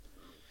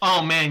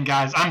Oh man,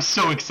 guys, I'm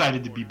so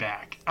excited to be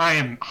back. I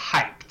am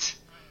hyped.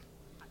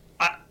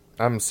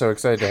 I'm so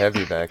excited to have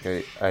you back.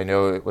 I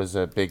know it was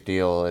a big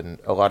deal and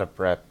a lot of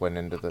prep went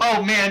into this.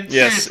 Oh man,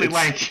 Yes, seriously,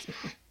 like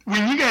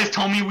when you guys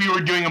told me we were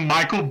doing a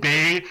Michael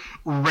Bay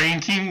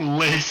ranking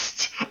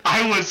list,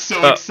 I was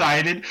so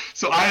excited.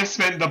 So I have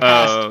spent the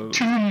past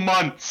 2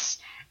 months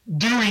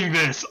doing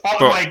this.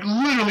 Like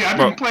literally, I've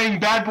been playing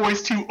Bad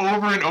Boys 2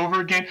 over and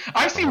over again.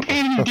 I've seen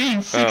Pain and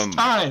Gain 6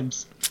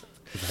 times.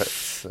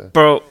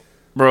 Bro,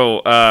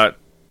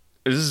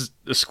 this is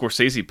a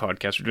Scorsese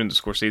podcast. We're doing the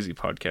Scorsese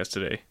podcast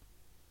today.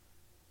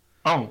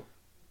 Oh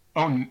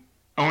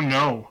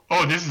no.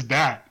 Oh, this is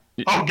bad.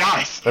 Oh,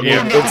 guys. I mean,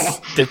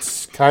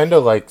 it's kind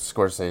of like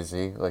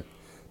Scorsese. Like,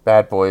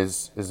 Bad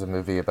Boys is a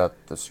movie about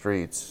the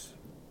streets.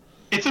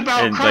 It's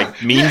about crime.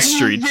 Like mean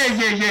streets.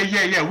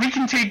 Yeah. We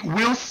can take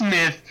Will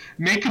Smith,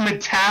 make him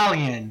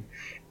Italian,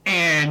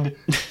 and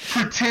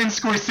pretend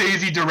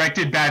Scorsese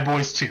directed Bad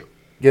Boys 2.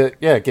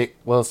 Get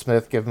Will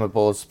Smith, give him a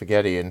bowl of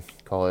spaghetti, and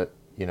call it,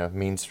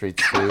 Mean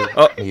Streets 2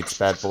 meets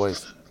Bad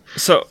Boys.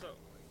 So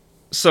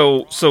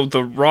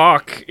The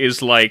Rock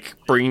is like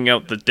bringing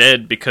out the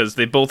dead because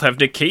they both have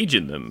Nick Cage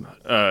in them.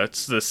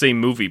 It's the same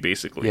movie,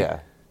 basically. Yeah.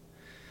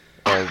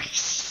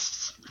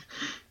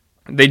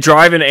 They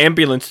drive an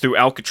ambulance through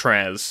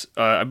Alcatraz.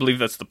 I believe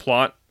that's the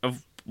plot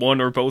of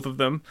one or both of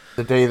them.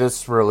 The day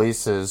this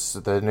releases,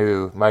 the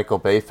new Michael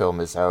Bay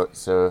film is out,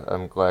 so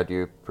I'm glad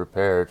you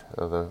prepared,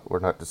 although we're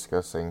not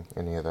discussing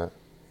any of that.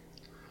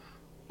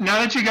 Now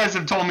that you guys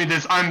have told me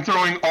this, I'm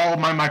throwing all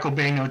my Michael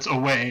Bay notes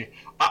away.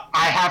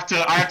 I have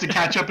to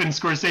catch up in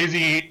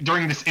Scorsese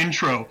during this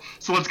intro.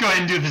 So let's go ahead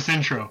and do this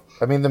intro.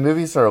 I mean, the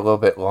movies are a little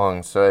bit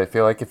long, so I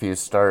feel like if you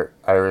start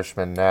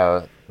Irishman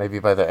now, maybe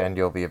by the end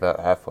you'll be about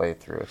halfway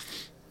through.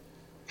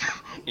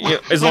 Yeah,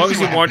 as long as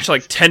you watch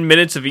like 10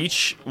 minutes of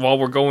each while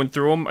we're going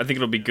through them, I think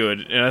it'll be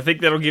good. And I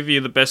think that'll give you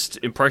the best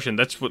impression.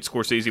 That's what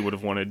Scorsese would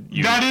have wanted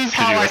you to do. That is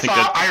how I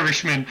saw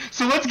Irishman.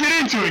 So let's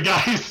get into it,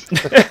 guys.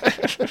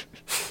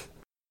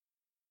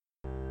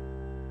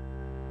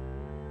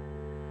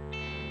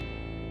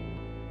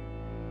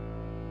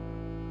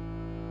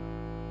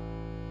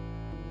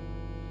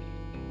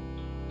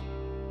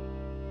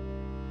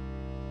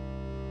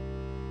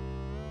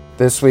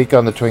 This week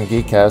on the Twin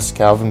Geekcast,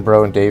 Calvin,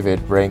 Bro, and David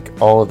rank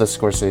all of the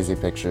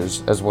Scorsese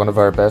pictures as one of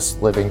our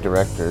best living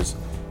directors.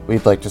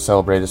 We'd like to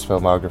celebrate his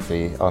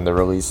filmography on the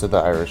release of The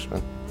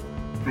Irishman.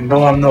 And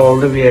though I'm no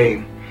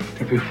Olivier,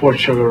 if before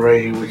Sugar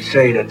Ray, he would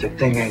say that the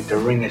thing ain't the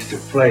ring, it's the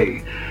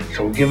play.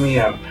 So give me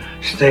a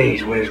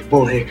stage where this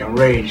bullhead can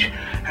rage,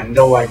 and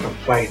though I can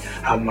fight,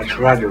 I'd much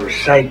rather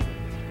recite.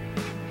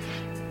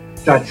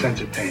 That's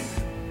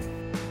entertainment.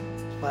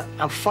 Well,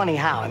 I'm funny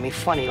how? I mean,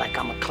 funny like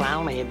I'm a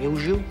clown, I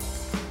amuse you?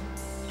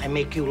 I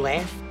make you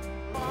laugh?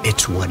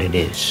 It's what it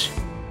is.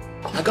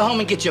 Now go home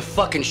and get your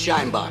fucking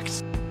shine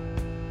box.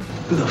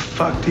 Who the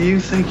fuck do you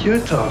think you're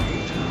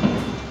talking to?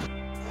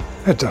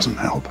 That doesn't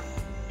help.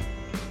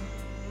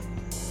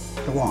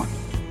 Go on.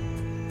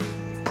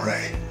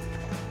 Pray.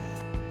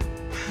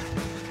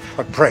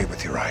 But pray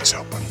with your eyes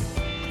open.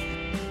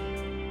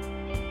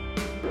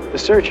 The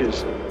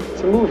Searchers.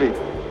 It's a movie.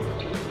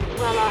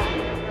 Well,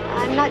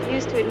 I'm not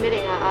used to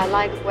admitting I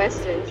like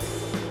Westerns.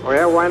 Oh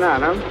yeah, why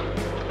not, huh?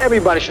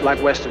 Everybody should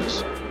like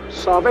Westerns.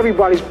 Solve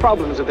everybody's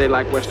problems if they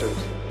like Westerns.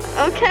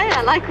 Okay,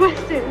 I like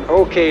Westerns.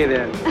 Okay,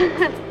 then.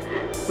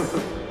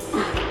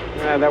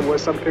 Yeah, that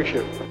was some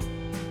picture.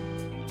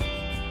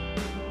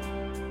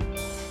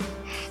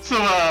 So,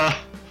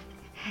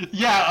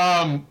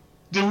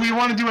 do we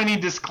want to do any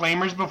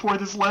disclaimers before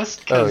this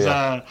list?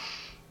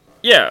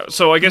 Yeah,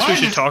 so I guess we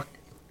should talk...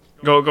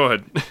 Go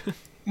ahead.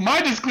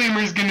 My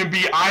disclaimer is going to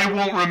be I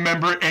won't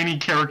remember any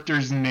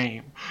character's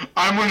name.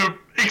 I'm going to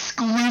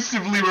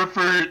exclusively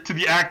refer to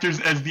the actors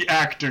as the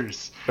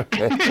actors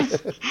in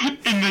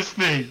this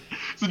thing.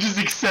 So just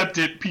accept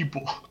it,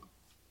 people.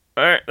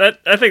 All right,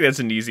 I think that's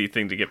an easy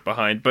thing to get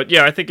behind. But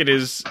yeah, I think it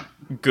is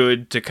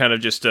good to kind of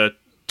just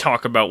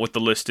talk about what the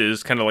list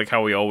is, kind of like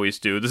how we always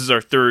do. This is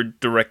our third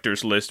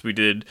director's list. We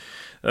did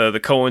the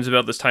Coens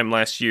about this time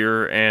last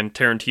year and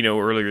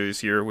Tarantino earlier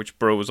this year, which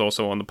Bro was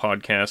also on the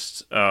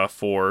podcast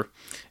for.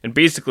 And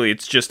basically,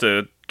 it's just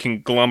a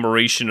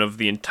conglomeration of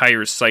the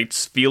entire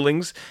site's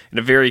feelings in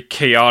a very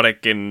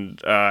chaotic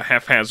and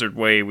haphazard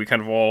way. We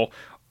kind of all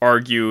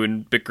argue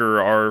and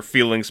bicker our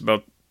feelings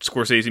about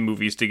Scorsese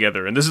movies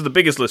together. And this is the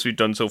biggest list we've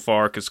done so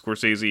far because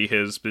Scorsese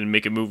has been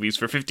making movies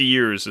for 50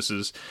 years. This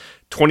is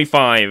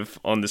 25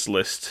 on this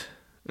list.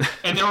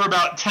 And there were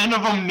about 10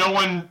 of them no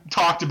one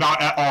talked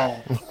about at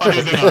all,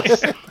 other than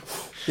us.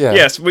 Yeah.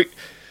 Yes,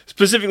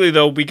 specifically,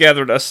 though, we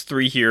gathered us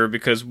three here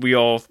because we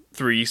all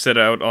three set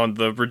out on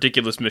the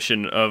ridiculous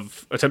mission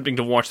of attempting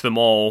to watch them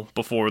all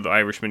before The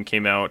Irishman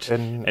came out,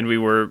 and we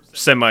were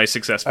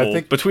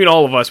semi-successful. Between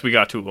all of us, we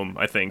got to them,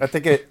 I think.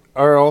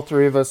 Are all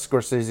three of us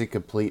Scorsese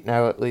complete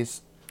now, at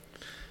least?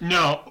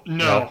 No.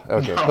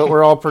 Okay, but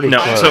we're all pretty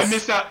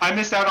close. I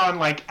missed out on,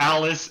 like,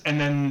 Alice and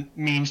then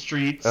Mean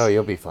Streets. Oh,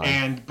 you'll be fine.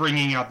 And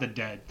Bringing Out the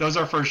Dead. Those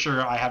are for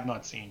sure I have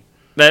not seen.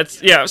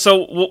 That's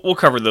so we'll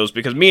cover those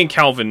because me and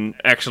Calvin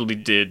actually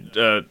did.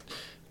 I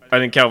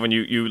think Calvin,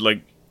 you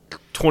like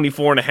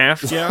 24 and a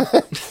half. Yeah.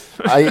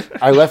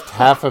 I left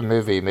half a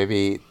movie.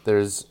 Maybe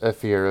there's a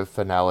fear of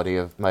finality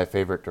of my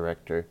favorite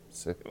director.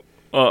 So.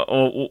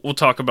 We'll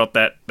talk about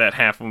that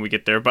half when we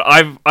get there. But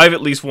I've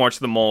at least watched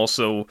them all,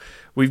 so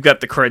we've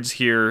got the creds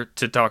here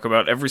to talk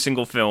about every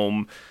single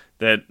film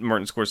that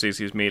Martin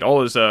Scorsese has made.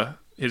 All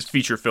his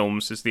feature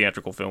films, his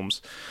theatrical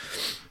films.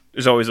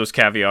 There's always those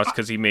caveats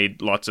because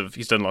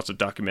he's done lots of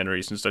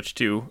documentaries and such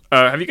too.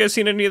 Have you guys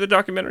seen any of the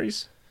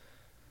documentaries?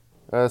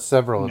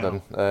 Several of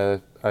them.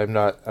 I'm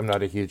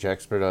not a huge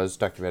expert on his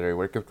documentary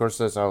work. Of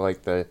course, I saw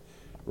like the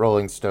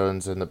Rolling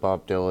Stones and the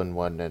Bob Dylan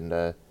one and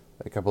a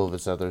couple of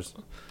his others.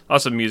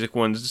 Awesome music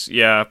ones,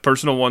 yeah.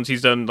 Personal ones,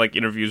 he's done like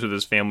interviews with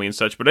his family and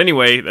such. But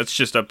anyway, that's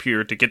just up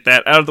here to get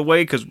that out of the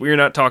way because we're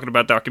not talking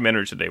about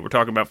documentaries today. We're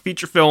talking about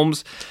feature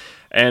films.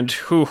 And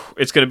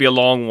it's going to be a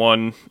long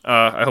one.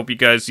 I hope you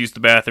guys used the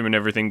bathroom and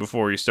everything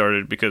before you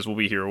started because we'll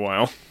be here a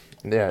while.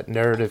 Yeah,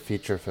 narrative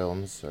feature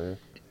films.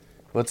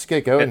 Let's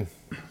get going.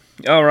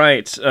 All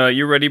right.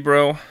 You ready,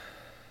 bro?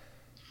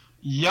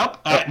 Yep.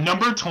 At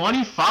number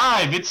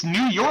 25, it's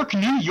New York,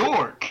 New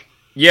York.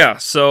 Yeah,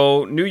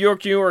 so New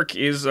York, New York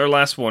is our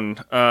last one.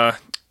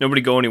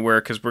 Nobody go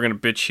anywhere because we're going to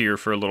bitch here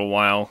for a little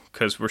while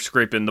because we're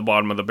scraping the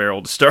bottom of the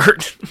barrel to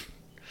start.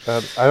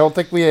 I don't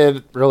think we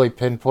had really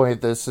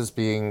pinpointed this as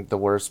being the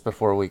worst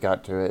before we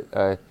got to it.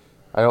 I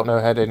don't know,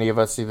 had any of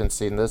us even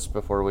seen this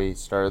before we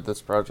started this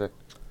project?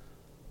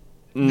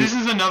 This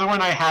is another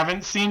one I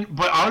haven't seen,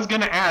 but I was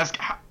going to ask,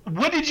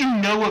 what did you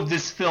know of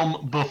this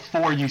film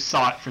before you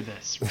saw it for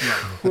this?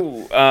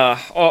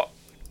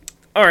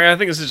 All right, I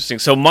think it's interesting.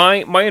 So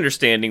my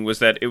understanding was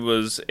that it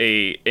was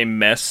a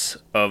mess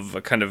of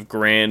a kind of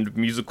grand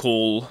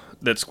musical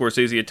that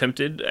Scorsese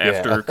attempted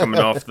after coming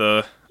off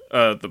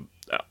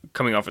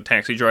coming off a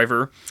Taxi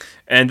Driver,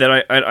 and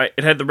that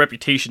it had the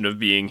reputation of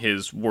being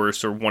his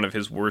worst or one of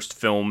his worst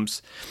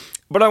films.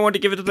 But I wanted to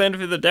give it the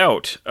benefit of the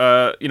doubt.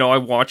 I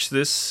watched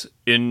this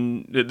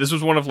this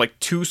was one of like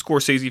 2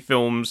 Scorsese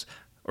films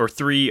or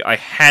 3 I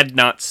had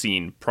not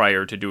seen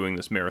prior to doing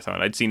this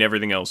marathon. I'd seen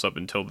everything else up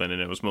until then,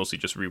 and it was mostly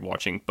just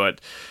rewatching.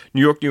 But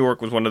New York, New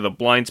York was one of the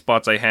blind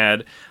spots I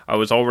had. I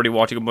was already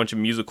watching a bunch of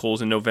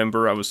musicals in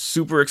November. I was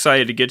super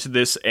excited to get to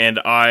this, and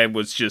I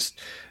was just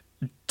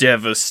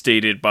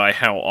devastated by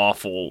how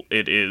awful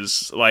it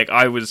is. Like,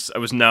 I was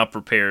not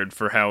prepared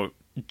for how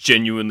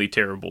genuinely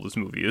terrible this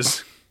movie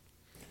is.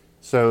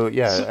 So,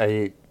 yeah,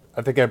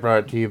 I think I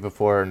brought it to you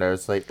before, and I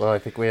was like, well, I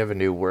think we have a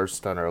new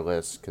worst on our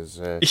list,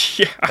 because,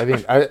 I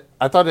mean, I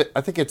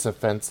think it's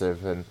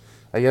offensive, and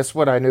I guess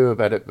what I knew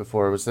about it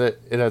before was that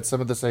it had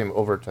some of the same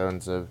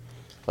overtones of,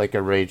 like,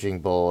 a Raging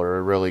Bull or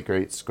a really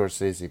great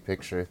Scorsese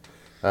picture,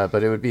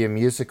 but it would be a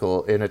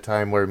musical in a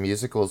time where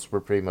musicals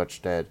were pretty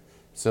much dead.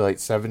 So, like,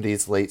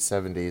 70s, late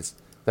 70s,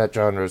 that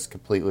genre is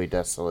completely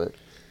desolate.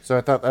 So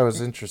I thought that was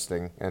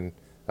interesting, and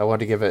I wanted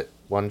to give it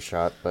one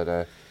shot,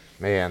 but,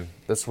 man,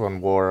 this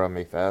one wore on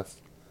me fast.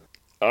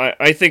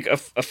 I think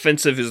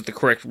offensive is the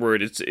correct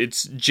word.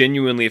 It's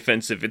genuinely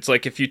offensive. It's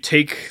like if you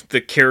take the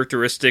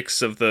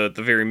characteristics of the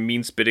very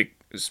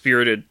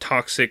mean-spirited,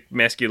 toxic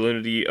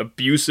masculinity,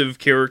 abusive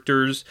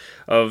characters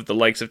of the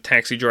likes of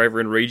Taxi Driver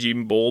and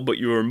Raging Bull, but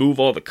you remove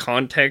all the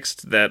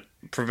context that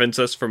prevents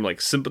us from like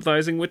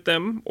sympathizing with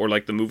them or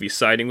like the movie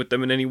siding with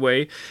them in any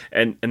way,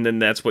 and then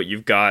that's what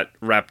you've got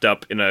wrapped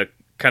up in a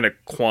kind of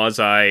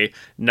quasi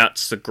not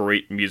so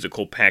great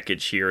musical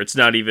package here. It's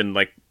not even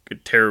like a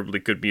terribly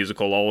good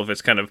musical. All of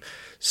it's kind of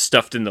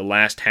stuffed in the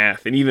last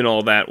half, and even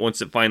all that,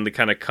 once it finally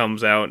kind of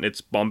comes out in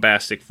its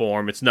bombastic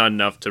form, it's not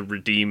enough to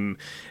redeem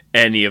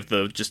any of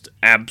the just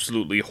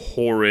absolutely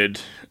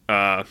horrid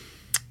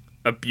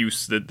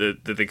abuse that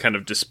they kind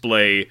of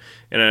display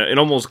in an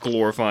almost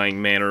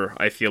glorifying manner.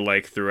 I feel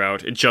like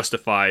throughout it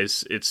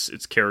justifies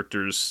its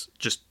characters'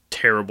 just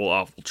terrible,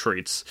 awful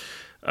traits.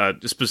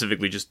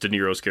 Specifically, just De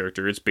Niro's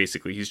character. It's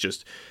basically he's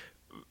just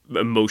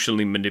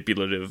emotionally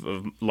manipulative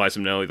of Liza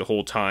Minnelli the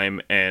whole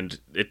time, and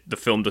the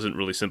film doesn't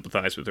really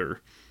sympathize with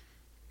her.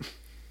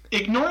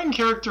 Ignoring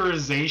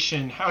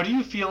characterization, how do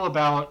you feel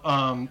about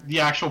the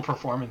actual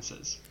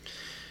performances?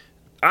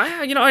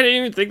 I didn't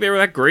even think they were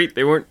that great.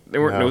 They weren't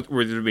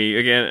noteworthy to me.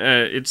 Again,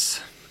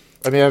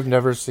 I mean,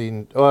 I've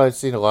seen a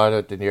lot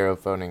of De Niro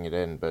phoning it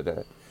in,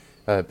 but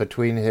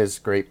between his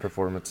great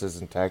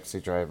performances in Taxi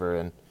Driver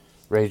and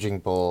Raging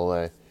Bull,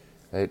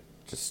 I'm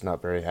just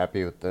not very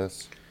happy with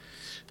this.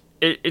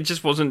 It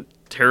just wasn't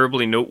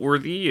terribly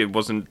noteworthy. It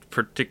wasn't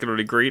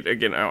particularly great.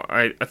 Again,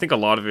 I think a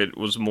lot of it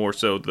was more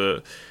so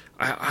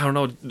I don't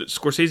know,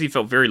 Scorsese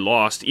felt very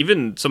lost.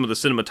 Even some of the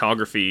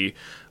cinematography,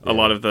 a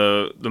lot of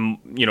the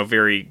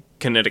very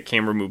kinetic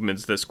camera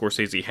movements that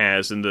Scorsese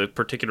has and the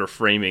particular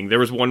framing. There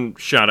was one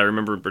shot I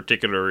remember in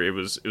particular, it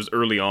was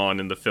early on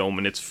in the film,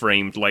 and it's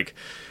framed like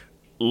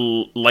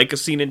a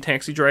scene in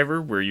Taxi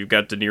Driver where you've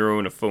got De Niro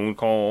in a phone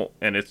call,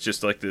 and it's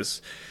just like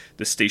this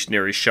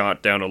stationary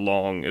shot down a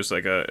long, it's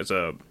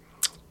a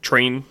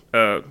train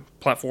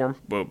platform,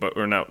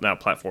 or not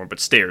platform, but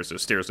stairs.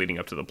 There's stairs leading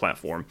up to the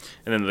platform,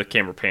 and then the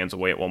camera pans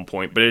away at one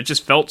point. But it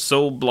just felt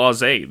so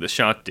blasé. The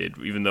shot did,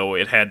 even though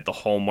it had the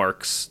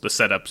hallmarks, the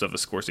setups of a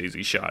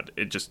Scorsese shot.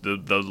 It just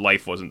the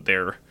life wasn't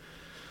there.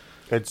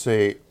 I'd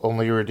say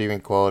only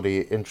redeeming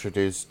quality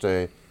introduced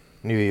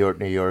New York,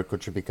 New York,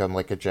 which would become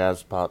like a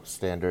jazz pop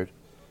standard.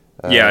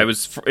 Yeah, it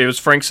was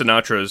Frank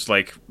Sinatra's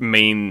like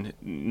main,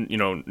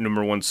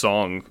 number one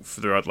song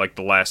throughout like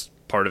the last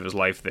part of his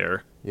life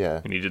there.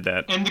 Yeah, and he did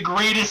that. And the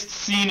greatest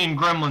scene in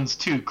Gremlins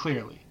 2,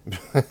 clearly.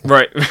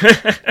 Right.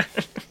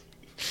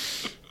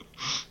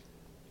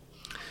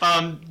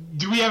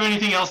 Do we have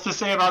anything else to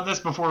say about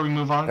this before we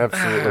move on?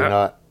 Absolutely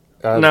not.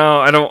 No,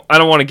 I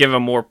don't want to give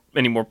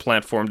any more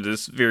platform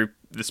to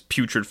this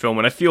putrid film,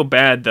 and I feel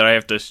bad that I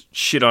have to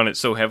shit on it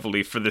so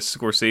heavily for this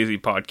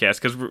Scorsese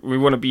podcast, because we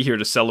want to be here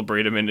to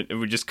celebrate him, and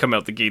we just come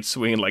out the gate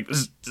swinging like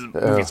this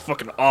movie's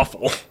fucking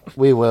awful.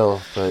 We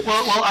will, but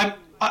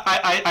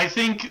I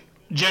think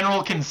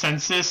general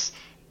consensus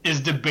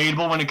is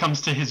debatable when it comes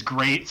to his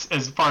greats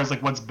as far as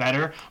like what's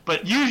better,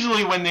 but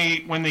usually when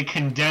they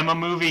condemn a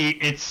movie,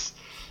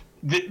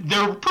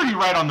 they're pretty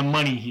right on the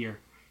money here.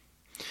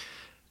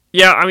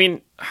 Yeah, I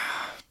mean,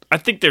 I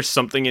think there's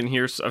something in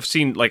here. I've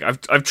seen, like,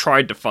 I've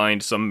tried to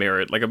find some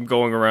merit. Like, I'm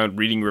going around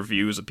reading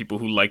reviews of people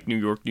who like New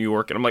York, New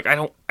York, and I'm like, I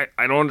don't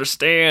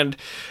understand.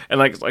 And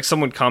like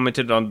someone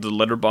commented on the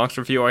Letterboxd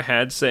review I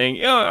had saying,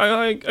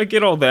 yeah, I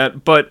get all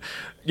that, but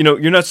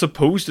you're not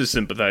supposed to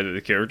sympathize with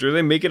the character.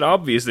 They make it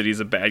obvious that he's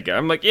a bad guy.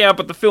 I'm like, yeah,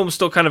 but the film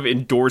still kind of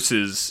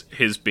endorses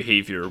his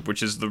behavior,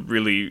 which is the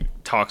really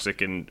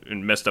toxic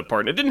and messed up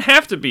part. And it didn't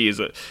have to be as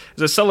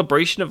a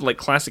celebration of like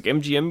classic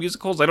MGM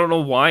musicals. I don't know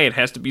why it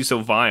has to be so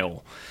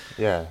vile.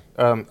 Yeah,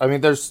 I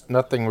mean, there's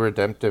nothing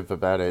redemptive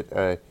about it.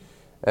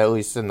 At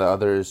least in the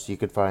others, you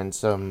could find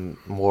some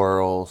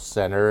moral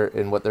center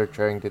in what they're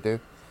trying to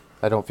do.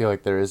 I don't feel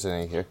like there is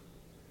any here.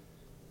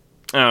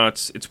 Oh,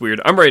 it's weird.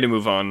 I'm ready to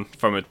move on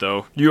from it,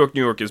 though. New York,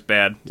 New York is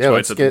bad. That's why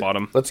it's at the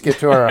bottom. Let's get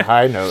to our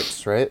high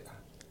notes, right?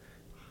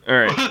 All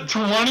right.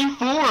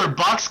 24,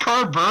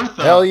 Boxcar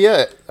Bertha. Hell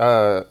yeah.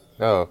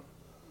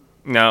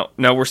 No.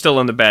 No, we're still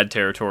in the bad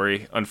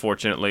territory,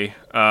 unfortunately.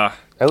 At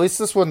least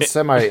this one's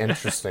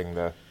semi-interesting,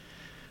 though.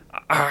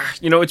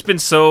 It's been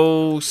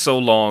so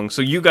long.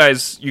 So you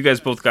guys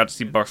both got to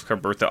see Boxcar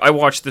Bertha. I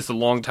watched this a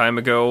long time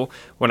ago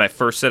when I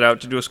first set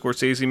out to do a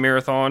Scorsese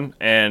marathon,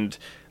 and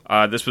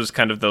this was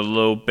kind of the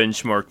low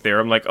benchmark there.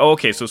 I'm like, oh,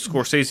 okay, so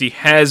Scorsese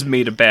has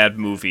made a bad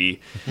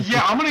movie.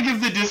 Yeah, I'm gonna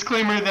give the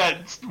disclaimer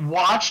that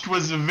watched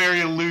was a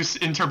very loose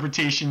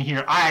interpretation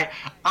here. I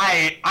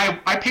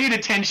paid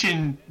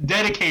attention,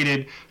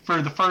 dedicated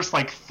for the first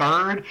like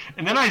third,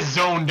 and then I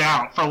zoned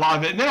out for a lot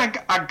of it, and then I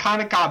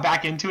kind of got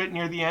back into it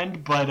near the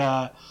end.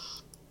 But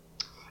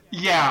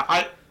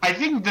yeah, I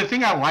think the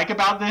thing I like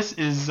about this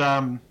is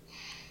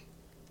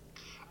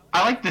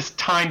I like this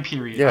time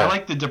period. Yeah. I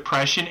like the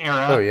Depression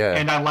era. Oh, yeah.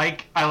 And I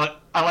like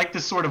the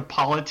sort of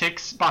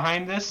politics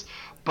behind this.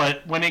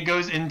 But when it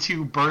goes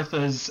into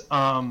Bertha's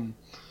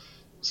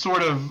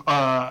sort of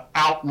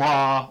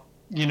outlaw,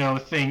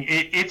 thing,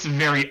 it's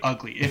very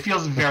ugly. It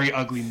feels a very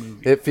ugly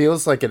movie. It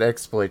feels like an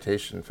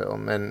exploitation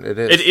film, and it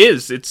is. It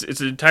is.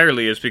 It's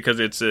entirely is because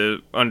it's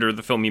under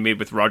the film he made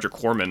with Roger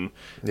Corman,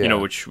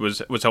 which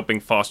was helping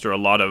foster a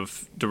lot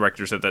of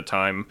directors at that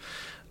time.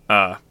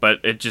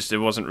 But it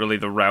wasn't really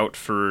the route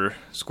for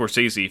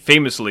Scorsese.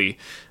 Famously,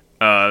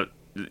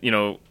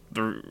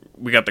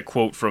 we got the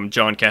quote from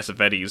John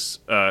Cassavetes,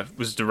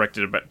 was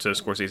directed to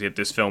Scorsese at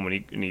this film,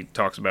 and he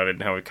talks about it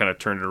and how it kind of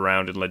turned it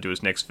around and led to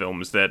his next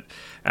film, is that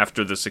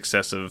after the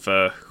success of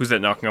Who's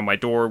That Knocking on My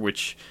Door,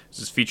 which is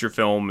his feature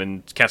film,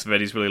 and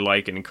Cassavetes really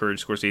liked and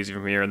encouraged Scorsese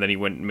from here, and then he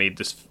went and made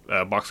this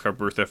Boxcar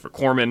Bertha for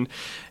Corman,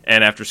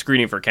 and after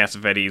screening for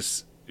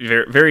Cassavetes,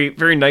 very, very,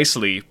 very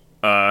nicely,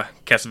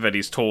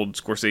 Cassavetes told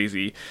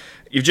Scorsese,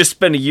 "You've just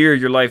spent a year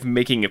of your life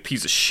making a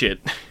piece of shit."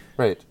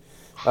 Right.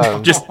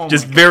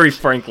 Just very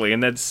frankly,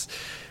 and that's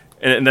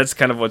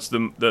kind of what's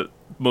the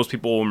most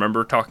people will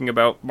remember talking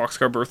about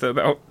Boxcar Bertha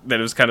about. That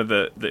it was kind of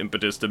the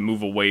impetus to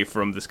move away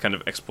from this kind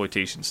of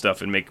exploitation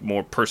stuff and make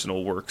more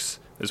personal works,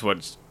 is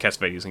what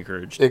Cassavetes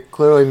encouraged. It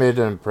clearly made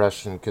an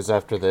impression, because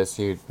after this,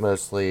 he'd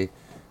mostly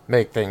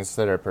make things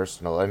that are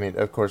personal. I mean,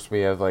 of course,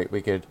 we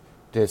could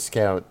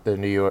discount the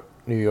New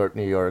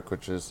York,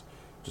 which is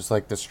just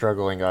like the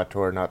struggling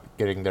auteur not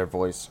getting their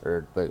voice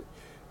heard. But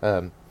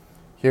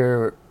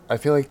here, I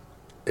feel like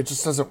it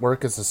just doesn't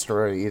work as a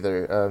story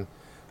either.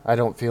 I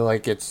don't feel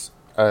like it's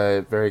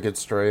a very good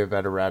story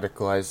about a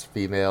radicalized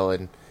female,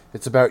 and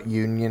it's about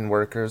union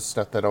workers,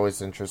 stuff that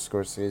always interests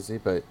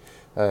Scorsese, but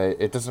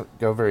it doesn't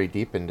go very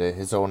deep into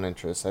his own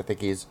interests. I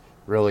think he's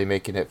really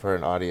making it for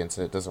an audience,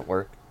 and it doesn't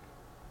work.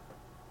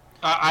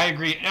 I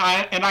agree,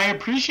 and I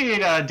appreciate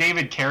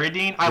David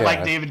Carradine. I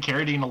like David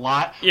Carradine a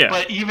lot. Yeah.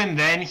 But even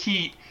then,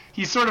 he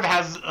sort of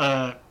has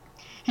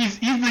he's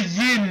the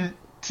yin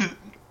to,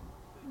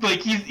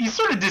 like, he's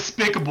sort of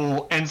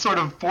despicable and sort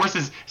of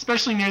forces,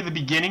 especially near the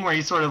beginning where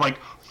he sort of like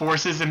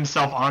forces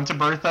himself onto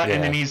Bertha,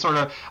 and then he sort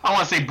of, I don't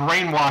want to say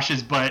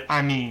brainwashes, but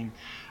I mean,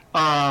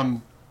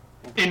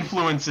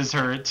 influences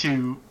her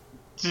to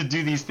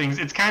do these things.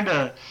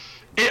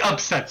 It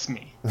upsets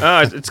me.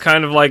 It's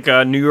kind of like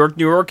New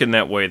York in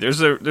that way. There's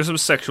some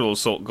sexual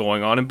assault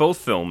going on in both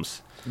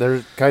films.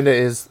 There kind of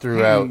is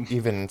throughout,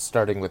 even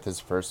starting with his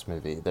first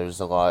movie. There's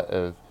a lot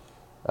of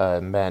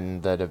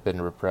men that have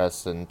been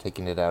repressed and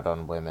taking it out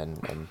on women,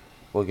 and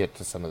we'll get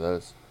to some of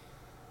those.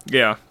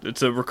 Yeah,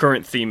 it's a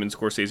recurrent theme in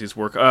Scorsese's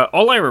work.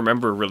 All I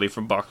remember, really,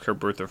 from Boxcar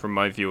Bertha, from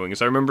my viewing,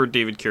 is I remember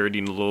David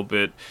Carradine a little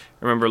bit.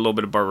 I remember a little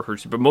bit of Barbara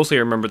Hershey, but mostly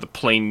I remember the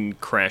plane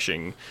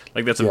crashing.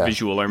 Like, that's a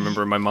visual I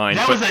remember in my mind.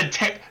 That was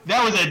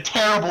a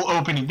terrible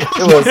opening. That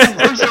was one of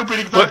the worst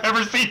openings I've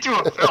ever seen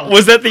to a film.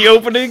 Was that the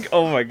opening?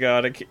 Oh my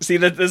god! See,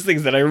 there's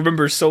things that I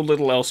remember so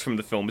little else from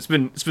the film. It's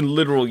been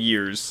literal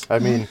years. I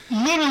mean,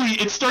 literally,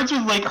 it starts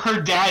with like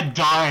her dad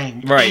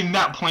dying in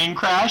that plane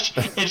crash,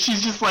 and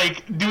she's just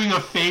like doing a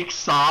fake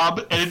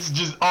sob, and it's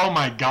just oh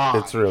my god.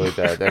 It's really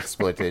bad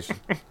exploitation.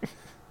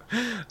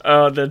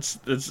 That's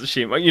a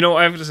shame. You know,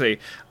 I have to say,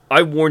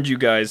 I warned you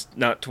guys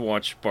not to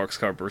watch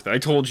Boxcar Bertha. I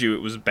told you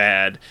it was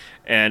bad,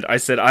 and I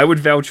said I would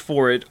vouch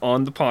for it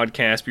on the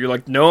podcast, but you're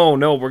like, no,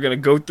 we're going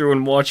to go through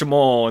and watch them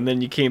all, and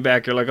then you came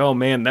back, you're like, oh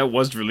man, that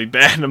was really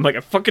bad, and I'm like, I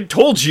fucking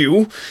told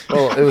you!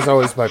 Well, it was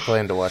always my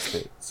plan to watch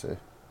it, so...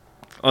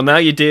 Well, now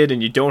you did,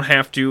 and you don't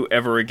have to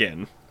ever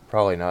again.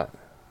 Probably not.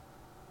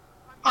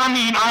 I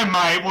mean, I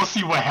might. We'll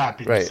see what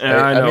happens. Right.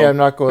 I mean, I'm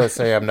not going to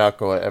say I'm not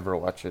going to ever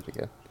watch it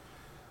again.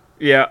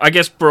 Yeah, I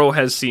guess Bro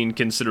has seen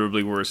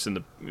considerably worse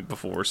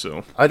before,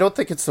 so... I don't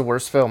think it's the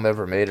worst film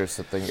ever made or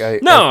something.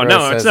 No,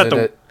 it's not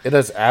It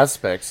has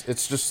aspects.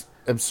 It's just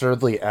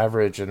absurdly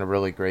average and a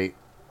really great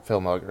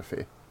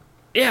filmography.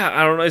 Yeah,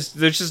 I don't know.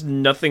 There's just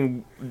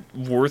nothing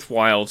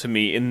worthwhile to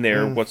me in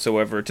there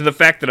whatsoever. To the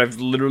fact that I've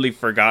literally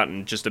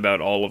forgotten just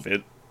about all of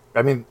it.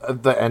 I mean,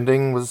 the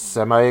ending was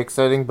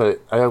semi-exciting,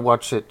 but I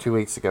watched it 2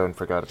 weeks ago and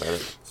forgot about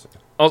it. So.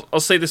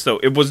 I'll say this, though.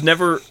 It was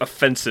never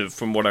offensive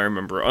from what I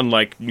remember,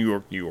 unlike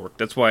New York.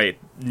 That's why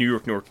New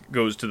York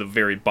goes to the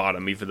very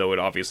bottom, even though it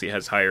obviously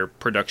has higher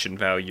production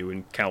value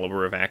and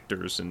caliber of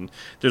actors, and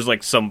there's,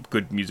 like, some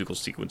good musical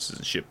sequences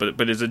and shit,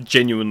 but it's a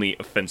genuinely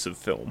offensive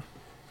film.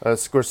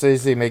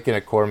 Scorsese making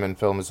a Corman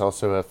film is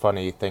also a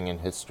funny thing in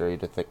history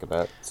to think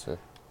about, so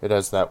it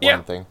has that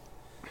one thing.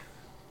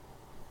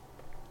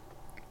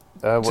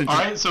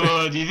 Alright,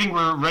 so do you think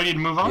we're ready to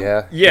move on?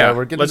 Yeah,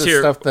 we're getting to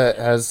stuff that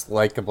has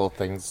likable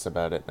things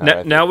about it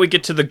now we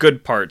get to the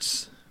good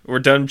parts. We're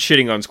done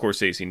shitting on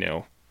Scorsese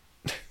now.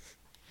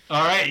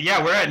 Alright,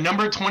 yeah, we're at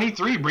number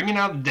 23, Bringing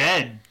Out the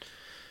Dead.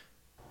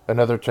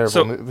 Another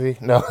terrible movie?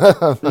 No.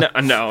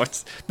 no,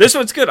 this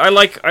one's good. I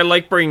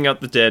like Bringing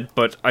Out the Dead,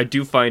 but I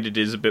do find it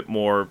is a bit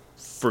more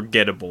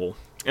forgettable.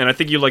 And I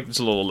think you like this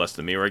a little less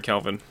than me, right,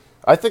 Calvin?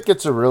 I think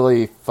it's a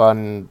really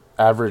fun,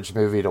 average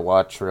movie to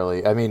watch,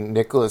 really. I mean,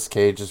 Nicolas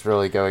Cage is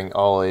really going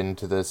all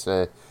into this.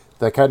 The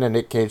kind of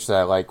Nick Cage that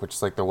I like, which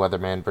is like the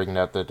Weatherman Bringing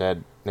Out the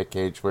Dead Nick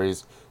Cage, where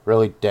he's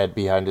really dead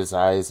behind his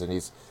eyes and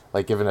he's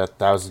like giving a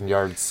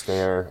 1,000-yard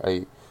stare.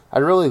 I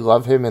really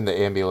love him in The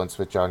Ambulance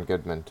with John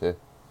Goodman, too.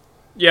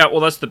 Yeah, well,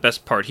 that's the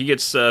best part. He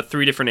gets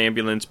 3 different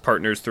ambulance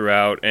partners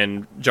throughout,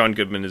 and John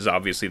Goodman is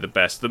obviously the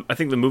best. I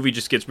think the movie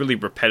just gets really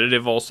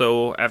repetitive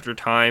also after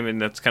time,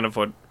 and that's kind of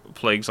what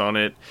plagues on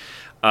it.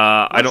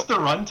 What's the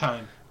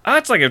runtime?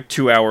 It's like a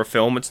 2-hour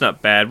film. It's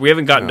not bad. We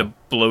haven't gotten to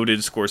bloated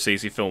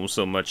Scorsese films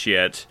so much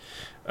yet,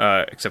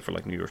 except for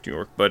like New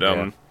York. But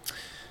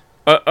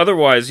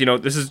otherwise, you know,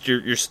 this is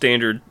your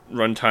standard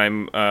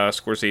runtime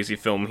Scorsese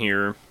film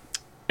here.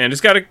 And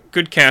it's got a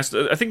good cast.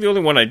 I think the only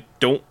one I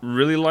don't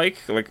really like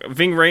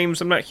Ving Rhames,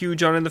 I'm not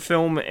huge on in the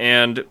film,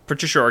 and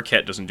Patricia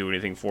Arquette doesn't do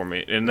anything for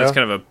me, and that's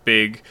kind of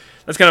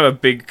a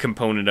big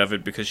component of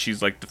it because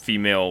she's like the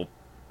female,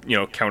 you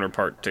know,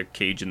 counterpart to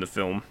Cage in the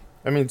film.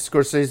 I mean,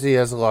 Scorsese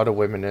has a lot of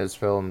women in his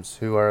films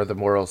who are the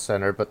moral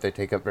center, but they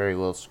take up very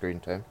little screen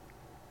time,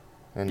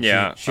 and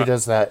she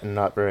does that and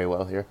not very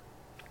well here.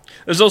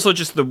 There's also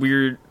just the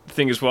weird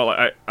thing as well.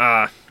 I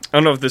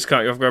don't know if this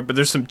caught you off guard, but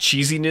there's some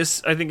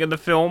cheesiness, I think, in the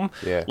film.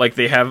 Yeah. Like,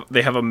 they have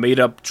a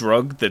made-up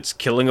drug that's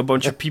killing a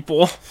bunch of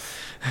people.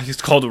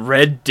 It's called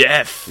Red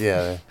Death.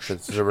 Yeah,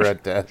 it's the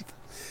Red Death.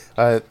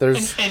 And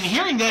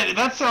hearing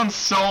that sounds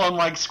so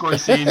unlike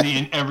Scorsese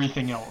and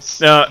everything else.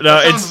 No,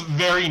 it's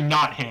very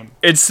not him.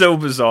 It's so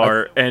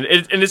bizarre, and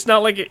it's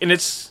not like, and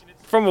it's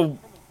from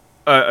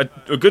a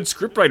good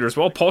scriptwriter as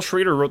well. Paul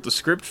Schrader wrote the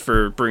script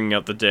for Bringing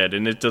Out the Dead,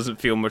 and it doesn't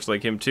feel much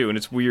like him too. And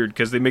it's weird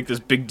because they make this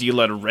big deal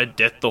out of Red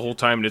Death the whole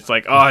time, and it's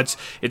like,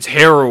 it's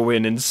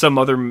heroin and some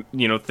other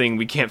thing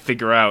we can't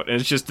figure out, and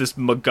it's just this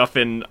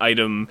MacGuffin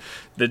item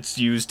that's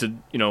used to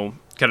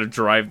kind of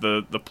drive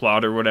the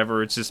plot or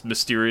whatever. It's this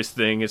mysterious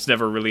thing. It's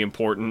never really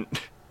important.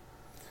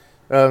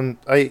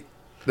 There's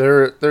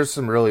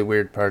some really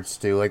weird parts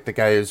too, like the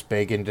guy who's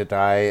begging to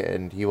die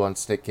and he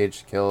wants Nick Cage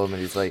to kill him,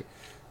 and he's like,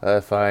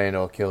 fine,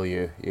 I'll kill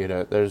you. You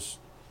know, there's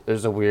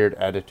a weird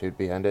attitude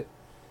behind it.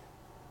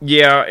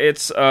 Yeah,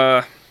 it's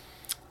and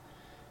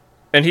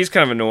he's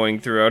kind of annoying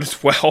throughout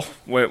as well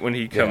when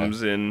he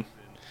comes in.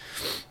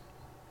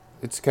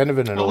 It's kind of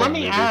an annoying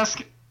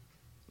movie.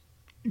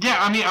 Yeah,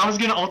 I mean, I was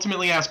going to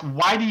ultimately ask,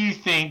 why do you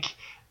think,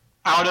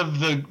 out of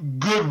the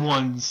good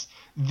ones,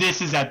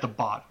 this is at the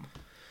bottom?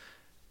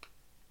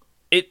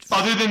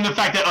 Other than the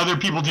fact that other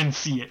people didn't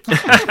see it.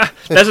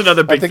 That's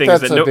another big thing. I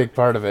think that's a big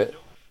part of it.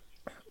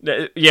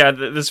 Yeah,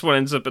 this one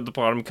ends up at the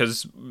bottom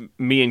because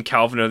me and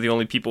Calvin are the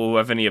only people who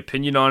have any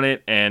opinion on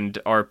it, and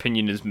our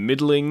opinion is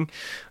middling.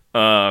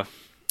 I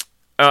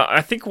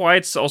think why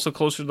it's also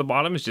closer to the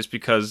bottom is just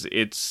because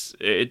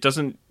it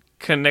doesn't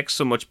connect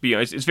so much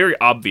beyond. It's very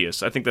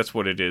obvious. I think that's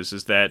what it is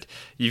that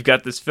you've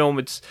got this film.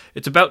 It's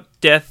about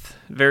death,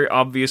 very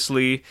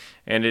obviously,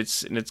 and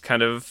it's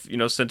kind of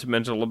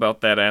sentimental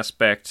about that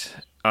aspect.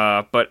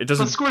 But it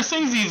doesn't. But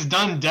Scorsese's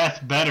done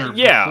death better.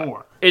 Yeah,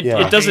 before.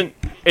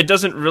 It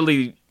doesn't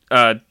really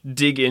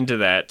dig into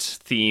that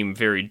theme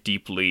very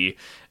deeply,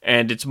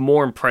 and it's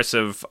more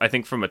impressive, I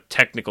think, from a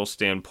technical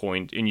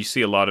standpoint. And you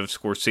see a lot of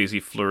Scorsese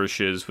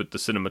flourishes with the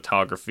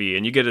cinematography,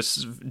 and you get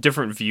a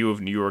different view of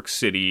New York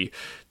City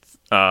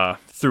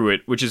through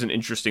it, which is an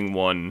interesting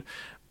one,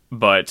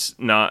 but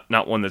not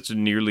one that's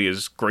nearly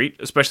as great,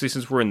 especially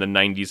since we're in the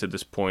 90s at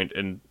this point,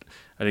 and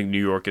I think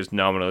New York is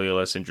nominally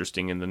less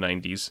interesting in the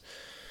 90s.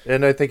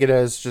 And I think it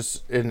has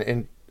just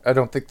I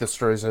don't think the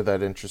stories are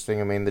that interesting.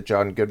 I mean, the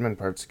John Goodman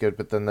part's good,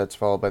 but then that's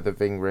followed by the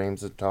Ving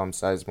Rhames and Tom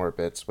Sizemore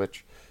bits,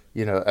 which,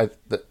 the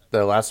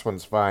last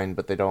one's fine,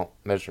 but they don't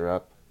measure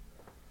up.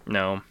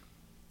 No.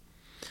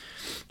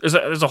 There's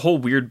a whole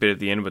weird bit at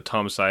the end with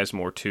Tom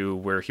Sizemore, too,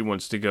 where he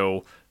wants to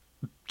go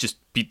just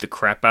beat the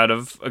crap out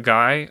of a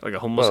guy, like a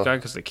homeless guy,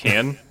 because they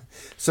can.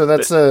 So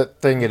that's the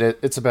thing.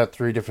 It's about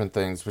three different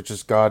things, which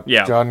is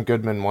John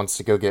Goodman wants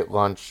to go get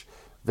lunch,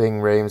 Ving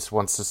Rhames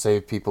wants to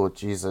save people with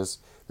Jesus,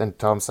 then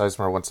Tom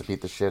Sizemore wants to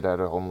beat the shit out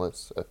of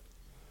homeless. So.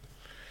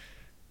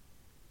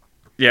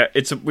 Yeah,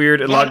 it's a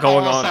lot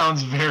going on.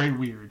 Sounds very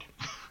weird.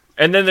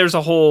 And then there's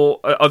a whole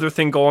other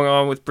thing going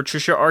on with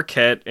Patricia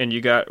Arquette, and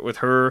you got with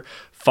her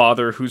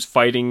father who's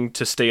fighting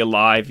to stay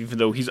alive, even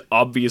though he's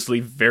obviously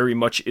very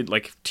much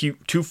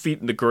 2 feet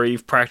in the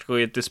grave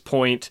practically at this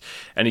point,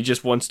 and he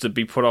just wants to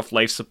be put off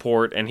life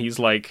support, and he's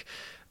like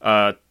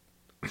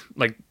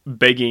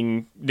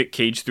begging Nick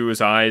Cage through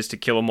his eyes to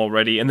kill him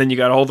already. And then you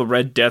got all the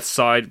Red Death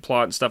side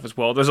plot and stuff as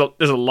well. There's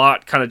a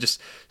lot kind of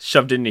just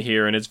shoved into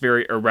here, and it's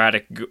very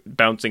erratic,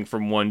 bouncing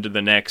from one to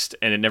the next,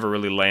 and it never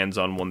really lands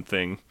on one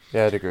thing.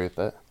 Yeah, I'd agree with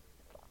that.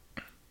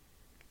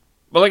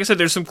 But like I said,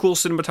 there's some cool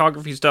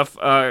cinematography stuff.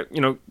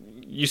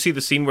 You see the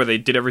scene where they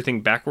did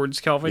everything backwards,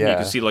 Calvin. Yeah. You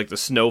can see the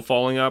snow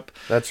falling up.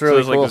 That's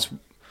really cool.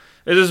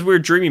 There's this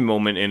weird dreamy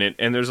moment in it,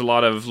 and there's a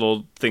lot of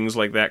little things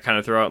like that kind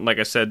of throughout. And like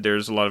I said,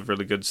 there's a lot of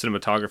really good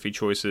cinematography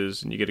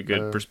choices, and you get a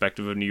good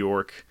perspective of New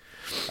York.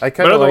 I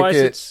kind of like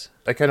it.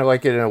 I kind of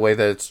like it in a way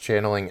that it's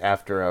channeling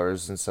After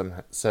Hours in some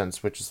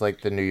sense, which is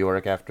like the New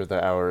York after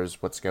the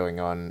hours, what's going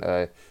on.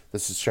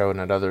 This is showing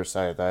another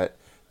side of that,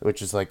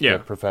 which is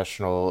the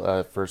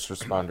professional first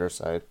responder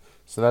side.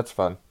 So that's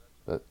fun.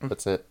 But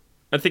that's it.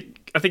 I think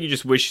you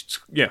just wish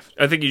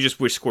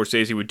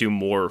Scorsese would do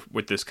more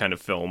with this kind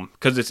of film,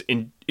 because it's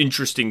an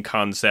interesting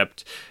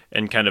concept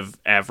and kind of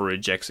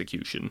average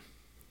execution.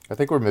 I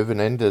think we're moving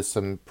into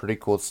some pretty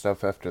cool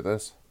stuff after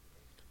this.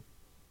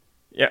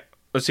 Yeah,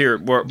 let's hear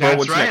it. What's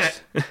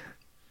right. Next?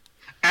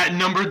 At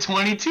number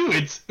 22,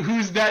 it's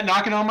Who's That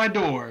Knocking on My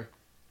Door?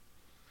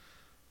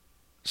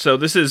 So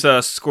this is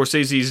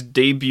Scorsese's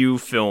debut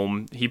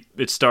film.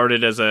 It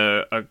started as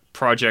a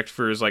project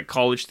for his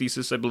college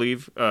thesis, I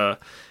believe.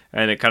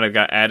 And it kind of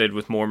got added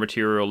with more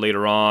material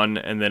later on,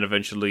 and then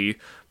eventually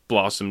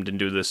blossomed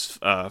into this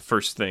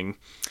first thing,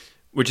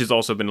 which has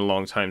also been a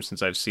long time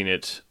since I've seen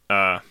it.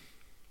 But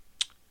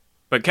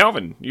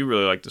Calvin, you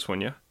really like this one,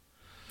 yeah?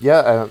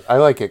 Yeah, I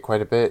like it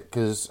quite a bit,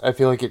 because I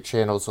feel like it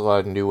channels a lot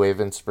of new wave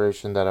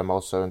inspiration that I'm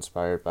also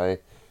inspired by.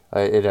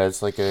 It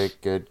has a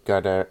good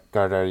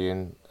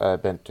Godardian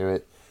bent to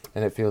it,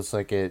 and it feels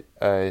like it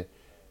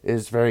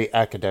is very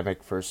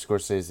academic for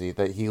Scorsese,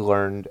 that he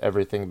learned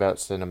everything about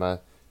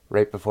cinema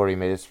right before he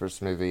made his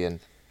first movie, and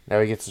now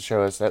he gets to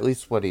show us at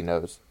least what he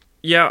knows.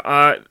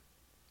 Yeah,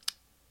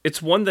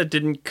 it's one that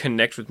didn't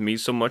connect with me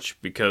so much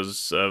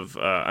because of,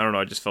 I don't know,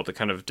 I just felt a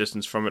kind of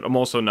distance from it. I'm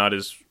also not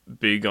as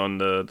big on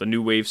the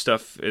new wave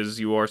stuff as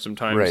you are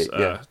sometimes. Right,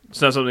 yeah.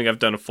 It's not something I've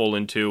done a full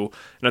into,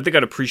 and I think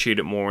I'd appreciate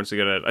it more once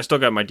I still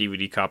got my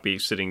DVD copy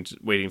sitting,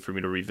 waiting for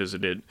me to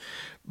revisit it.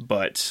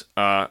 But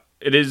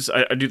it is,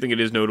 I do think it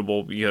is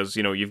notable because,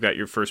 you've got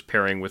your first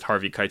pairing with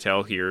Harvey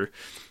Keitel here,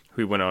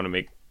 who he went on to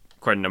make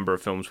quite a number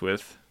of films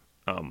with.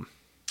 Bro,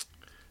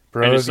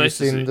 have you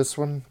seen this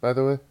one, by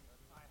the way?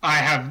 I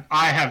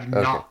have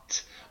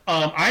not.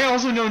 I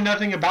also know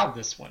nothing about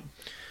this one,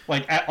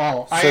 at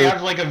all. I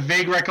have a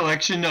vague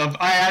recollection of.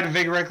 I had a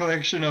vague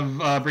recollection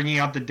of Bringing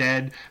Out the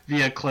Dead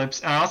via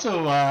clips, and I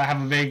also have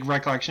a vague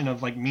recollection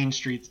of Mean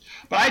Streets.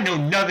 But I know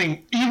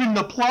nothing, even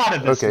the plot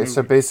of this movie.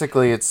 So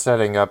basically, it's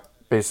setting up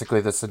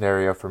the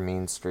scenario for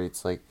Mean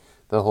Streets.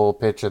 The whole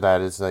pitch of that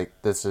is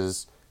this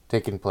is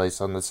taking place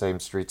on the same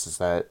streets as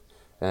that,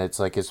 and it's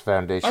his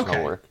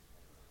foundational work.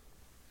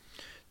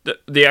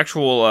 The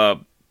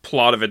actual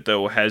plot of it,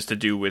 though, has to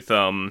do with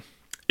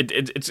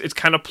it's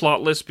kind of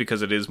plotless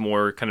because it is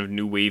more kind of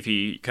new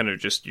wavy, kind of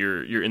just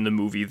you're in the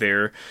movie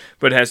there,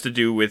 but it has to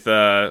do with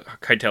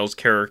Keitel's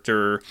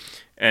character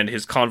and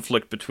his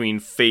conflict between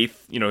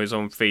faith, his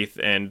own faith,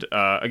 and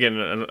again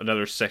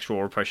another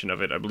sexual repression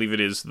of it. I believe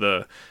it is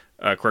the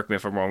correct me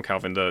if I'm wrong,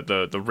 Calvin,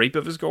 the rape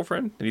of his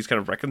girlfriend that he's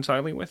kind of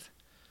reconciling with.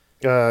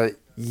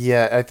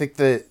 Yeah, I think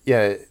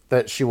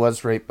that she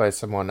was raped by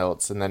someone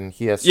else, and then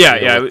he has to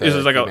it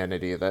was like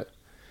humanity of that.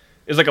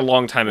 It's like a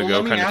long time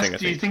ago kind of thing.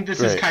 Do you think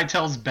this is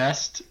Keitel's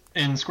best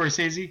in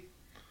Scorsese?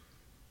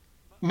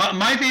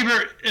 My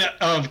favorite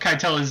of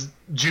Keitel is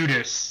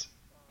Judas,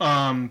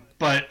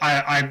 but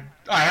I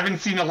haven't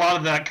seen a lot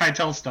of that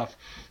Keitel stuff.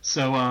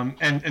 So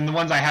and the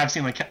ones I have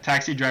seen, like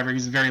Taxi Driver,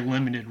 he's a very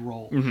limited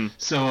role. Mm-hmm.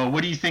 So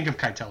what do you think of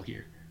Keitel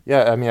here?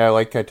 Yeah, I mean, I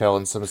like Keitel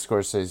and some of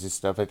Scorsese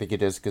stuff. I think he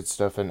does good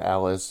stuff in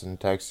Alice and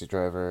Taxi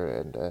Driver,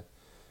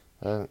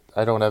 and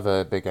I don't have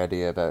a big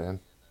idea about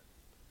him.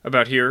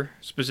 About here,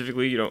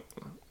 specifically, you don't...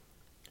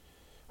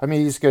 I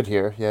mean, he's good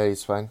here. Yeah,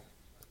 he's fine.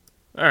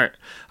 All right.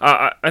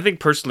 I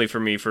think personally for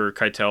me, for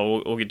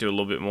Keitel, we'll get to a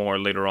little bit more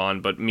later on,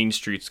 but Mean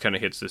Streets kind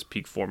of hits this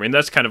peak for me. And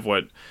that's kind of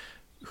what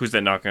Who's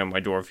That Knocking on My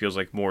Door feels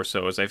like more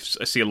so, as I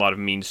see a lot of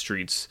Mean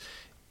Streets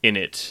in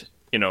it.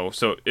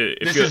 So...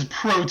 This is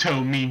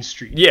proto-Mean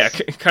Streets. Yeah,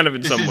 kind of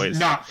in some ways. This is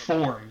not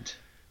formed.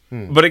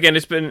 But again,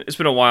 it's been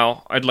a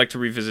while. I'd like to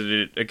revisit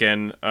it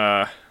again.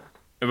 But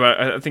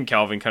I think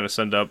Calvin kind of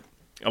summed up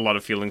a lot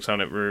of feelings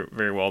on it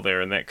very well there,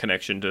 and that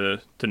connection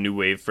to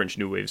French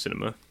New Wave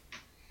cinema.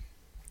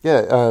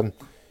 Yeah,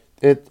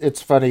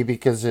 it's funny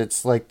because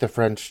it's like the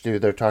French do.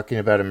 They're talking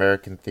about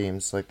American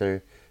themes, like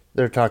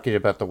they're talking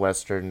about the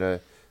Western.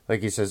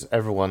 Like he says,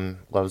 everyone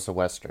loves the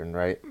Western,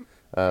 right?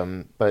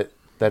 But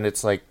then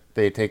it's like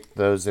they take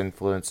those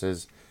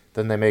influences,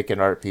 then they make an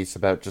art piece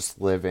about just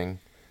living,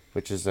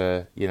 which is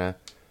the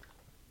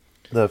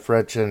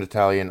French and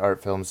Italian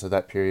art films of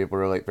that period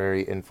were like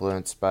very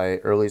influenced by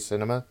early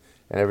cinema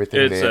and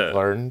everything they had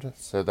learned.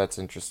 So that's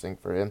interesting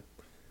for him.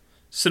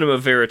 Cinema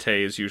verite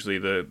is usually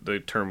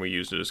the term we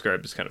use to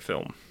describe this kind of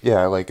film.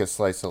 Yeah, like a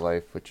slice of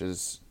life, which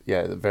is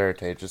the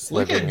verite, just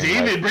Look living. Look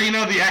at David bringing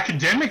out the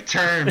academic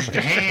terms.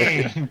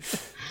 Dang.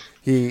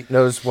 He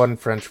knows one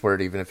French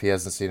word even if he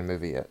hasn't seen a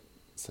movie yet.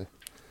 So.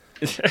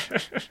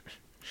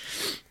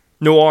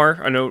 Noir,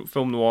 I know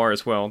film noir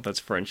as well. That's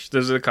French.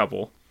 There's a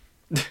couple.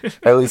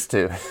 At least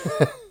two.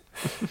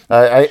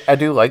 I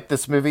do like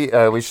this movie.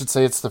 We should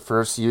say it's the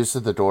first use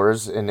of the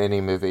Doors in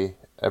any movie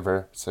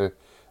ever. So,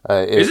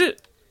 is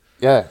it?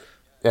 Yeah.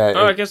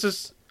 Oh, I guess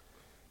it's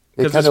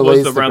because this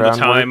was around the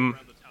time.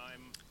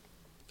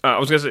 I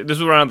was gonna say this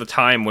was around the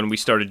time when we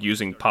started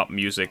using pop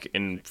music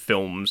in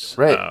films.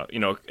 Right.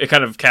 It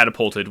kind of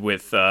catapulted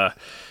with the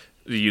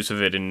use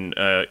of it in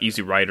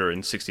Easy Rider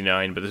in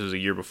 '69, but this was a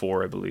year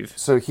before, I believe.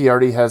 So he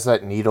already has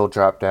that needle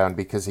drop down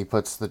because he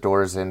puts the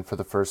Doors in for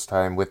the first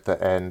time with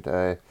the end,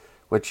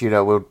 which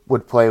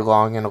would play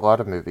long in a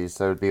lot of movies.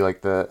 That would be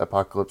like the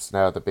Apocalypse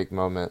Now, the big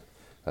moment.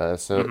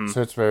 So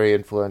it's very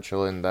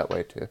influential in that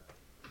way too.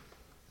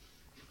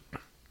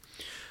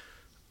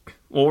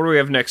 Well, what do we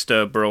have next,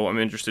 bro? I'm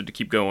interested to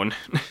keep going.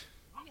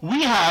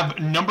 We have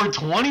number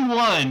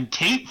 21,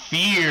 Cape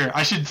Fear.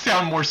 I should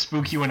sound more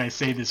spooky when I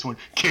say this one.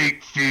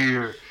 Cape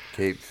Fear.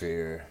 Cape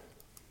Fear.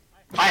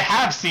 I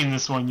have seen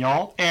this one,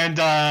 y'all. And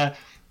I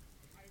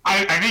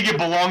think it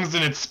belongs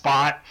in its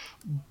spot,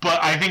 but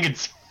I think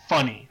it's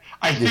funny.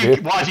 I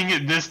think watching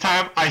it this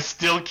time, I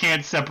still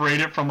can't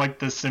separate it from, like,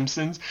 The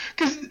Simpsons.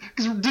 Because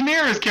De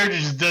Niro's character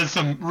just does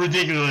some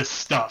ridiculous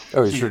stuff.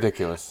 Oh, he's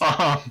ridiculous.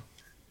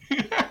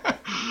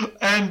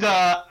 And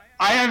I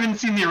haven't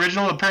seen the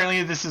original.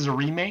 Apparently, this is a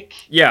remake.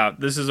 Yeah,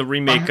 this is a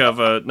remake of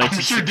a. I'm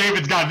sure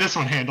David's got this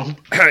one handled.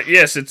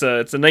 Yes, it's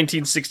a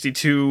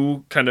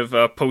 1962 kind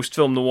of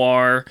post-film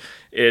noir.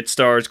 It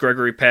stars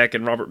Gregory Peck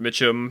and Robert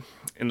Mitchum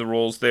in the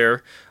roles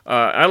there.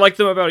 I like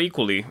them about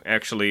equally,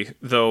 actually,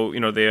 though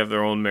they have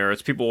their own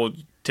merits. People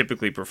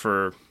typically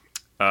prefer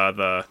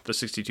the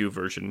 62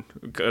 version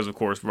because, of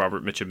course,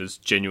 Robert Mitchum is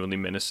genuinely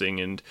menacing,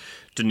 and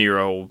De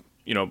Niro,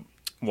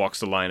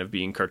 walks the line of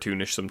being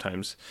cartoonish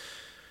sometimes.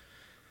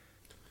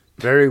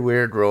 Very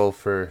weird role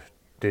for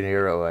De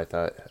Niro, I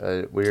thought.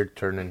 A weird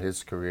turn in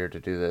his career to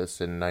do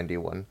this in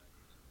 91.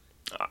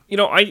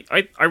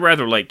 I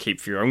rather like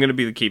Cape Fear. I'm going to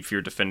be the Cape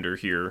Fear defender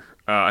here.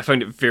 I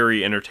find it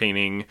very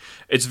entertaining.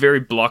 It's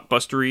very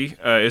blockbustery.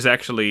 It's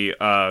actually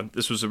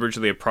this was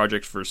originally a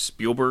project for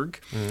Spielberg,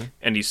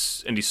 and he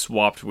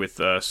swapped with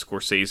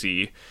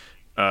Scorsese.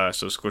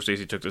 So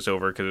Scorsese took this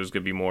over because it was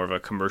going to be more of a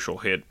commercial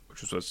hit,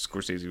 which was what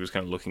Scorsese was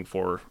kind of looking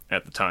for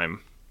at the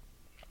time.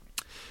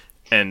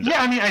 And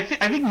yeah, I mean,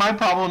 I think my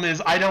problem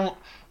is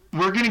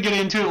we're going to get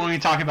into it when we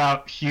talk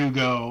about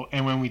Hugo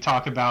and when we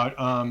talk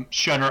about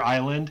Shutter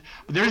Island.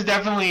 But there's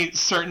definitely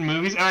certain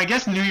movies, and I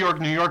guess New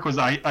York was,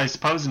 I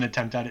suppose, an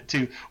attempt at it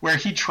too, where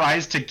he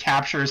tries to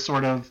capture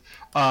sort of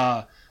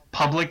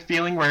public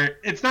feeling where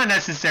it's not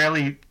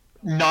necessarily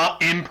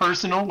not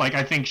impersonal. Like,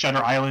 I think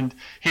Shutter Island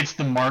hits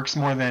the marks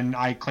more than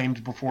I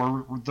claimed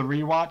before the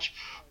rewatch.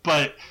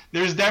 But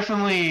there's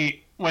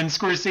definitely when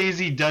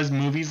Scorsese does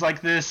movies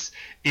like this,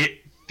 it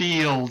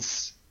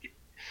feels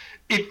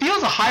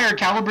a higher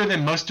caliber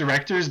than most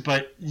directors,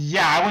 but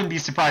yeah, I wouldn't be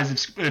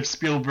surprised if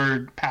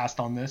Spielberg passed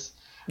on this.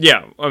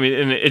 Yeah, I mean,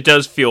 and it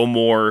does feel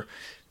more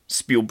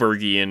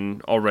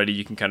Spielbergian already.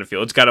 You can kind of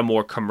feel it's got a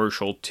more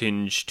commercial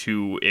tinge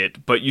to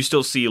it, but you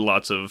still see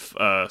lots of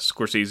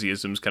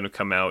Scorsese-isms kind of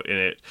come out in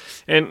it,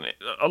 and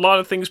a lot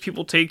of things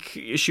people take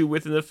issue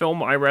with in the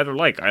film I rather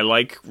like. I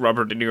like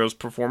Robert De Niro's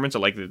performance. I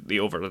like the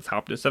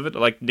over-the-topness of it. I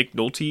like Nick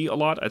Nolte a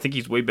lot. I think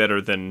he's way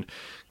better than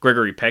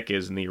Gregory Peck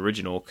is in the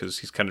original, because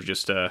he's kind of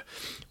just a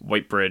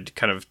white bread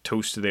kind of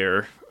toast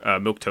there,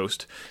 milk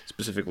toast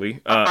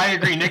specifically. I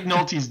agree. Nick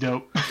Nolte's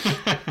dope.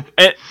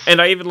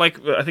 and I even like,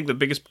 I think the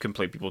biggest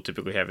complaint people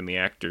typically have in the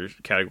actor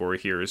category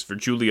here is for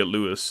Juliette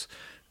Lewis.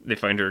 They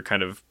find her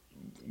kind of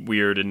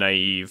weird and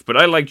naive, but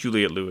I like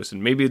Juliette Lewis,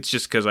 and maybe it's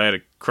just because I had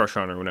a crush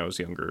on her when I was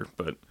younger,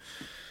 but...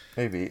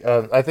 Maybe.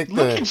 I think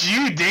Look at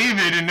you,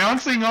 David,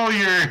 announcing all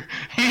your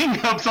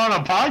hang-ups on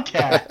a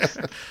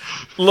podcast.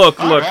 Look,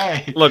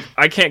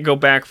 I can't go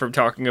back from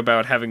talking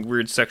about having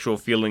weird sexual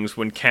feelings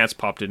when cats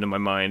popped into my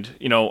mind.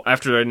 You know,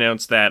 after I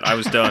announced that, I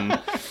was done.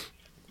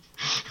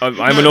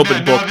 I'm an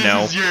open book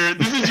now.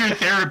 This is your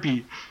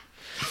therapy.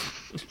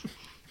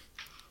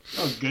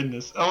 Oh,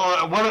 goodness.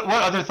 Oh, what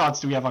other thoughts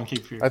do we have on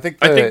Cape Fear? I think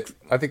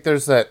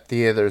there's that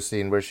theater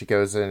scene where she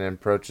goes in and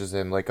approaches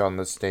him, like, on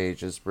the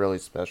stage is really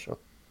special.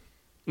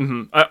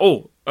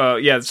 Mm-hmm.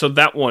 Yeah, so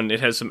that one,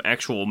 it has some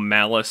actual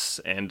malice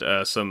and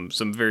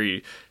some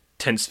very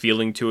tense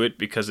feeling to it,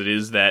 because it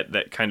is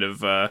that kind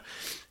of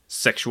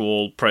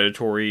sexual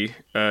predatory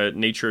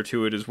nature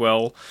to it as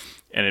well,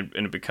 and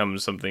it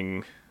becomes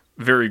something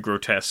very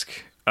grotesque.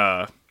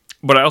 But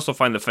I also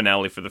find the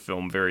finale for the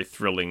film very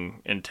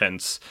thrilling and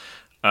tense,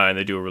 and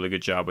they do a really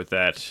good job with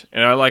that.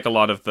 And I like a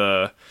lot of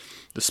the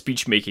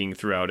speech making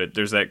throughout it.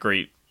 There's that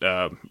great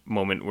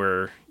moment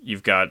where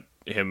you've got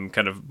him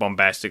kind of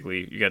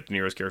bombastically, you got De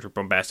Niro's character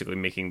bombastically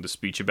making the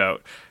speech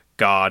about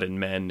God and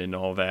men and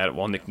all that,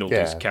 while Nick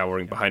Nolte's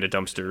cowering behind a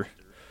dumpster.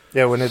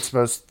 Yeah, when it's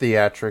most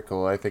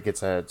theatrical, I think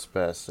it's at its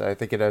best. I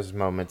think it has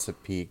moments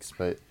of peaks,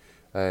 but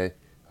I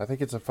think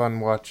it's a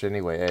fun watch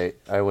anyway.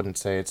 I wouldn't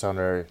say it's on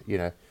our,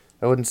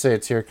 I wouldn't say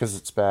it's here because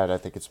it's bad. I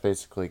think it's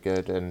basically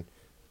good, and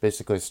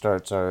basically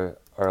starts our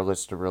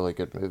list of really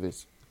good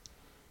movies.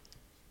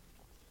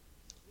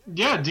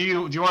 Yeah, do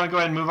you want to go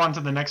ahead and move on to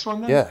the next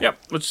one then? Yeah. Yep,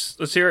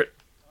 let's hear it.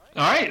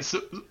 All right, so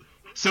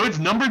it's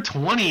number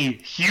 20,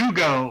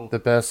 Hugo. The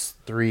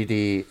best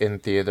 3D in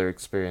theater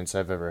experience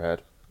I've ever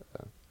had.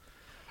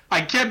 I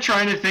kept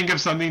trying to think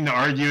of something to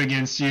argue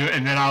against you,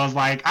 and then I was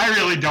like, I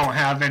really don't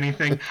have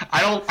anything.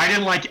 I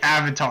didn't like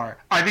Avatar.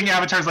 I think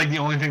Avatar's like the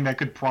only thing that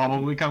could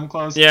probably come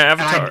close. Yeah,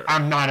 Avatar.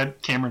 I'm not a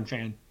Cameron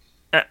fan.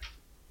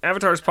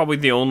 Avatar is probably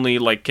the only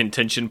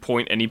contention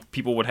point any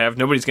people would have.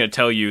 Nobody's going to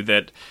tell you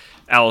that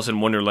Alice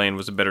in Wonderland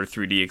was a better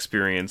 3D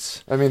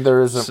experience. I mean, there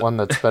isn't one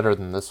that's better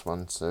than this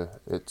one, so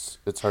it's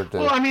hard to...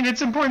 Well, I mean,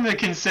 it's important to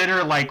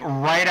consider,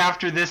 right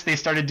after this, they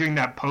started doing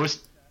the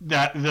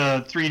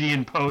 3D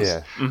in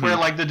post,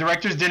 where, the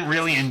directors didn't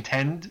really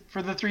intend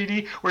for the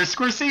 3D, whereas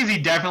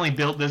Scorsese definitely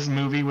built this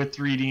movie with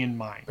 3D in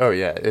mind. Oh,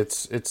 yeah,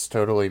 it's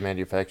totally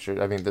manufactured.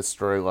 I mean, the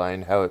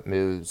storyline, how it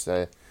moves,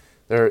 there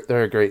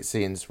are great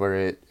scenes where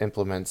it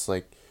implements,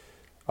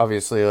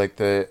 obviously,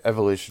 the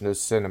evolution of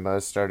cinema,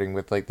 starting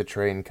with, the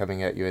train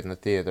coming at you in the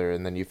theater,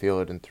 and then you feel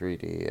it in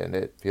 3D, and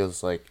it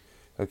feels like,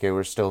 okay,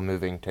 we're still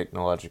moving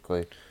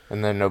technologically,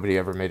 and then nobody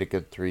ever made a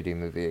good 3D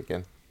movie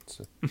again.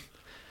 So.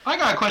 I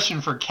got a question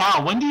for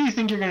Cal. When do you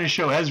think you're going to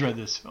show Ezra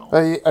this film?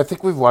 I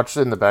think we've watched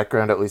it in the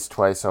background at least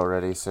twice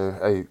already,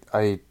 so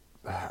I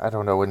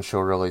don't know when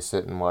she'll really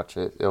sit and watch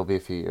it. It'll be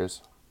a few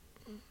years.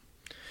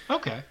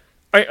 Okay.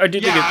 I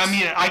did. Yeah, I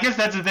mean, I guess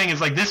that's the thing.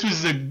 Is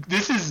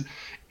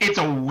it's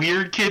a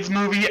weird kids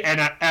movie, and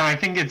I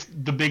think it's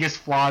the biggest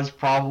flaw is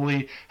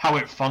probably how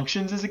it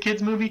functions as a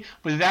kids movie.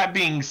 But that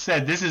being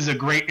said, this is a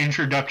great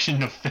introduction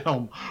to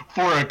film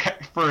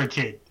for a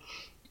kid.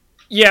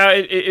 Yeah,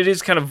 it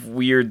is kind of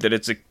weird that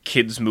it's a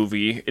kids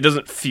movie. It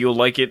doesn't feel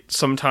like it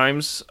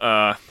sometimes,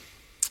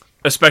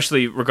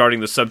 especially regarding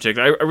the subject.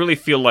 I really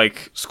feel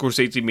like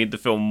Scorsese made the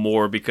film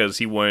more because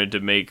he wanted to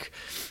make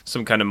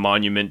some kind of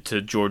monument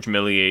to George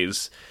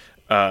Méliès,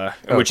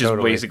 which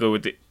totally. Is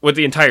basically what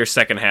the entire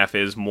second half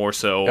is, more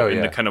so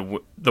in the kind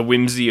of the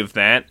whimsy of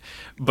that.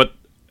 But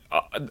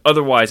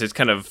otherwise, it's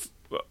kind of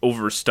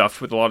overstuffed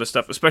with a lot of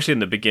stuff, especially in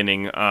the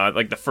beginning.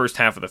 The first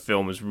half of the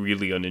film is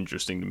really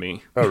uninteresting to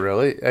me. Oh,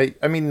 really?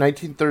 I mean,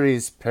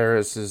 1930s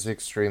Paris is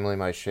extremely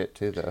my shit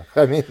too, though.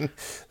 I mean,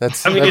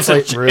 that's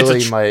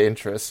really my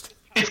interest.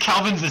 It's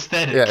Calvin's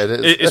aesthetic. Yeah,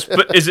 it is.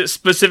 Is it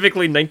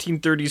specifically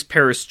 1930s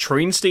Paris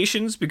train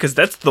stations? Because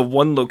that's the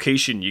one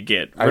location you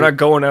get. We're not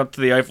going out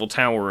to the Eiffel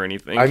Tower or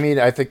anything. I mean,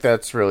 I think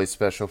that's really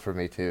special for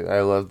me, too.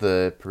 I love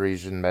the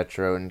Parisian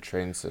metro and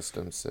train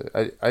systems. So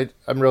I'm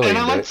really into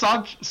it. And I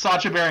like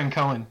Sacha Baron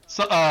Cohen.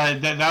 So,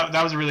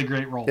 that was a really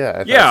great role.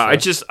 Yeah,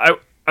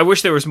 I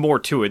wish there was more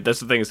to it.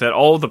 That's the thing, is that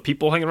all the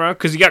people hanging around...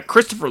 Because you got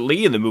Christopher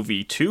Lee in the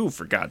movie, too,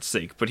 for God's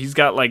sake. But he's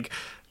got,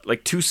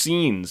 like 2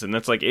 scenes, and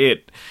that's like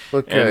it.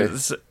 Okay.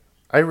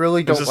 I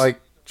really don't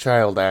like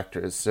child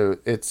actors, so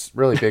it's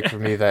really big for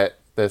me that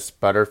this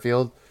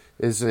Butterfield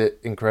is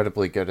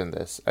incredibly good in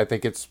this. I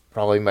think it's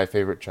probably my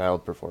favorite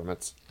child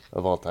performance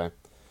of all time.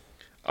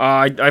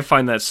 I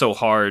find that so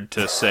hard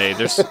to say.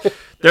 There's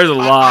a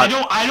lot.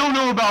 I don't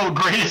know about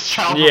greatest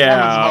child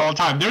performance of all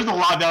time. There's a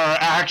lot that are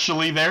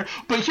actually there.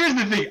 But here's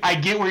the thing: I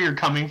get where you're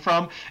coming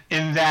from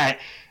in that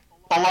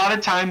a lot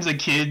of times a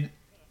kid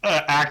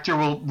actor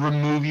will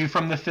remove you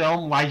from the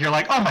film. Like you're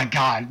like, oh my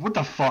god, what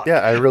the fuck?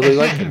 Yeah, I really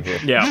like him here.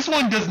 Yeah. This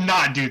one does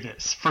not do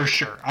this for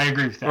sure. I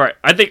agree with that. Right.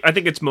 I think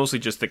it's mostly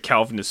just that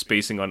Calvin is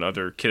spacing on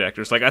other kid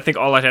actors. Like I think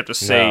all I'd have to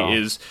say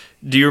is,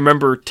 do you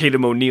remember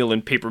Tatum O'Neal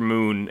in Paper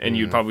Moon? And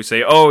you'd probably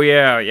say, oh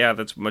yeah,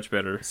 that's much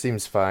better.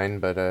 Seems fine,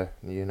 but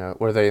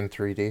were they in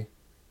 3D?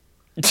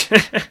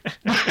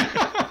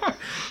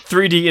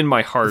 3D in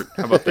my heart.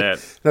 How about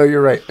that? No,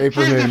 you're right.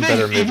 Paper Moon,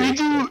 better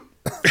movie.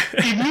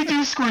 If we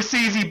do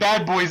Scorsese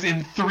Bad Boys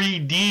in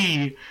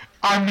 3D,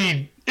 I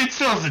mean, it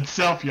sells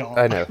itself, y'all.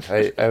 I know.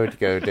 I would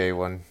go day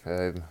one.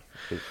 I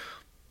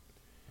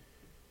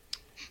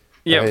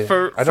don't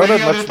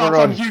have much more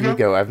on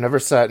Hugo. I've never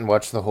sat and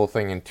watched the whole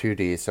thing in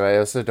 2D, so I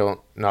also don't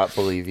not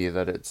believe you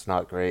that it's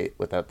not great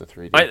without the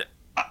 3D.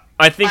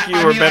 I think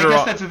you were better off. I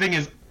guess that's the thing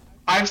is,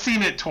 I've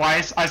seen it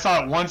twice. I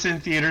saw it once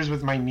in theaters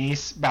with my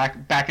niece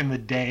back in the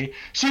day.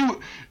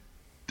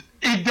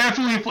 It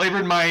definitely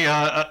flavored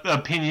my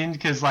opinion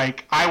because,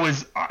 like, I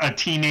was a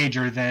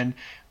teenager then,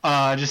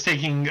 just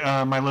taking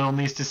my little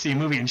niece to see a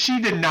movie, and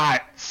she did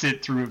not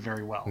sit through it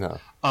very well. No.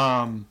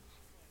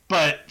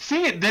 But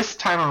seeing it this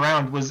time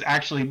around was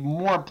actually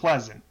more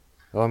pleasant.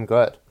 Oh, I'm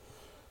glad.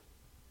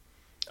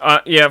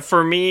 Yeah,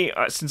 for me,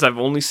 since I've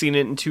only seen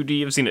it in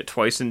 2D, I've seen it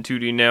twice in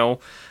 2D now.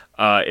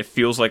 It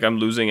feels like I'm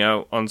losing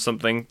out on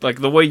something. Like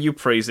the way you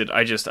praise it,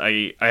 I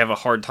have a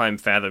hard time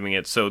fathoming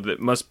it. So that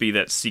must be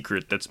that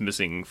secret that's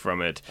missing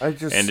from it. I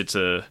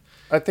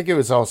think it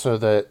was also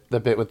the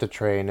bit with the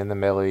train and the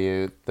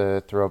milieu,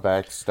 the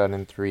throwbacks done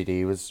in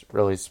 3D was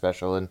really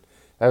special. And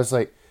I was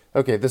like,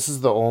 okay, this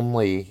is the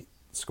only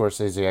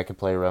Scorsese I can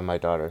play around my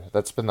daughter.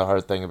 That's been the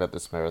hard thing about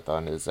this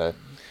marathon is that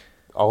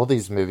all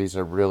these movies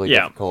are really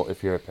difficult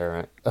if you're a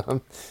parent.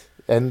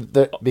 And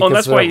because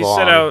that's they're why you long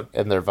set out,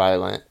 and they're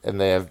violent and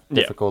they have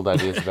difficult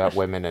ideas about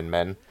women and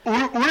men. Or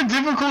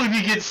difficult if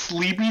you get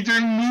sleepy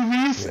during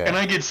movies, and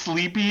I get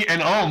sleepy,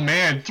 and oh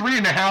man,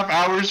 3.5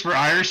 hours for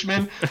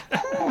Irishman.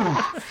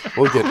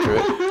 We'll get to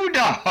it.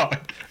 Dog.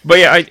 But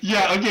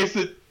okay.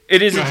 So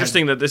it is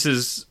interesting that this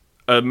is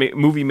a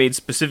movie made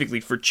specifically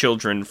for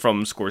children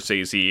from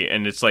Scorsese,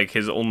 and it's like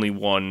his only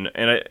one.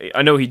 And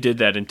I know he did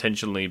that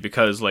intentionally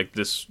because like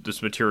this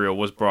material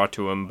was brought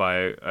to him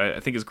by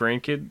I think his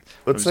grandkid,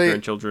 his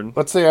grandchildren.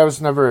 Let's say I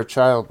was never a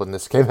child when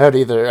this came out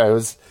either. I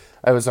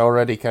was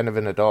already kind of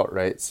an adult,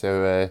 right?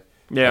 So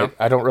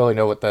I don't really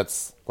know what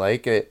that's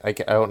like. I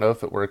don't know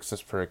if it works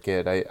just for a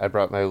kid. I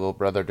brought my little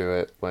brother to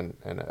it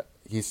and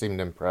he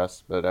seemed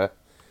impressed, but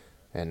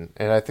and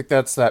I think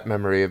that's that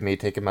memory of me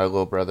taking my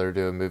little brother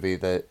to a movie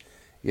that,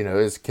 you know,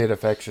 is kid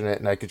affectionate,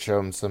 and I could show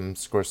him some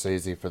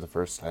Scorsese for the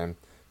first time.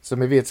 So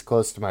maybe it's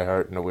close to my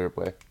heart in a weird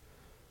way.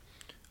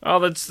 Oh,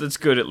 that's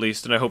good at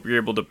least, and I hope you're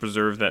able to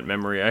preserve that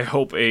memory. I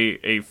hope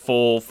a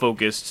full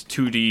focused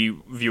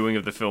 2D viewing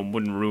of the film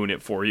wouldn't ruin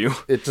it for you.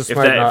 It just if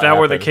might not that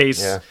were the happen.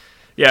 case,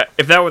 yeah,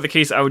 if that were the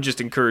case, I would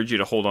just encourage you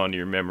to hold on to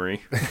your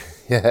memory.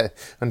 Yeah,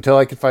 until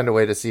I can find a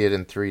way to see it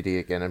in 3D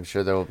again, I'm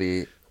sure there will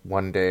be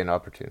one day an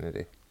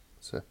opportunity.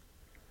 So.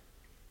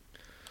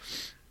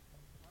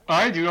 All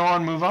right, do you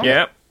want to move on?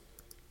 Yeah.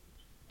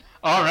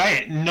 All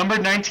right, number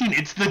 19.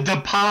 It's The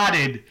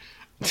Departed.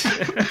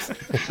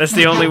 That's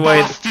the only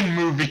way. Boston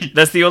movie.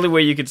 That's the only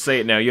way you could say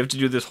it now. You have to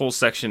do this whole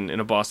section in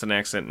a Boston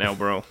accent now,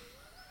 bro.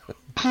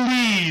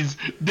 Please,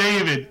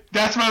 David.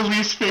 That's my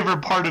least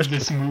favorite part of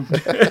this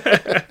movie.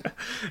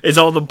 Is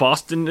all the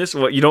Bostonness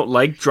what you don't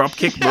like?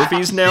 Dropkick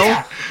Murphys now?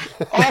 Yeah.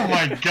 Oh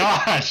my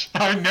gosh,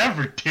 I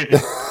never did.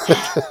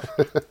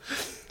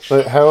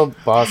 But how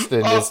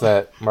Boston is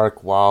that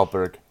Mark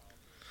Wahlberg?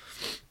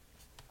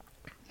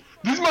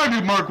 This might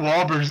be Mark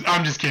Wahlberg's.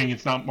 I'm just kidding.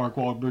 It's not Mark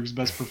Wahlberg's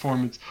best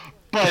performance.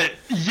 But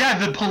yeah,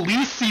 the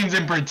police scenes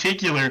in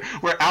particular,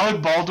 where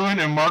Alec Baldwin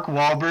and Mark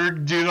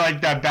Wahlberg do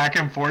like that back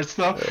and forth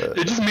stuff,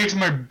 it just makes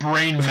my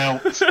brain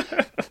melt.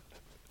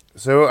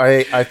 So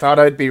I thought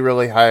I'd be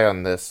really high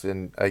on this,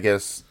 and I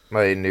guess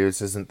my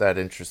news isn't that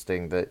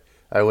interesting. That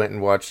I went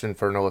and watched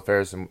Infernal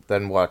Affairs and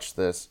then watched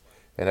this,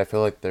 and I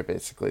feel like they're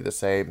basically the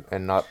same,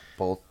 and not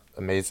both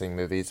amazing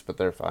movies, but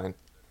they're fine.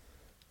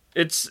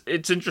 It's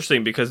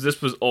interesting because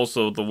this was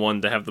also the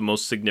one to have the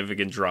most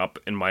significant drop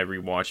in my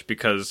rewatch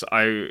because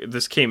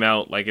this came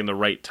out like in the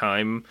right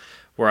time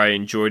where I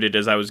enjoyed it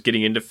as I was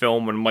getting into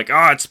film and I'm like,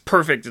 it's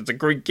perfect, it's a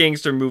great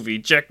gangster movie,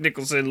 Jack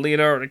Nicholson,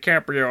 Leonardo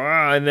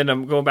DiCaprio, and then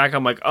I'm going back,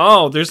 I'm like,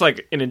 there's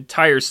like an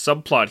entire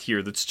subplot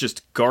here that's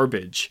just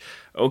garbage.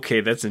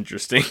 okay, that's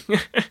interesting.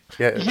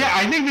 Yeah,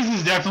 I think this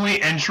is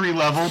definitely entry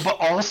level, but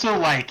also,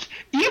 like,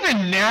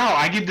 even now,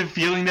 I get the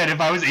feeling that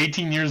if I was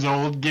 18 years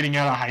old getting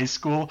out of high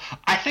school,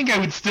 I think I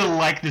would still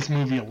like this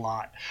movie a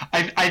lot.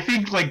 I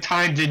think, like,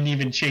 time didn't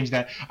even change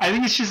that. I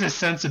think it's just a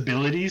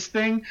sensibilities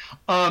thing.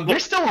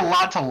 There's still a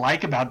lot to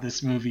like about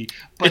this movie,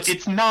 but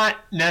it's not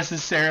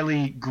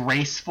necessarily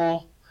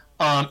graceful.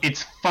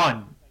 It's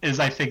fun. Is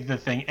I think the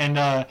thing, and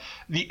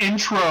the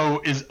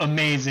intro is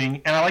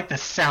amazing, and I like the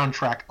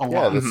soundtrack a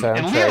lot. The soundtrack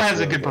and Leo has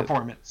really a good good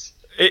performance.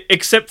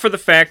 Except for the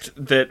fact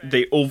that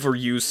they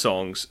overuse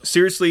songs.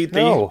 Seriously,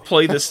 they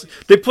play this.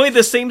 They play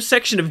the same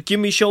section of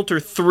 "Gimme Shelter"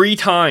 3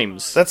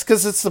 times. That's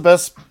because it's the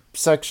best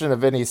section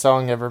of any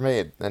song ever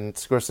made, and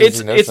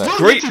Scorsese knows that. It's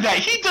great.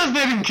 He does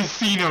that in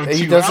Casino too.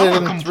 He does it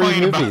in 3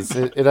 movies.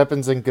 It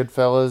happens in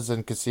Goodfellas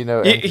and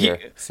Casino and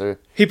here. So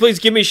he plays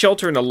 "Gimme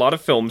Shelter" in a lot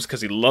of films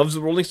because he loves the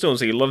Rolling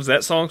Stones. He loves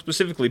that song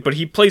specifically, but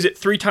he plays it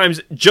 3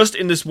 times just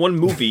in this one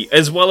movie,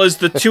 as well as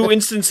the 2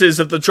 instances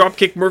of the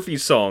Dropkick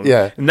Murphys song.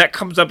 Yeah, and that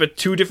comes up at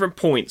 2 different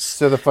points.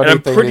 So the funny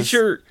thing is,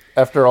 sure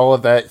after all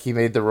of that, he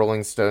made the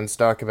Rolling Stones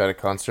doc about a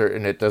concert,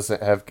 and it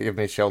doesn't have "Give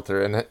Me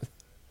Shelter" in it.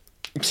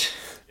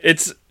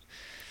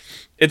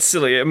 It's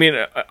silly. I mean,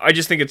 I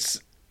just think it's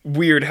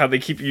weird how they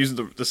keep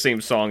using the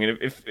same song, and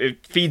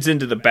it feeds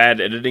into the bad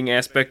editing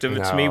aspect of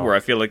it to me, where I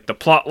feel like the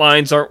plot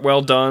lines aren't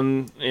well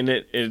done in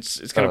it.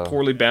 It's kind of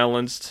poorly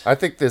balanced. I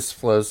think this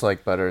flows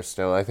like butter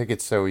still. I think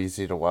it's so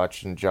easy to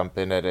watch and jump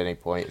in at any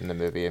point in the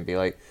movie and be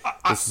like,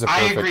 this is a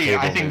perfect I agree.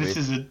 cable I think movie.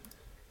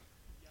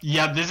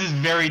 this is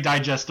very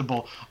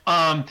digestible.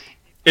 It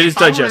is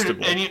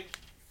digestible. Yeah.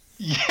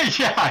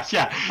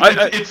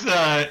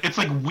 It's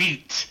like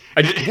wheat.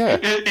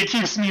 It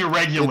keeps me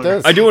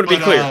regular. I do want to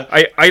be clear.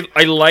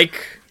 I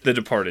like The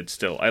Departed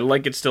still. I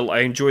like it still. I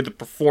enjoy the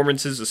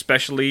performances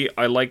especially.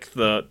 I like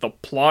the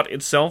plot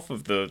itself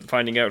of the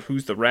finding out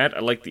who's the rat. I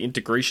like the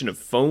integration of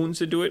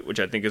phones into it, which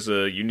I think is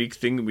a unique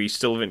thing that we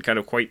still haven't kind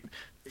of quite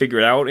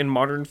figured out in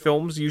modern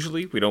films.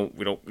 Usually, we don't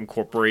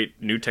incorporate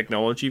new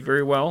technology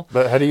very well.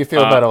 But how do you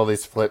feel about all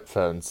these flip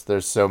phones?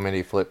 There's so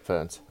many flip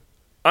phones.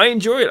 I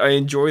enjoy it. I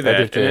enjoy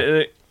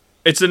that.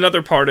 It's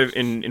another part of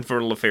in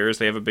Infernal Affairs.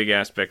 They have a big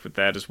aspect with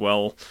that as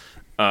well.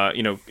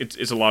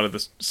 It's a lot of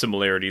the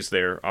similarities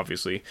there,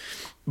 obviously,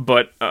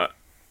 but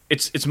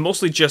it's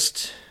mostly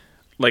just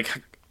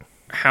like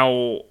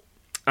how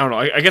I don't know.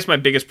 I guess my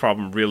biggest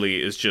problem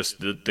really is just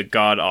the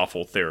god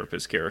awful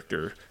therapist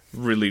character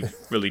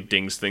really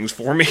dings things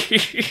for me.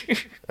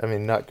 I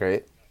mean, not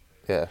great.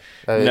 Yeah.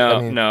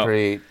 No.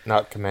 Pretty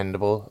not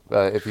commendable.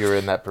 If you were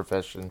in that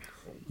profession,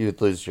 you would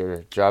lose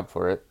your job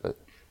for it. But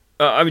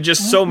I mean,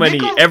 just so many.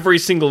 Every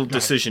single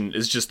decision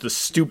is just the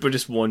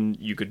stupidest one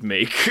you could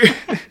make.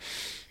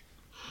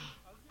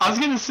 I was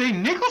gonna say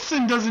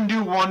Nicholson doesn't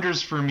do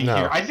wonders for me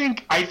here. I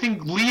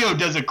think Leo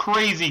does a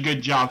crazy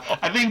good job.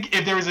 I think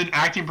if there was an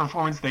acting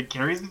performance that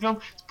carries the film,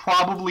 it's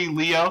probably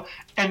Leo.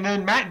 And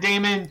then Matt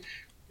Damon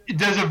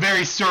does a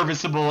very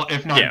serviceable,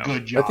 if not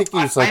good job. I think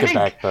he's a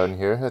backbone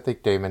here. I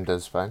think Damon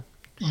does fine.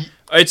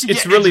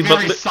 It's really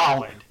very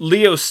solid.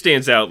 Leo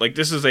stands out. Like,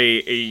 this is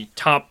a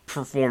top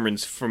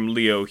performance from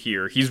Leo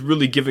here. He's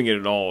really giving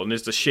it all, and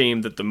it's a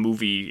shame that the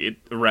movie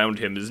around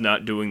him is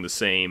not doing the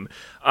same.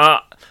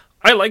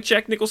 I like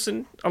Jack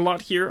Nicholson a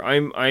lot here.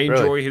 I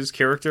enjoy his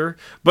character,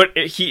 but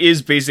he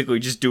is basically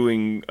just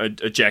doing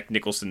a Jack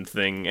Nicholson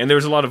thing. And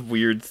there's a lot of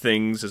weird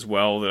things as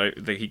well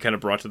that he kind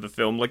of brought to the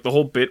film, like the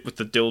whole bit with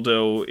the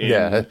dildo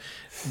in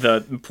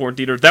the porn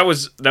theater. That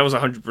was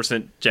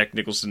 100% Jack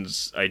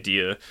Nicholson's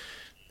idea.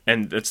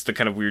 And that's the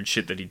kind of weird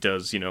shit that he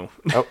does, you know.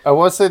 I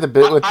want to say the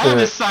bit with Go ahead.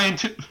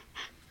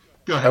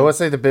 I want to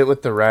say the bit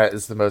with the rat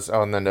is the most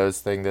on the nose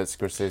thing that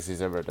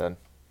Scorsese's ever done.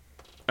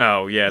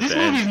 Oh yeah, this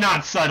movie's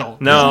not subtle.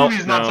 No, this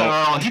movie's not subtle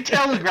at all. He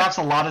telegraphs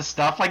a lot of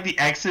stuff, like the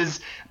X's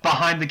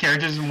behind the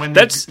characters and when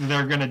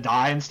they're gonna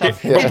die and stuff.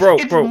 It's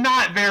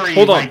not very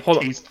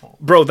tasteful.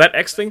 Bro, that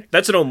X thing,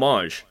 that's an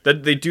homage.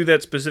 That they do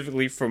that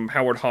specifically from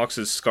Howard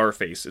Hawks'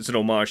 Scarface. It's an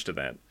homage to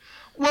that.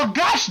 Well,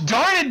 gosh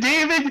darn it,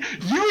 David!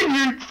 You and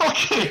your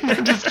fucking...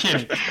 I'm just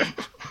kidding.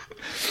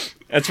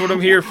 That's what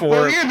I'm here for.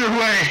 Well,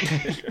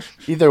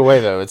 either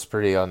way, though, it's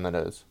pretty on the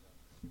nose.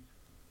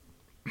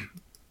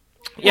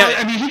 Yeah, well,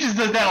 I mean, he just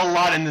does that a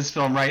lot in this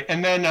film, right?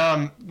 And then,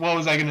 what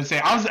was I going to say?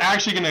 I was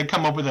actually going to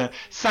come up with a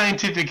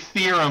scientific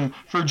theorem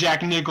for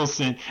Jack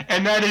Nicholson,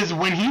 and that is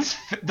when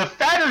the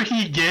fatter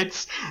he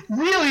gets,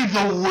 really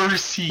the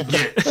worse he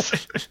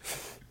gets.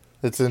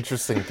 It's an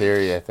interesting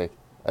theory, I think.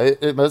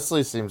 It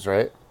mostly seems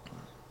right.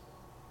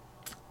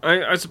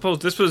 I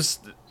suppose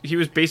he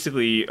was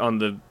basically on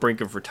the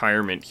brink of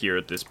retirement here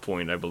at this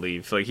point, I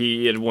believe. Like,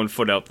 he had one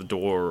foot out the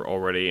door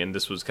already, and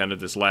this was kind of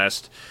this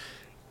last,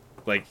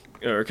 like,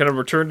 kind of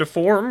return to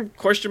form,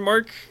 question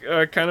mark,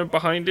 kind of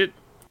behind it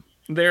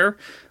there.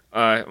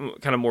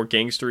 Kind of more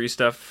gangstery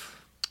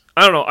stuff.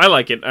 I don't know, I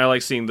like it. I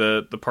like seeing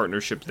the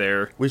partnership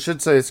there. We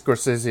should say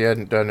Scorsese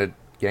hadn't done a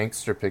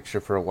gangster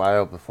picture for a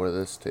while before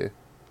this, too.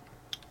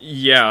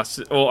 Yeah.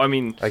 Well, I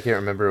mean, I can't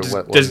remember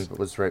what one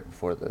was right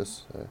before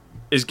this.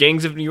 Is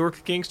Gangs of New York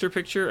a gangster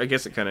picture? I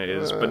guess it kind of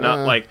is, but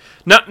not like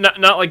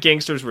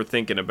gangsters we're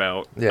thinking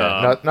about.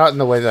 Yeah, not in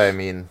the way that I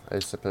mean, I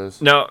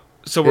suppose. No,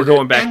 so we're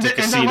going back to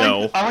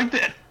Casino. I like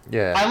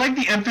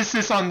the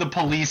emphasis on the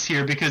police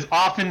here because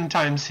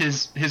oftentimes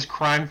his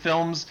crime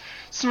films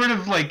sort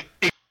of like.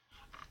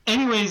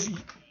 Anyways,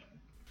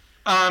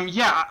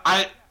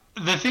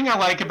 the thing I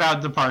like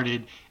about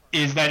Departed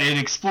is that it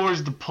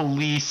explores the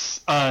police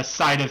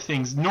side of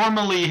things.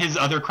 Normally, his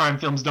other crime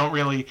films don't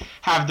really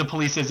have the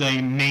police as a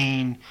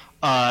main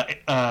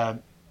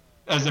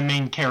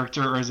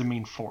character or as a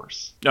main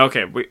force.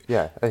 Okay.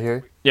 Yeah, I hear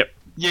you. Yep.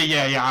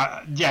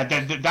 Yeah.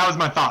 That was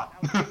my thought.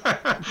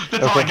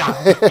 That's all I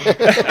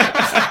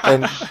got.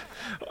 And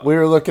we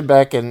were looking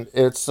back, and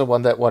it's the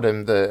one that won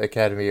him the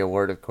Academy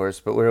Award, of course.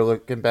 But we were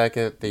looking back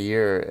at the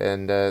year,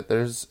 and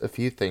there's a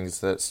few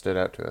things that stood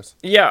out to us.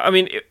 Yeah, I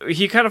mean,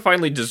 he kind of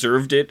finally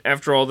deserved it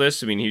after all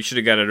this. I mean, he should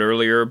have got it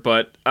earlier,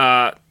 but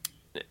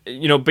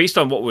based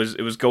on what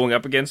it was going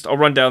up against, I'll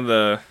run down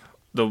the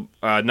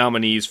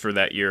nominees for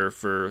that year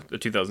for the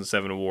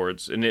 2007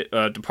 awards. And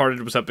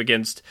Departed was up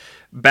against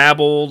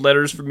Babel,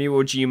 Letters from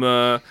Iwo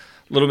Jima,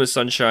 Little Miss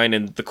Sunshine,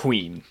 and The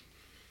Queen.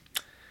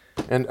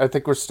 And I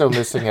think we're still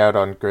missing out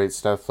on great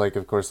stuff, like,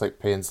 of course, like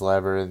Pan's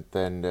Labyrinth,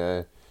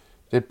 and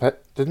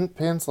didn't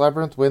Pan's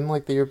Labyrinth win,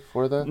 like, the year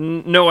before that?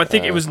 No, I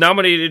think it was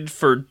nominated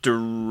for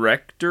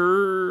director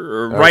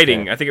or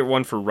writing. I think it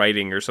won for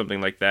writing or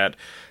something like that.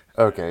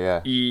 Okay,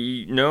 yeah.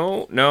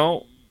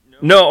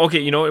 No,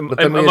 okay, it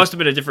must have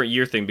been a different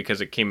year thing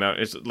because it came out,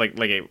 it's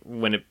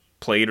when it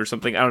played or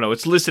something. I don't know.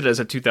 It's listed as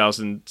a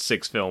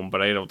 2006 film,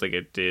 but I don't think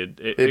it did.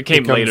 It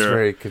came later. It's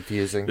very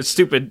confusing. The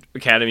stupid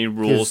Academy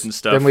rules and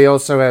stuff. Then we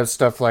also have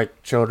stuff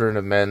like Children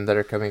of Men that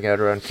are coming out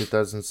around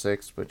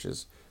 2006, which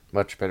is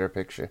much better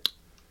picture.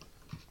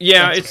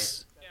 Yeah,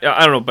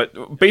 I don't know,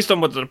 but based on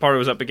what The Departed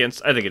was up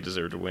against, I think it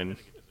deserved to win.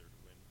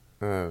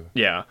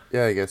 Yeah.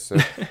 Yeah, I guess so.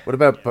 What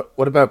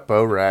about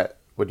Bo Rat?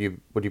 Would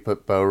you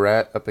put Bo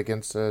Rat up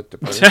against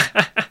Departed?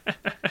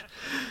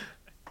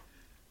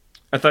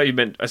 I thought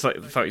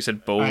you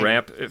said Bo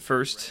Rap at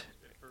first.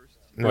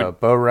 No,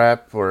 Bo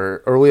Rap,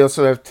 or we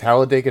also have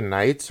Talladega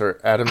Nights or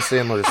Adam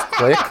Sandler's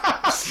Click.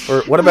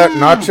 Or what about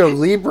Nacho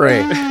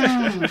Libre?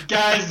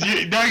 Guys,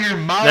 now you're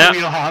in my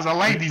wheelhouse. I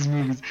like these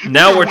movies.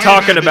 Now we're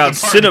talking about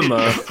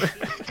cinema.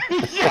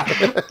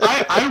 Yeah,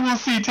 I will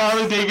see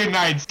Talladega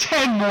Nights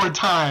 10 more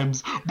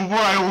times before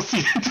I will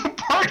see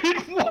Departed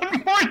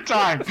one more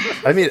time.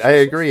 I mean, I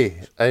agree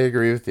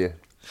with you.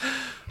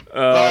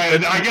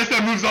 I guess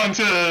that moves on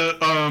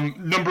to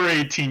number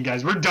 18,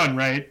 guys. We're done,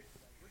 right?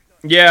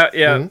 Yeah.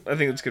 Mm-hmm. I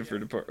think it's good for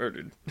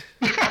Departed.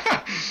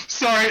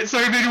 Sorry if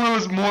anyone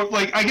was more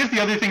like. I guess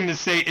the other thing to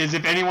say is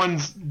if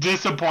anyone's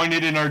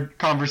disappointed in our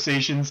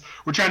conversations,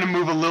 we're trying to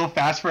move a little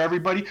fast for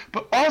everybody.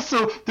 But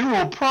also, there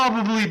will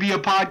probably be a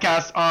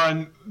podcast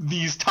on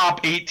these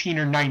top 18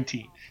 or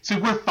 19, so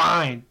we're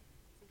fine.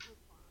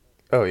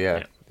 Oh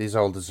yeah. These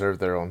all deserve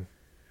their own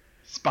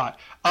spot.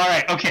 All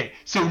right, okay.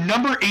 So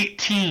number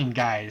 18,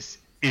 guys,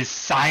 is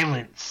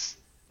Silence.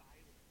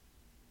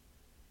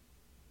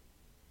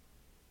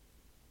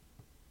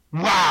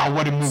 Wow,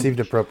 what a movie.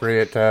 Seemed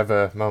appropriate to have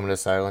a moment of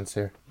silence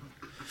here.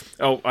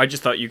 Oh, I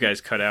just thought you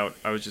guys cut out.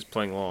 I was just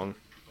playing along.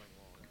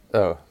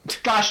 Oh.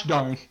 Gosh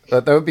darn.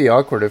 That would be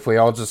awkward if we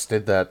all just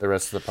did that the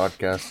rest of the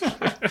podcast.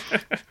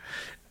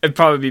 It'd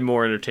probably be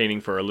more entertaining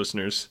for our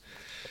listeners.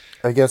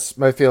 I guess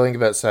my feeling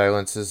about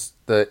Silence is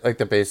the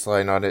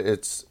baseline on it.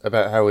 It's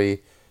about how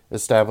we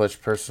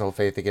establish personal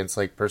faith against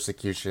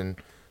persecution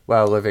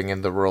while living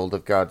in the world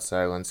of God's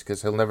silence,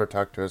 because he'll never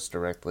talk to us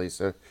directly.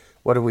 So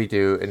what do we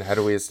do, and how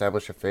do we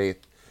establish a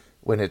faith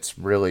when it's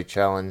really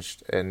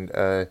challenged, and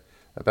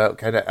about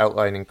kind of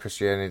outlining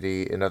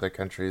Christianity in other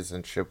countries,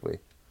 and should we?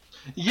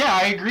 Yeah,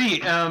 I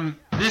agree.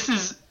 This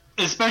is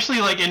especially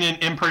in an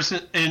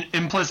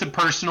implicit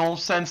personal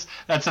sense.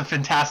 That's a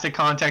fantastic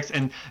context,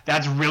 and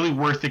that's really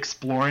worth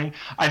exploring.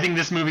 I think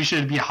this movie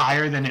should be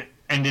higher than it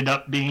ended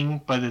up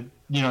being, but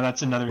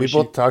that's another issue.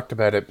 We both talked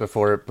about it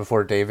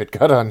before David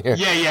got on here.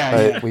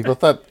 Yeah. We both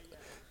thought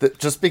that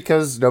just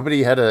because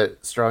nobody had a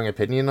strong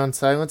opinion on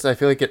Silence, I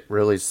feel like it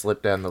really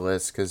slipped down the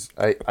list, because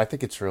I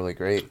think it's really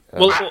great.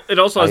 Well, it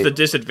also has the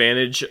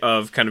disadvantage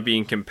of kind of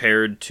being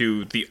compared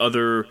to the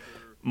other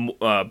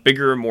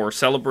bigger, more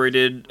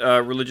celebrated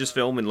religious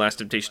film in Last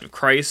Temptation of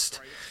Christ.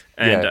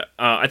 And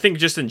I think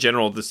just in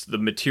general, the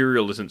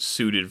material isn't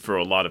suited for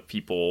a lot of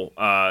people.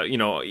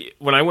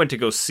 When I went to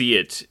go see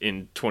it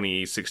in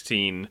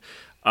 2016,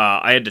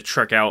 I had to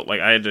trek out.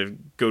 I had to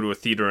go to a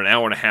theater an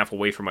hour and a half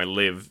away from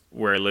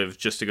where I live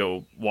just to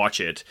go watch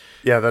it.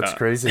 Yeah, that's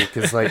crazy,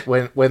 because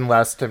when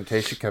Last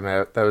Temptation came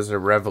out, that was a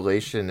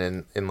revelation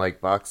in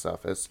box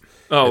office.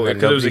 Oh,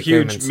 because it was a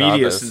huge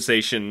media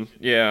sensation.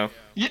 Yeah.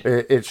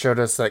 It showed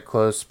us that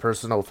close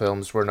personal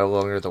films were no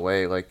longer the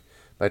way.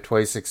 By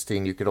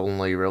 2016, you could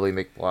only really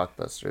make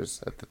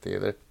blockbusters at the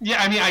theater.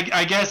 Yeah, I mean,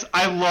 I guess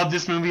I love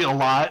this movie a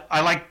lot.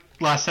 I like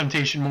Last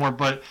Temptation more,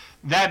 but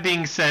that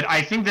being said,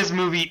 I think this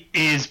movie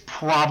is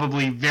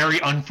probably very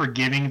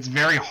unforgiving. It's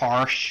very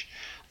harsh.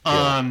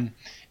 Yeah.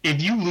 If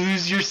you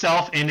lose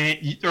yourself in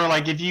it, or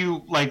like if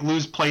you like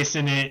lose place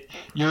in it,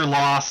 you're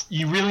lost.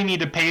 You really need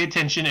to pay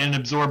attention and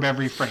absorb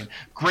every frame.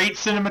 Great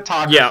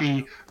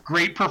cinematography,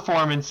 great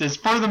performances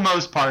for the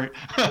most part,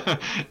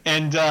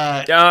 and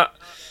go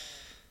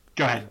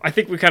ahead. I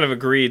think we kind of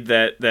agreed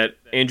that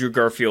Andrew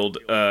Garfield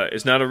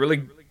is not a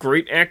really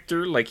great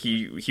actor like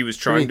he was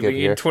trying to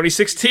be in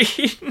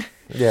 2016.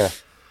 Yeah, this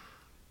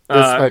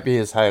might be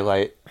his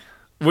highlight.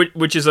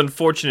 Which is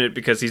unfortunate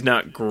because he's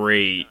not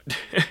great.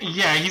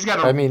 Yeah, he's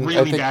got a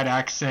really bad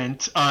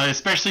accent,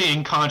 especially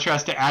in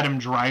contrast to Adam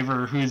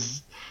Driver,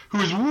 who's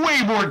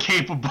way more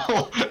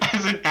capable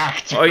as an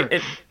actor.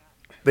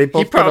 They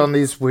both put on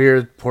these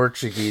weird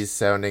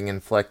Portuguese-sounding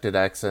inflected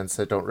accents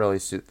that don't really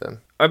suit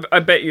them. I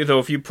bet you, though,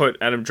 if you put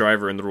Adam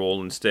Driver in the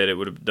role instead, it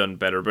would have done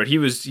better. But he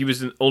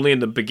was only in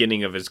the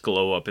beginning of his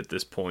glow-up at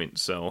this point,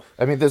 so...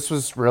 I mean, this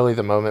was really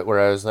the moment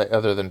where I was like,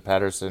 other than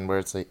Patterson, where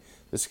it's like,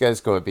 this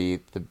guy's going to be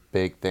the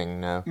big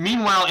thing now.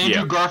 Meanwhile,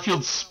 Andrew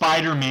Garfield's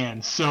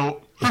Spider-Man,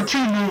 so for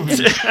 2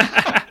 movies.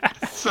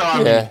 So,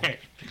 I mean, hey.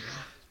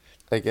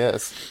 I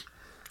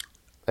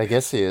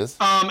guess he is.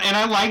 And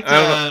I liked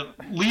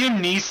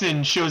Liam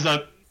Neeson shows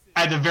up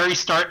at the very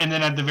start and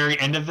then at the very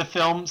end of the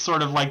film,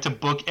 sort of like to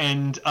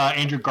bookend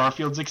Andrew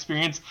Garfield's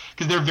experience,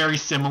 because they're very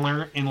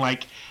similar in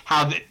like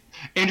how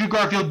Andrew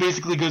Garfield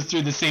basically goes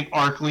through the same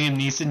arc Liam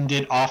Neeson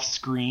did off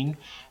screen,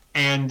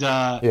 and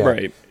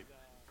right.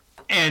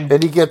 And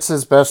he gets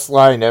his best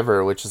line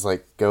ever, which is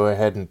like, "Go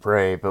ahead and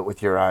pray, but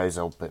with your eyes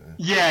open."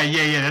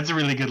 Yeah. That's a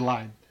really good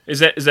line. Is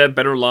that a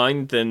better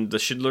line than the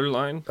Schindler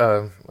line?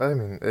 I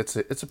mean, it's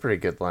a pretty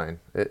good line.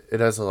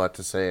 It has a lot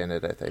to say in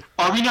it, I think.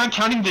 Are we not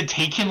counting the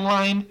Taken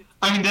line?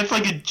 I mean, that's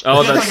like a...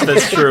 Oh,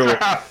 that's true.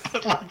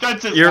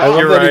 You're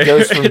right. That he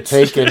goes from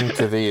Taken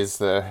to these,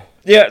 though.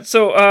 Yeah,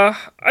 so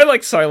I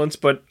like Silence,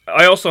 but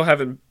I also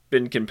haven't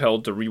been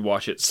compelled to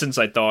rewatch it since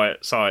I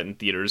saw it in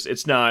theaters.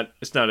 It's not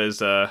as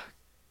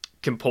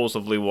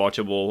compulsively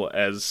watchable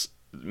as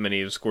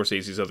many of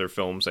Scorsese's other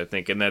films, I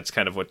think, and that's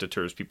kind of what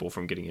deters people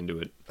from getting into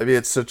it. I mean,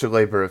 it's such a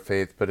labor of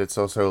faith, but it's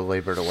also a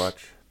labor to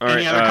watch. All right,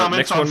 any other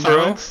comments next on one,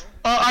 Silence?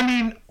 bro? I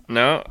mean...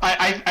 No?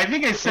 I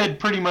think I said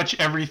pretty much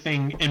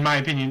everything, in my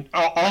opinion.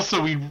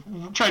 Also, we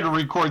tried to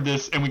record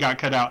this, and we got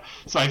cut out,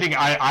 so I think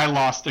I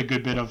lost a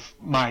good bit of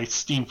my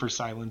steam for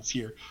Silence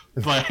here.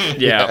 But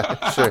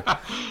yeah, sure.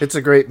 It's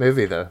a great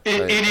movie, though.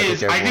 It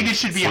is. I think it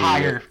should be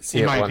higher,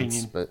 in my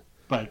opinion.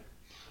 But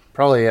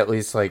probably at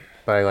least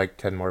by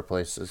 10 more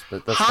places.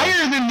 But that's higher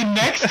fine. than the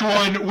next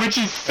one, which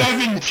is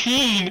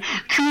 17,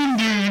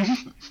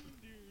 Kundun.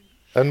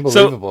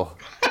 Unbelievable.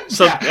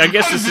 So I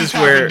guess this is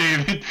where...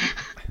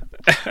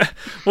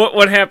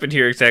 What happened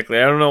here exactly?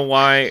 I don't know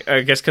why.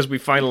 I guess because we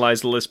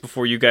finalized the list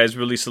before you guys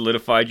really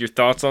solidified your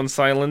thoughts on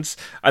Silence.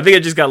 I think I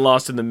just got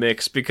lost in the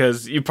mix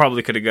because you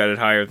probably could have got it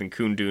higher than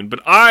Kundun.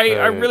 But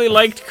I really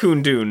liked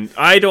Kundun.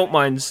 I don't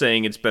mind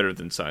saying it's better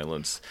than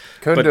Silence.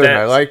 Kundun,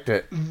 I liked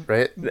it.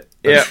 Right?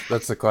 Yeah.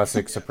 That's the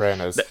classic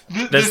Sopranos.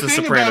 That's the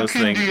Sopranos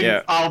thing.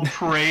 Yeah. I'll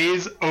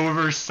praise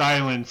over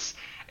Silence.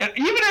 And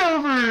even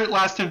over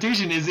Last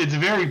Temptation it's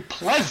very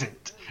pleasant.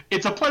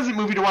 It's a pleasant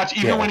movie to watch,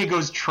 even when it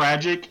goes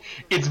tragic.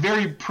 It's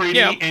very pretty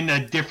in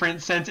a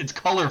different sense. It's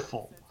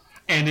colorful,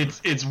 and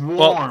it's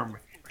warm,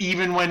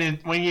 even when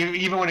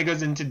it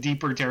goes into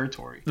deeper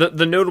territory.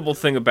 The notable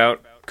thing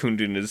about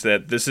Kundun is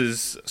that this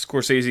is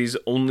Scorsese's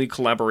only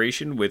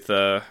collaboration with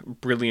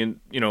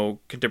brilliant,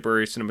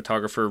 contemporary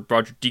cinematographer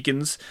Roger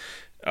Deakins.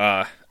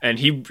 And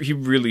he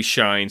really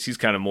shines. He's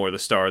kind of more the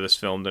star of this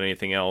film than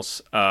anything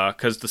else,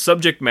 because the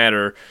subject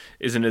matter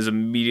isn't as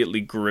immediately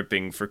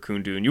gripping for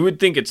Kundun. You would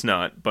think it's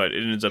not, but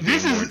it ends up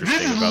being more interesting.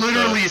 This is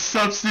literally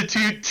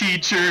substitute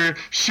teacher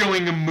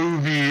showing a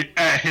movie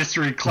at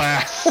history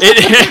class.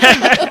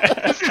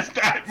 This is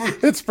that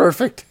movie. It's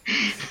perfect.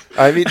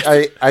 I mean,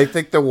 I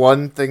think the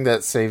one thing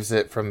that saves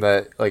it from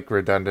that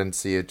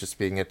redundancy of just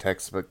being a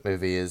textbook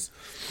movie is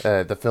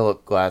the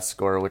Philip Glass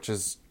score, which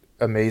is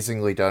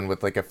amazingly done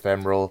with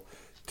ephemeral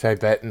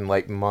Tibetan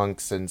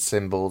monks and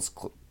symbols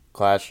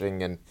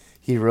clashing, and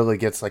he really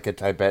gets a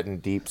Tibetan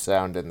deep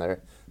sound in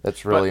there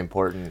that's really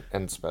important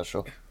and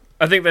special.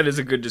 I think that is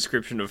a good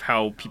description of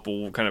how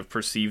people kind of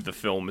perceive the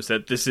film, is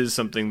that this is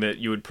something that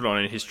you would put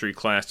on in history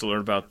class to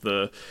learn about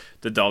the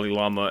Dalai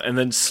Lama and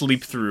then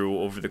sleep through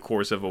over the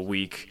course of a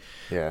week.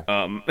 Yeah.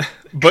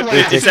 But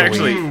it's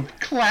actually...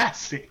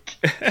 Classic.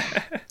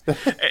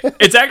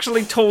 It's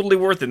actually totally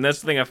worth it, and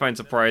that's the thing I find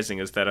surprising,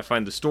 is that I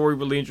find the story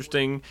really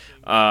interesting.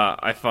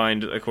 I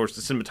find, of course,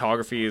 the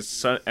cinematography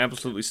is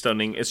absolutely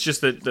stunning. It's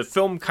just that the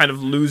film kind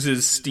of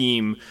loses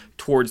steam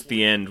towards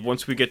the end.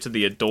 Once we get to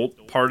the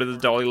adult part of the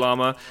Dalai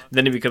Lama,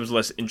 then it becomes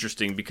less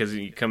interesting because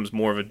he becomes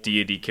more of a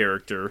deity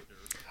character.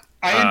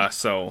 I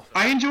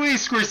enjoy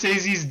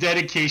Scorsese's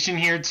dedication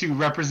here to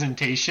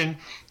representation.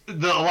 A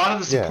lot of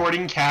the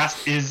supporting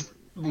cast is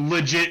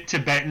legit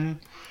Tibetan,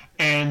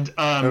 and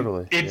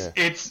Totally,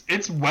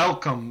 it's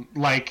welcome.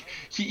 Like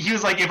he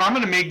was like, if I'm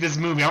gonna make this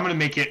movie, I'm gonna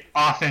make it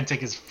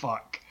authentic as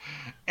fuck,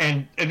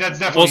 and that's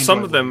definitely well,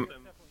 some of them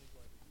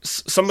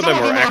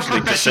are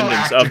actually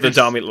descendants of the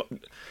Dalai.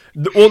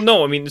 Well,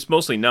 no, I mean it's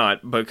mostly not,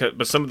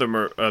 but some of them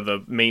are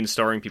the main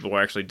starring people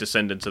are actually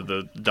descendants of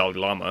the Dalai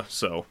Lama.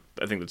 So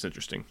I think that's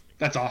interesting.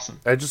 That's awesome.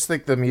 I just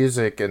think the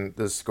music and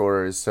the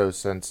score is so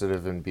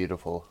sensitive and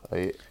beautiful.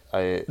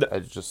 I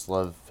just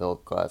love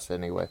Philip Glass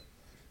anyway.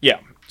 Yeah,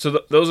 so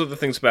those are the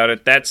things about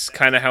it. That's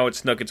kind of how it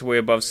snuck its way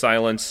above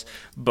Silence,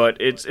 but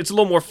it's a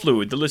little more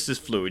fluid. The list is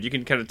fluid. You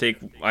can kind of take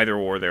either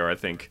or there, I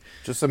think.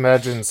 Just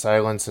imagine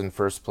Silence in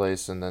first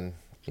place and then,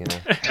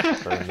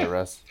 burn the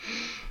rest.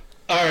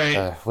 All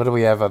right. What do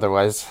we have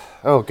otherwise?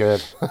 Oh,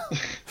 good.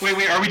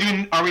 wait,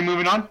 are we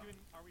moving on?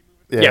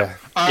 Yeah.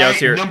 All right, let's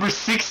hear it. Number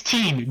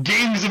 16,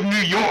 Gangs of New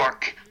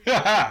York.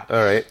 All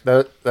right,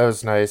 that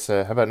was nice.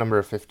 How about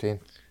number 15?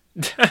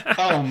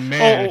 Oh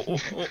man.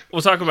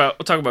 We'll talk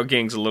about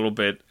Gangs a little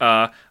bit.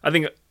 I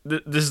think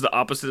this is the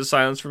opposite of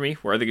Silence for me,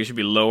 where I think it should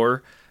be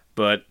lower,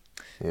 but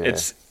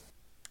it's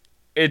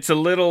a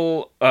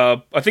little.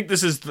 I think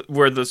this is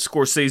where the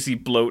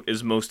Scorsese bloat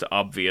is most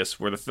obvious,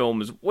 where the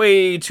film is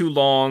way too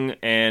long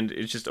and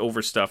it's just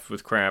overstuffed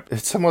with crap.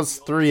 It's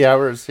almost 3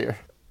 hours here.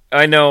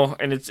 I know,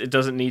 and it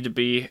doesn't need to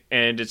be,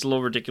 and it's a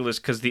little ridiculous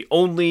because the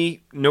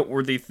only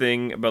noteworthy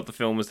thing about the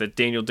film is that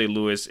Daniel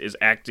Day-Lewis is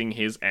acting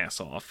his ass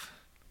off.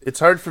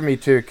 It's hard for me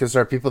too because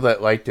our people that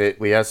liked it,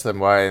 we asked them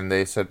why, and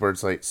they said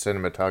words like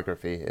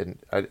cinematography, and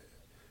I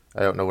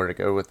don't know where to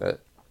go with it.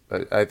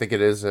 But I think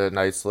it is a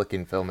nice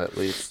looking film at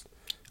least,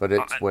 but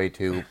it's way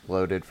too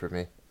bloated for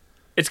me.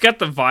 It's got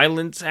the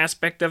violence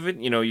aspect of it.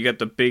 You got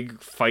the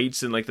big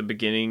fights in like the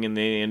beginning and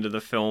the end of the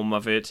film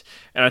of it.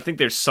 And I think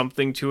there's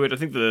something to it. I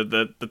think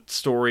the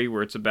story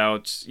where it's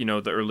about,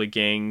 the early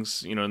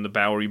gangs, and the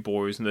Bowery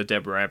Boys and the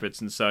Deb Rabbits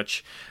and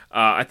such.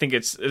 I think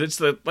it's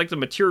the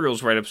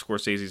materials right up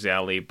Scorsese's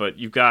alley, but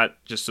you've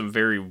got just some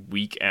very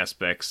weak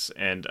aspects,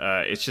 and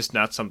it's just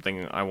not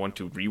something I want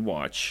to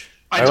rewatch.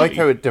 I like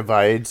how it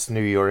divides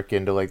New York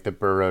into like the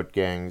boroughs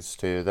gangs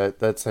too.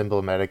 That's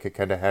emblematic of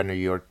kind of how New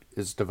York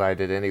is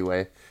divided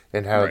anyway,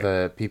 and how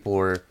the people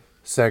were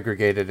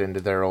segregated into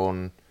their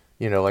own,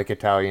 like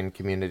Italian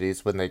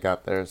communities when they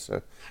got there.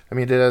 So, I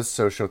mean, it has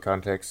social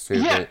context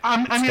too. Yeah, but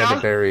it's kind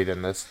of buried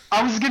in this.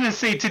 I was gonna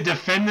say, to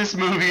defend this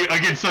movie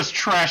against us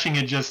trashing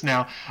it just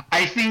now,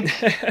 I think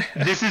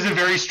this is a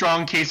very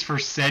strong case for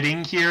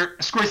setting here.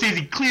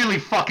 Scorsese clearly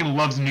fucking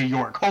loves New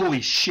York.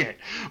 Holy shit!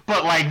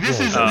 But like,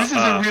 this is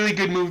a really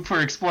good move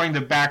for exploring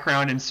the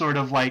background and sort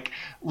of like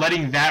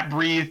letting that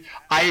breathe.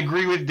 I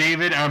agree with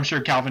David, and I'm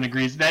sure Calvin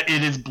agrees, that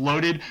it is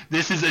bloated.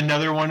 This is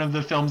another one of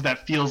the films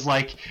that feels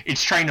like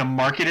it's trying to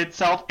market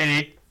itself,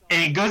 and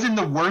it goes in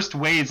the worst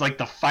ways, like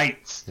the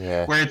fights,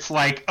 where it's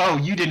like, oh,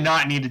 you did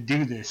not need to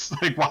do this.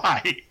 Like,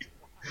 why?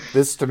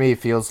 This to me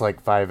feels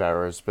like 5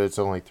 hours, but it's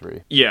only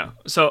 3. Yeah,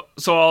 so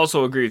I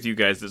also agree with you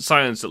guys that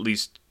Silence at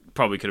least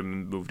probably could have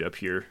been moved up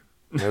here.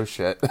 No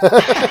shit. Well,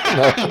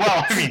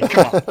 I mean,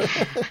 come on.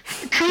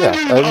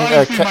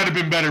 Honestly might have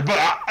been better, but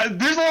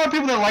there's a lot of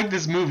people that like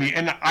this movie,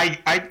 and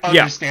I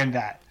understand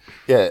that.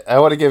 Yeah, I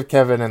want to give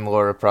Kevin and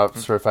Laura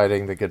props for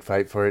fighting the good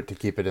fight for it to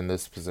keep it in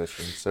this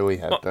position, so we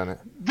have done it.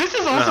 This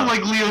is also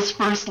like Leo's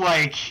first,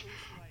 this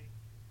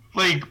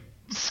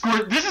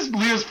is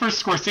Leo's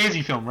first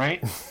Scorsese film,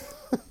 right?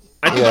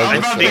 I was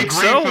about to say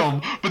great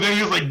film, but then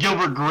he was like,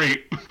 Gilbert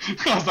Grape.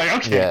 I was like,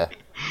 okay. Yeah.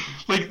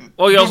 Like,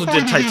 well, he also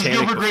did Titanic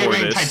Gilbert Grape before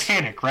and this.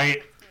 Titanic,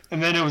 right?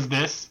 And then it was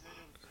this.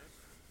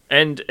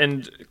 And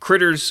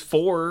Critters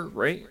 4,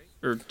 right?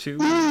 Or 2?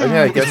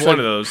 I guess one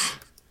of those.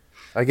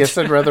 I guess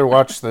I'd rather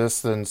watch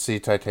this than see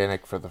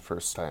Titanic for the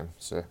first time.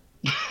 So.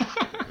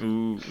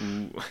 Ooh.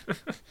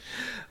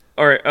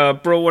 All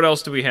right, bro. What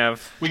else do we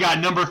have? We got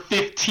number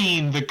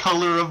 15, The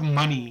Color of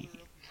Money.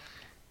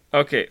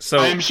 Okay, so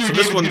I'm sure so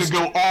David's going to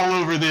go all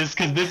over this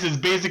because this is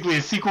basically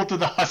a sequel to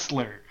The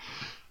Hustler.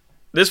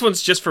 This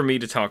one's just for me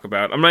to talk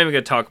about. I'm not even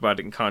going to talk about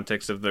it in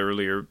context of the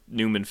earlier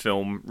Newman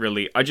film,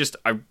 really. I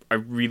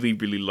really,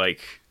 really like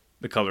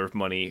The Color of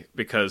Money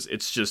because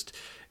it's just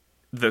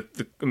I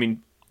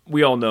mean,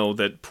 we all know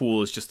that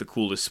pool is just the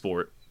coolest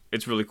sport.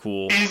 It's really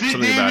cool. Is it,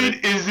 Something David? about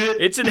it. Is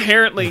it? It's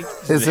inherently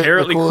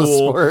the cool.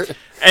 Sport?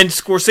 And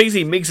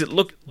Scorsese makes it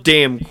look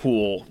damn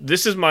cool.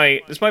 This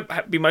might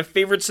be my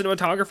favorite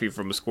cinematography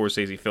from a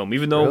Scorsese film,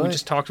 even though we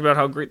just talked about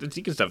how great the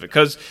Deacon stuff is,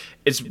 because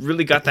it's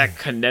really got that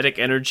kinetic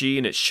energy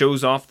and it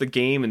shows off the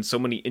game in so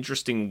many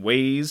interesting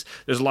ways.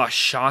 There's a lot of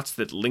shots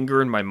that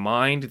linger in my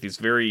mind, these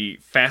very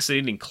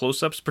fascinating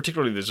close-ups.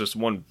 Particularly, there's just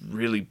one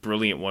really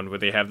brilliant one where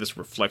they have this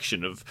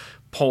reflection of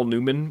Paul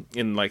Newman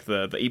in like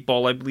the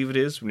 8-ball, I believe it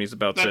is, when he's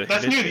about to hit it.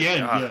 That's near the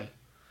end, yeah.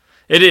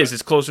 It is.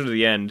 It's closer to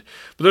the end,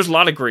 but there's a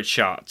lot of great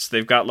shots.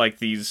 They've got like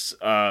these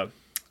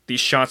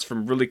shots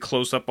from really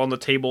close up on the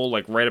table,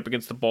 like right up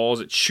against the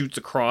balls. It shoots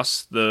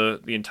across the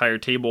entire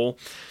table.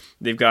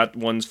 They've got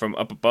ones from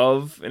up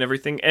above and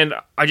everything, and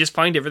I just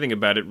find everything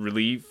about it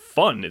really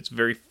fun. It's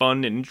very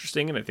fun and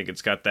interesting, and I think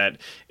it's got that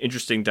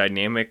interesting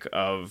dynamic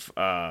of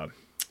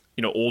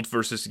old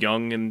versus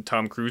young, and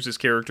Tom Cruise's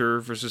character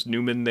versus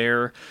Newman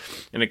there,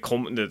 and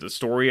the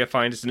story I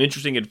find is an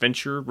interesting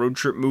adventure road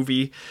trip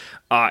movie.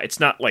 It's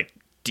not like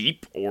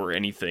deep or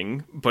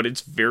anything, but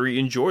it's very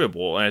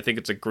enjoyable, and I think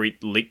it's a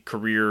great late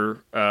career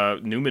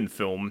Newman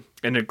film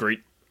and a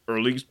great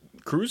early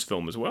Cruise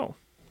film as well.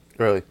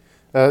 Really,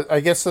 I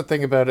guess the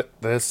thing about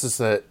this is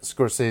that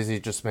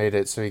Scorsese just made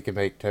it so he could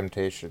make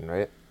Temptation,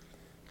 right?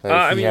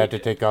 He had to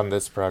take on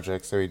this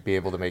project so he'd be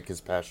able to make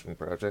his passion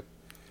project.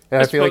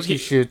 And I feel like he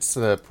shoots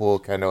the pool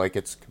kind of like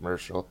it's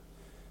commercial.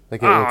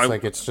 Like, it looks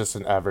like it's just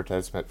an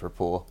advertisement for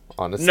pool,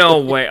 honestly.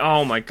 No way.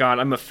 Oh, my God.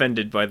 I'm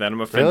offended by that.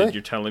 I'm offended Really?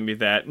 You're telling me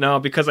that. No,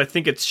 because I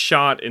think it's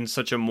shot in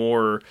such a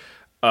more,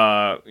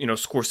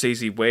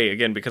 Scorsese way,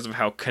 again, because of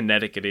how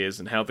kinetic it is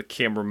and how the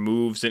camera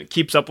moves and it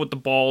keeps up with the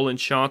ball in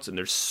shots. And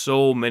there's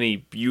so many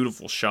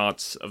beautiful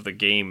shots of the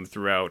game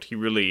throughout. He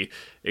really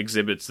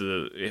exhibits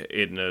it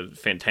in a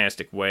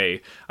fantastic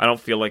way. I don't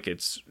feel like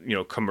it's,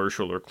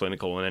 commercial or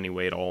clinical in any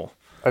way at all.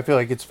 I feel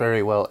like it's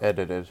very well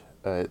edited.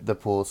 The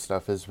pool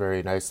stuff is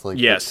very nicely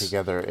put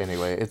together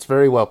anyway. It's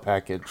very well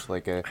packaged,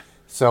 like a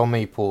sell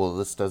me pool.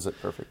 This does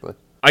it perfectly.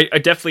 I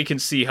definitely can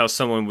see how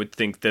someone would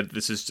think that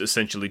this is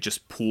essentially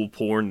just pool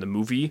porn, the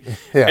movie.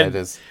 It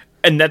is.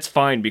 And that's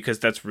fine, because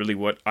that's really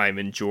what I'm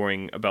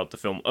enjoying about the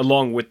film,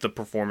 along with the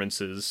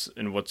performances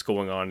and what's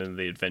going on in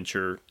the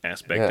adventure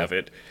aspect of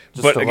it.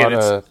 Just but again,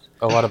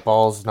 a lot of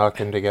balls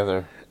knocking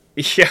together.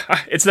 Yeah,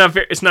 it's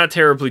not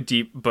terribly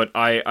deep, but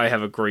I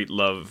have a great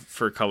love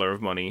for Color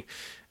of Money.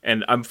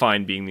 And I'm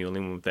fine being the only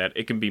one with that.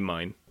 It can be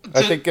mine.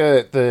 I think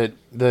the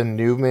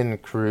Newman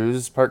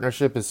Cruise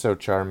partnership is so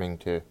charming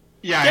too.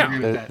 Yeah, I agree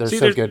with that. They're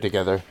so good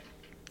together.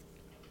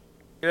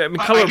 I mean,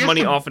 Color of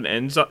Money often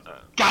ends. God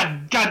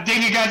dang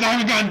it, guys! I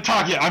haven't gotten to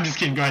talk yet. I'm just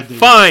kidding. Go ahead, Dave.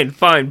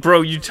 Fine,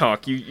 bro. You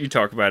talk. You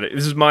talk about it.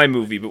 This is my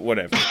movie, but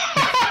whatever.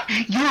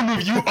 Your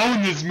movie. You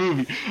own this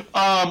movie.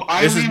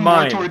 I lean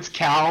more towards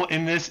Cal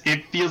in this.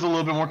 It feels a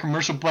little bit more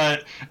commercial,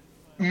 but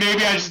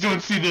maybe I just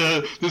don't see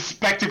the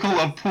spectacle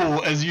of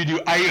pool as you do.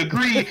 I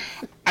agree.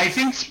 I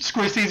think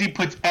Scorsese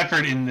puts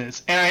effort in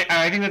this, and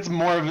I think that's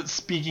more of it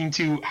speaking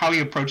to how he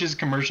approaches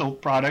commercial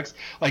products.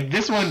 Like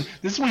this one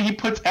he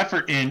puts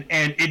effort in,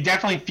 and it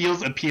definitely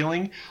feels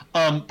appealing.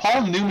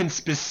 Paul Newman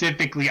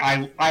specifically,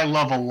 I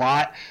love a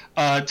lot.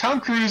 Tom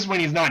Cruise, when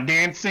he's not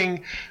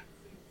dancing,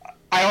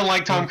 I don't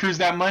like Tom Cruise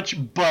that much,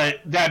 but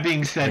that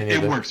being said,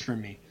 it works for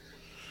me.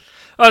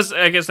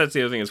 I guess that's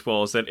the other thing as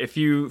well, is that if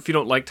you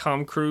don't like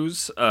Tom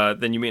Cruise,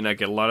 then you may not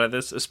get a lot of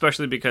this,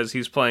 especially because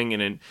he's playing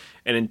an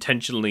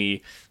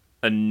intentionally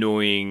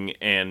annoying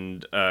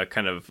and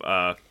kind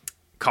of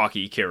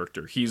cocky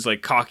character. He's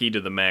like cocky to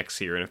the max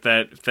here, and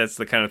if that's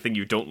the kind of thing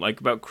you don't like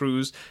about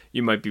Cruise,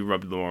 you might be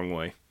rubbed the wrong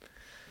way.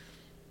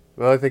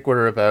 Well, I think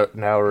we're about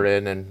an hour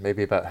in and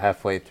maybe about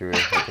halfway through.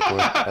 I think we'll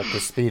have to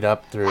speed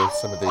up through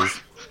some of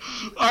these.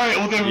 All right,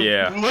 well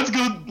then, let's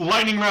go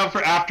lightning round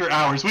for After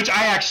Hours, which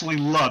I actually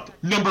loved.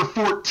 Number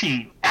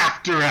 14,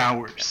 After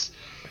Hours.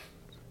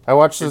 I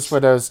watched this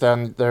when I was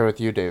down there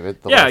with you, David.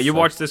 You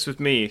watched this with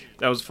me.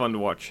 That was fun to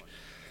watch.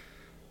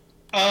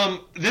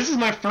 This is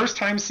my first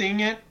time seeing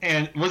it,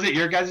 and was it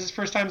your guys'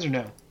 first times or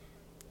no?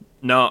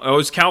 No, it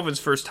was Calvin's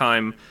first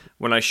time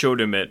when I showed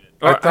him it.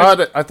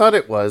 I thought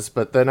it was,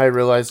 but then I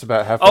realized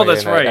about halfway in.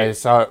 That's right. I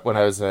saw it when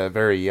I was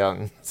very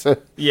young. So.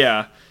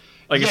 Yeah.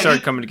 It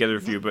started coming together a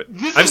few, but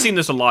I've seen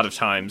this a lot of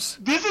times.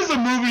 This is a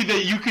movie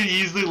that you could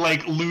easily,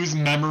 lose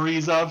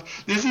memories of.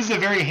 This is a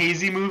very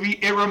hazy movie.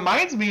 It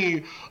reminds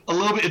me a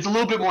little bit, it's a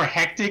little bit more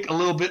hectic, a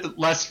little bit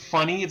less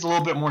funny, it's a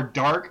little bit more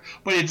dark,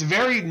 but it's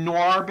very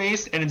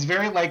noir-based, and it's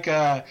very,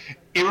 it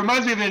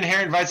reminds me of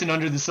Inherent Vice and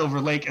Under the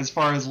Silver Lake as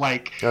far as,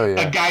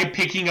 a guy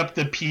picking up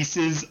the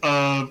pieces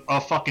of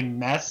a fucking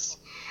mess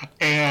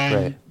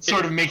and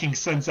sort of making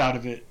sense out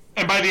of it.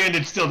 And by the end,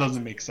 it still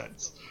doesn't make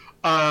sense.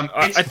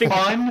 It's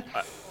fun.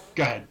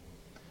 Go ahead.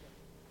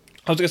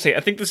 I was going to say, I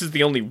think this is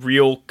the only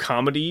real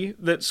comedy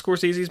that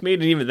Scorsese's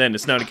made, and even then,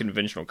 it's not a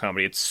conventional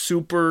comedy. It's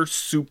super,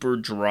 super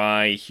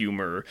dry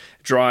humor.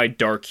 Dry,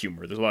 dark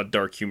humor. There's a lot of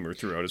dark humor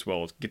throughout as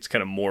well. It gets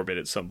kind of morbid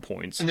at some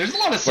points. And there's a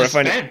lot of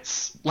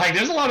suspense.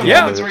 There's a lot of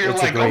moments where you're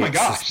like, oh my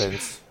gosh.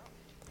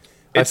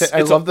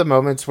 I love the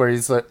moments where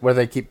where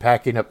they keep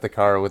packing up the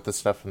car with the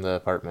stuff from the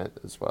apartment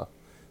as well.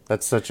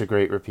 That's such a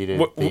great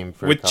repeated theme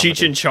for with comedy.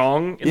 Cheech and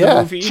Chong in the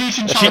movie.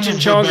 Cheech and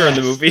Chong are in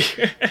the movie.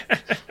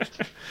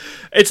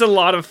 It's a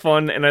lot of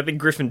fun, and I think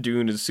Griffin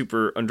Dunne is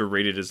super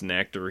underrated as an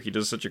actor. He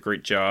does such a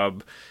great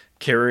job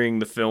carrying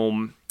the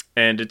film,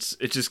 and it's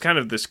just kind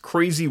of this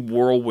crazy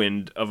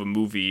whirlwind of a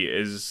movie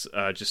as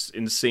just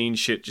insane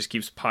shit just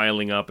keeps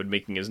piling up and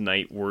making his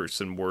night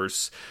worse and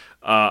worse.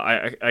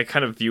 I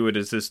kind of view it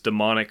as this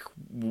demonic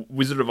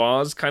Wizard of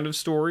Oz kind of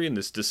story and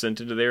this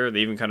descent into there. They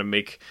even kind of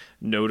make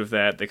note of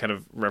that. They kind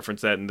of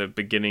reference that in the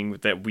beginning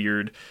with that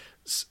weird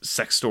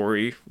sex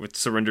story with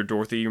Surrender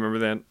Dorothy. You remember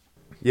that?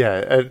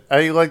 Yeah,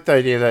 I like the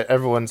idea that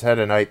everyone's had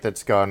a night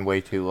that's gone way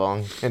too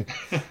long. And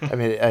I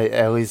mean,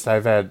 at least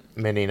I've had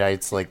many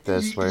nights like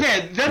this where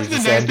that's the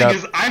nice thing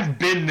is I've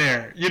been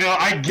there.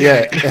 I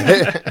get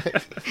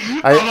it.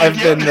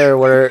 I've been there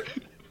where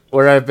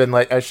where I've been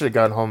like, I should have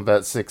gone home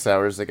about 6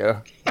 hours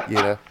ago, you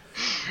know?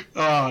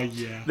 Oh,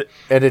 yeah.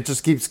 And it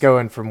just keeps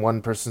going from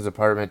one person's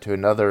apartment to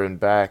another and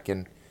back,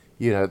 and,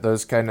 you know,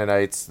 those kind of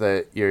nights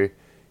that you're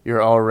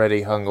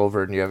already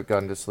hungover and you haven't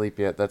gone to sleep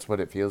yet, that's what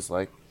it feels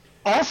like.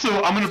 Also,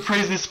 I'm going to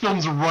praise this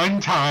film's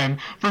runtime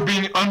for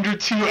being under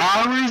 2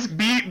 hours.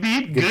 Beep,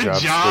 beep, good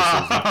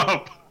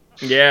job.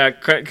 Yeah,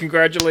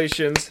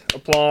 congratulations.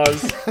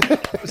 Applause.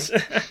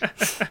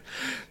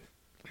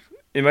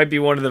 It might be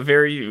one of the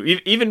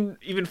very...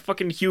 Even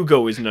fucking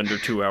Hugo isn't under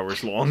 2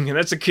 hours long, and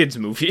that's a kid's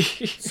movie.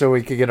 So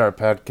we could get our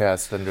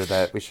podcast under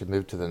that. We should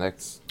move to the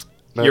next.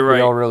 But You're right.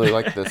 We all really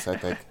like this, I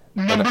think.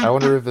 I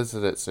want to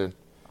revisit it soon.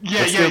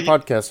 Let's do a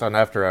podcast on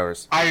After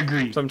Hours. I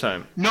agree.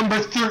 Sometime. Number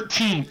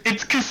 13.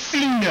 It's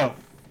Casino.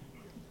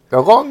 A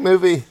long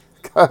movie.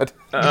 God.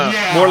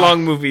 More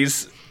long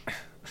movies.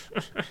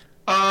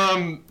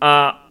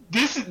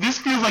 This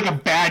feels like a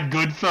bad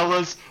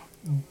Goodfellas,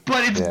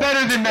 but it's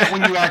better than that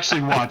when you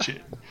actually watch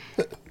it.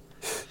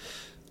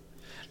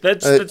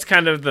 That's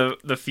kind of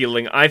the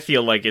feeling. I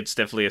feel like it's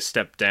definitely a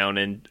step down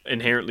and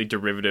inherently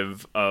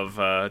derivative of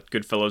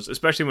Goodfellas,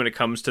 especially when it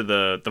comes to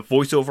the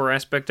voiceover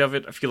aspect of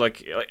it. I feel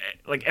like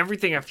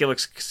everything I feel like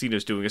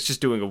Casino's doing, it's just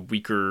doing a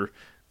weaker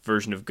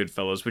version of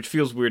Goodfellas, which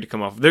feels weird to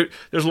come off.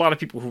 There's a lot of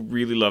people who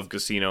really love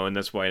Casino, and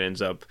that's why it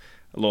ends up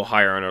a little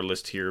higher on our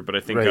list here. But I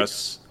think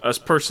us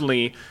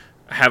personally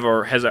have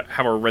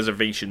our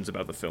reservations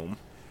about the film.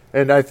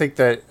 And I think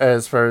that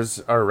as far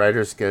as our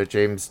writers go,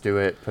 James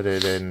Stewart put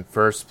it in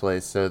first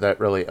place, so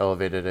that really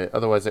elevated it.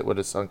 Otherwise, it would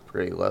have sunk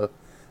pretty low.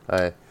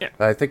 I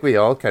think we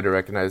all kind of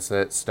recognize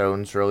that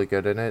Stone's really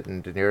good in it,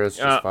 and De Niro's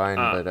just fine,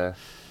 but...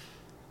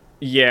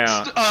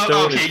 Yeah.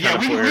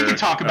 We can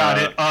talk about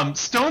it.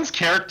 Stone's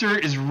character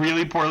is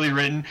really poorly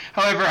written.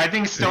 However, I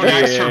think Stone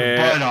acts her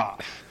butt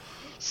off.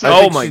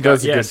 So she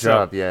does a good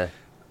job, yeah.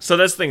 So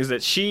that's the thing, is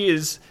that she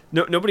is...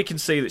 nobody can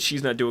say that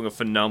she's not doing a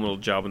phenomenal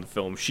job in the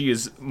film. She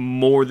is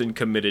more than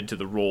committed to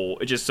the role.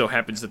 It just so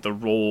happens that the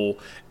role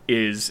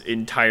is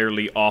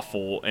entirely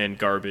awful and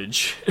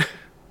garbage.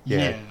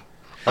 Yeah.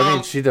 I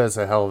mean, she does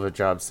a hell of a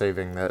job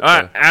saving that.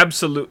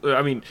 Absolutely.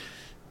 I mean,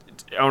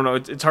 I don't know.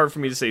 It's hard for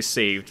me to say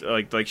saved.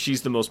 Like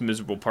she's the most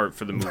miserable part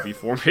for the movie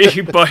for me.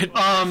 But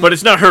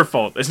it's not her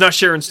fault. It's not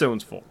Sharon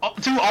Stone's fault.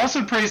 To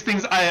also praise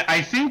things,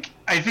 I think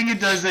it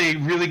does a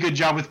really good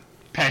job with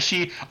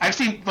Pesci. I've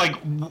seen,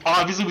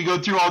 obviously we go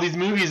through all these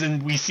movies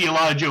and we see a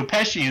lot of Joe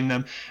Pesci in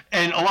them,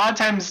 and a lot of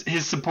times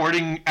his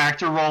supporting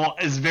actor role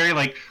is very,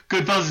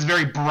 Goodfellas is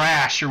very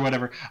brash or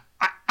whatever.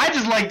 I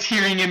just liked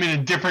hearing him in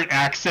a different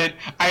accent.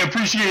 I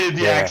appreciated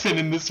the accent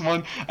in this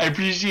one. I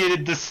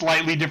appreciated the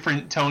slightly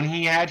different tone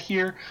he had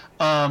here.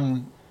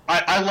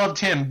 I loved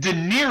him. De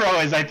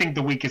Niro is, I think,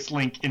 the weakest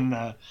link in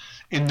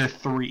the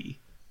three.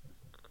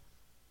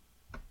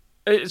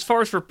 As far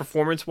as for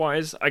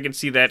performance-wise, I can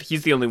see that.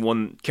 He's the only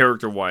one,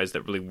 character-wise,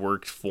 that really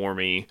worked for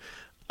me.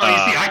 You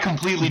see, I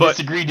completely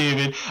disagree,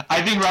 David.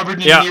 I think Robert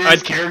De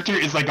Niro's character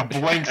is like a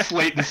blank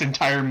slate this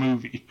entire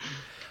movie.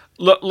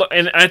 Look,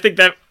 and I think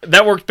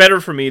that worked better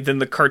for me than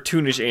the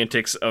cartoonish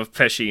antics of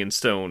Pesci and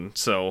Stone,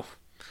 so...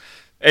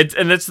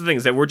 And that's the thing,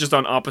 is that we're just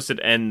on opposite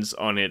ends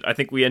on it. I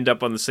think we end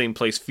up on the same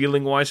place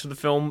feeling-wise for the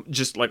film,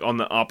 just on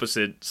the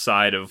opposite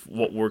side of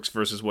what works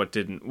versus what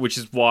didn't, which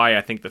is why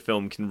I think the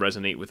film can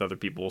resonate with other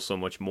people so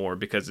much more,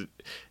 because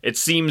it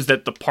seems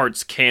that the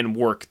parts can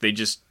work, they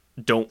just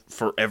don't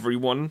for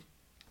everyone.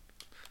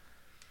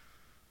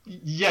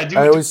 Yeah, dude.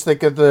 I always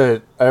think of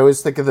the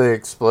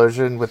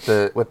explosion with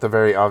the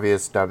very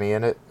obvious dummy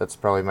in it. That's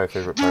probably my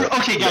favorite part.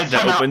 Okay, guys,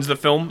 that opens the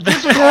film.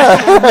 This was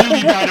also a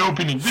really bad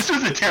opening. This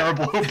was a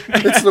terrible opening.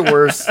 It's the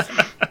worst.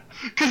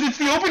 Because it's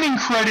the opening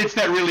credits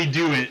that really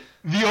do it.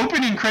 The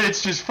opening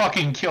credits just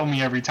fucking kill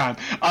me every time.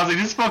 I was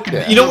like, this fucking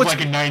feels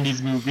like a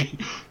 90s movie.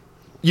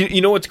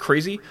 You know what's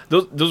crazy?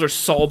 Those are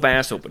Saul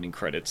Bass opening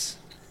credits.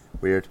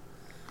 Weird.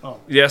 Oh,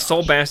 yeah,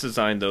 Saul Bass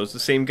designed those. The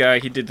same guy.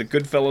 He did the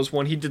Goodfellas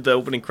one. He did the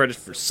opening credits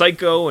for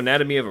Psycho,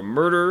 Anatomy of a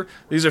Murder.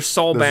 These are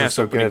Saul Bass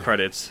opening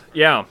credits.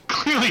 Yeah,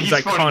 clearly he's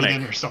iconic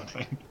in or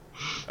something.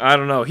 I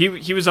don't know.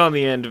 He was on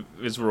the end of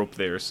his rope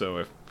there.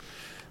 So.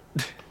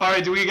 All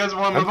right, do we guys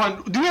want to move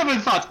on? Do we have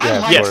any thoughts?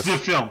 Yeah, I liked the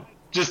film,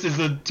 just as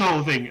a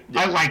total thing.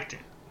 I liked it.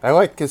 I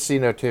like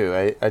Casino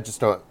too. I just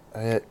don't.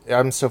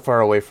 I'm so far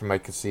away from my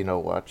Casino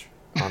watch,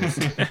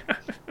 honestly.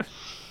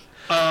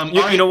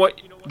 You know what?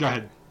 Go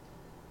ahead.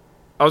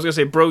 I was going to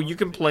say, bro, you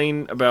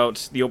complain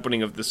about the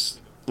opening of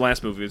this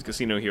last movie, with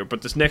Casino here,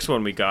 but this next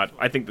one we got,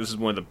 I think this is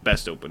one of the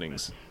best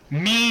openings.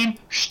 Mean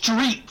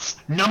Streets,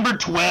 number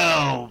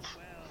 12.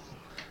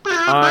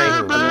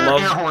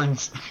 Air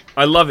horns.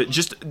 I love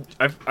it.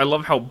 I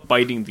love how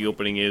biting the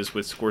opening is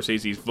with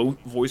Scorsese's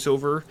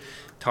voiceover,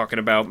 talking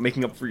about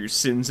making up for your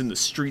sins in the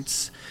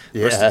streets.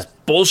 Yeah. Versus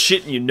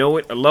bullshit, and you know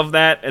it. I love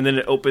that. And then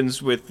it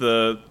opens with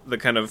the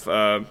kind of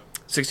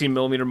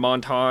 16mm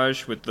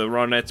montage with the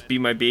Ronettes, Be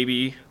My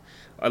Baby.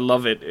 I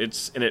love it.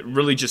 And it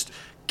really just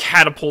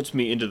catapults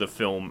me into the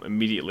film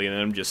immediately, and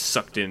I'm just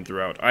sucked in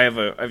throughout. I have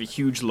a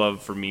huge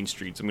love for Mean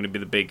Streets. I'm going to be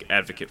the big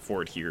advocate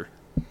for it here.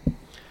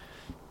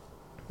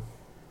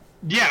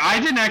 Yeah, I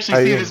didn't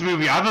actually see this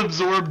movie. I've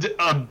absorbed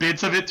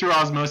bits of it through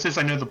osmosis.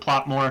 I know the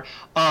plot more.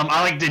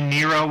 I like De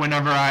Niro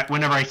whenever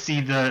I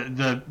see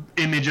the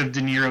image of De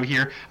Niro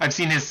here. I've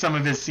seen some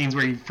of his scenes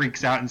where he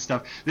freaks out and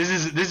stuff. This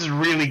is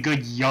really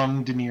good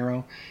young De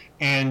Niro,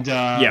 and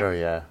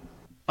yeah.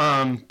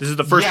 This is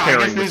the first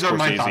pairing I guess these with are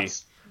my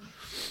Scorsese.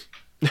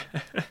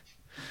 thoughts.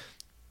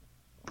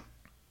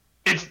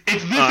 It's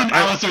this and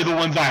Alice are the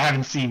ones I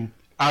haven't seen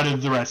out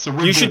of the rest, so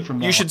we're good from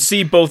now. You should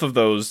see both of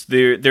those.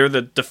 They're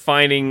the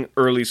defining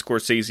early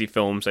Scorsese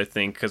films, I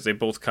think, because they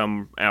both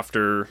come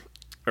after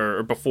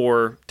or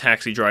before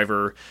Taxi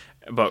Driver,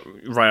 but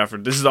right after.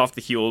 This is off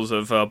the heels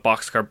of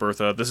Boxcar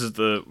Bertha. This is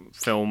the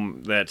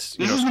film that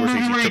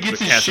Scorsese took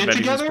the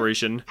Cassavetes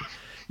inspiration.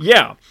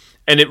 Yeah.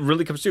 And it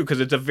really comes through because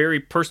it's a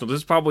very personal. This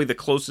is probably the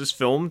closest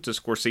film to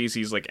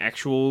Scorsese's like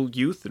actual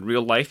youth in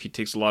real life. He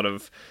takes a lot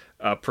of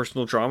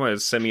personal drama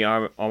as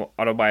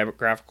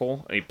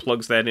semi-autobiographical, and he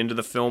plugs that into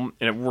the film,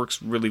 and it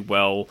works really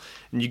well.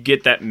 And you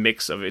get that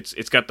mix of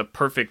it's got the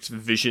perfect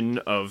vision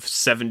of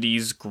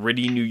 70s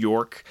gritty New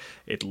York.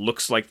 It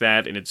looks like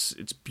that, and it's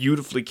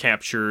beautifully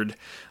captured.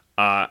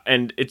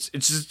 And it's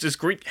just this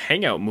great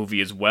hangout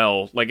movie as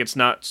well. Like, it's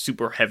not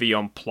super heavy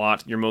on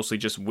plot. You're mostly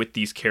just with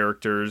these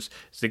characters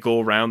as they go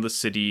around the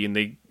city and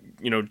they,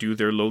 do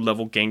their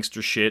low-level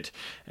gangster shit.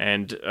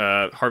 And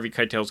Harvey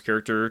Keitel's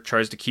character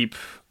tries to keep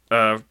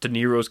De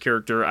Niro's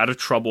character out of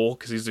trouble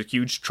because he's a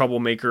huge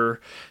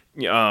troublemaker.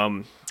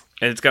 And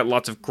it's got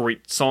lots of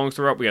great songs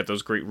throughout. We got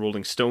those great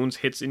Rolling Stones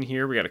hits in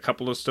here. We got a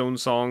couple of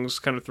Stones songs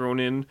kind of thrown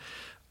in.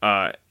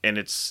 And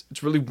it's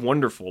really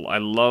wonderful. I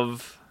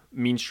love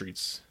Mean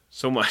Streets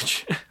so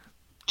much.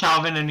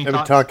 Calvin, any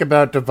thoughts? Talk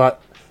about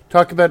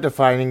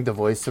defining the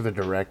voice of a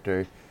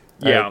director.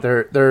 Yeah,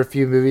 there are a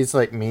few movies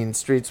like Mean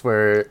Streets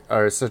where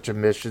are such a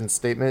mission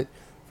statement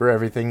for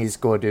everything he's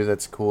going to do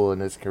that's cool in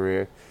his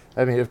career.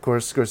 I mean, of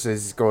course,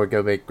 Scorsese's going to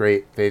go make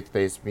great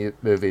faith-based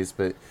movies,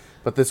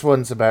 but this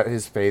one's about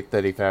his faith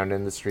that he found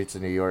in the streets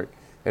of New York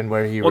and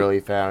where he really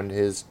found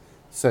his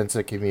sense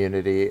of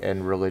community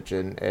and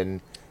religion,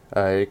 and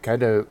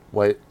kind of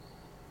what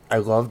I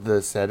love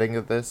the setting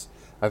of this.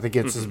 I think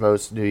it's his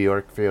most New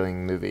York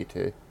feeling movie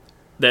too.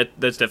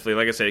 That's definitely,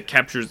 like I said, it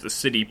captures the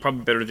city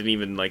probably better than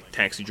even like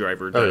Taxi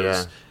Driver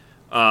does.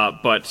 Oh, yeah.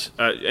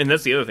 And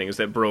that's the other thing is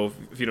that, bro,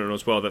 if you don't know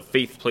as well, that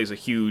faith plays a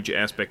huge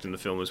aspect in the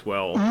film as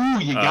well. Ooh,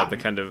 you got the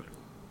kind of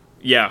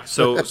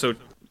So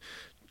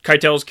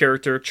Keitel's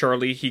character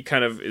Charlie, he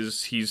kind of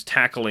he's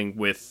tackling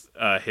with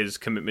his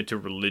commitment to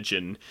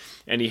religion,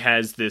 and he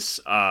has this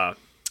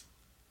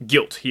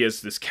guilt. He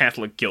has this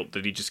Catholic guilt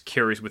that he just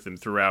carries with him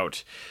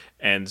throughout.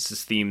 And it's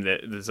this theme,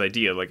 this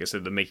idea, like I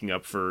said, the making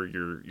up for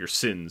your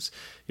sins.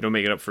 You don't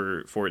make it up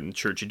for it in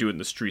church. You do it in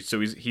the streets. So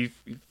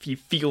he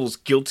feels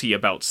guilty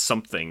about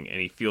something,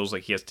 and he feels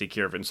like he has to take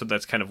care of it. And so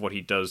that's kind of what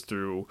he does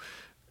through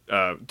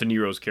De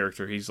Niro's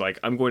character. He's like,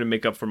 I'm going to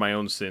make up for my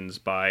own sins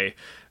by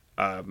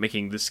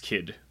making this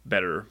kid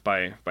better,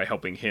 by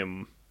helping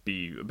him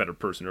be a better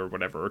person or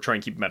whatever, or try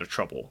and keep him out of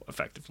trouble,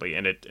 effectively.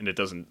 And it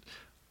doesn't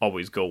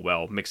always go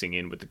well, mixing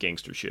in with the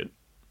gangster shit.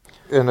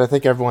 And I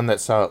think everyone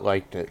that saw it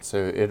liked it, so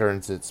it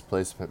earns its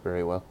placement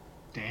very well.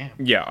 Damn.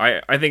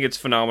 Yeah, I think it's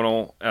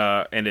phenomenal,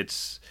 and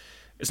it's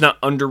not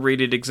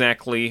underrated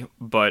exactly,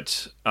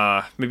 but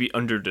maybe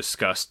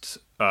under-discussed.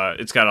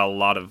 It's got a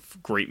lot of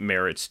great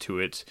merits to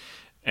it,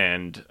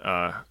 and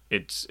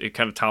it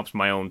kind of tops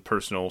my own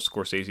personal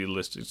Scorsese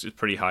list. It's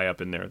pretty high up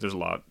in there. There's a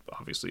lot,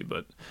 obviously,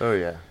 but... Oh,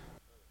 yeah.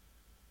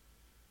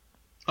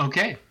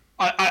 Okay.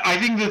 I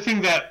think the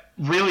thing that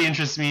really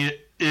interests me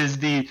is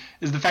the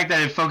fact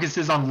that it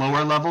focuses on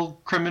lower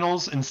level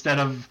criminals instead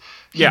of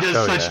he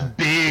does such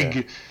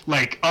big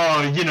fucking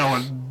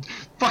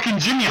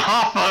Jimmy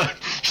Hoffa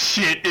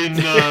shit in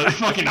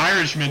fucking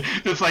Irishman.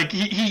 It's like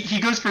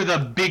he goes for the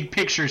big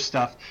picture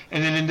stuff,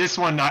 and then in this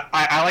one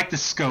I like the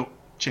scope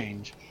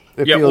change.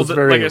 It feels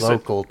very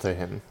local to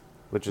him,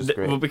 which is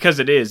great. Well, because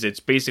it's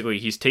basically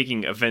he's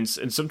taking events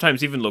and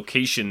sometimes even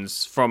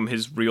locations from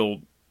his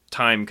real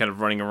time, kind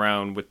of running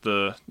around with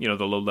the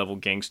the low level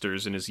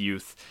gangsters in his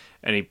youth,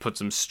 and he puts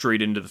them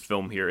straight into the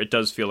film here. It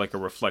does feel like a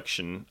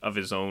reflection of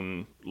his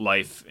own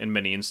life in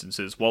many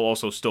instances, while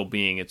also still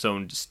being its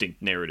own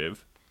distinct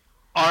narrative.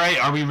 All right,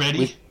 are we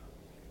ready?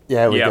 We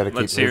gotta keep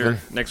let's moving.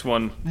 hear next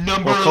one.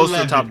 Number close 11.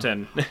 to the top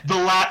 10.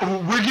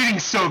 We're getting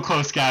so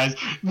close, guys.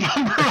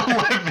 Number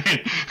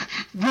 11.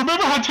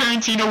 Remember how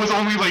Tarantino was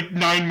only like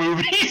 9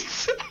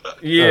 movies?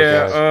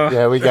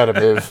 Yeah. We gotta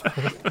move.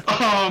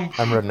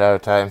 I'm running out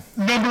of time.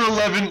 Number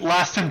 11,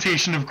 Last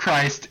Temptation of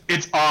Christ.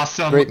 It's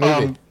awesome. Great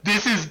movie.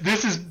 This is.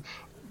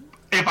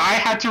 If I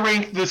had to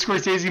rank the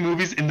Scorsese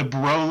movies in the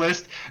bro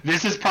list,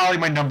 this is probably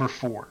my number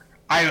 4.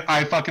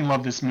 I fucking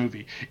love this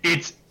movie.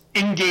 It's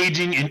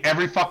engaging in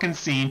every fucking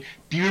scene,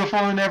 beautiful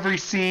in every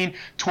scene,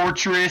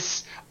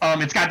 torturous.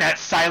 It's got that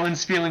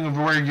silence feeling of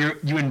where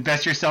you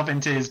invest yourself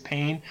into his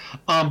pain.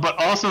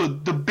 But also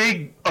the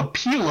big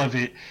appeal of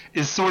it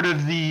is sort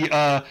of the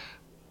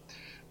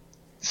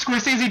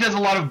Scorsese does a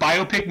lot of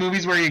biopic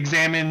movies where he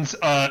examines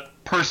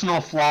personal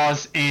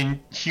flaws in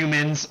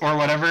humans or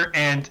whatever,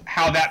 and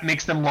how that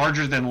makes them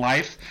larger than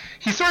life.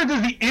 He sort of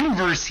does the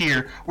inverse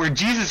here, where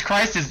Jesus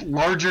Christ is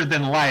larger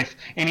than life,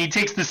 and he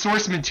takes the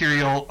source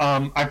material.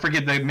 I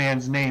forget the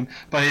man's name,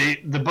 but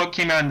the book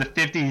came out in the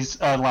 50s,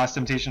 Last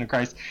Temptation of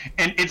Christ,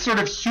 and it sort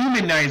of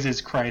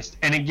humanizes Christ,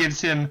 and it gives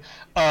him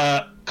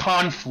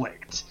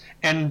conflict.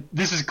 And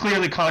this is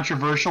clearly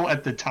controversial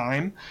at the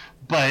time,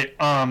 but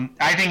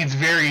I think it's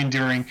very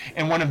enduring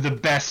and one of the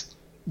best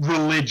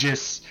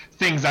religious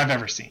things I've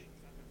ever seen.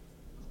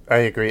 I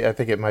agree. I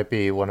think it might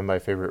be one of my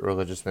favorite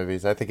religious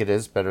movies. I think it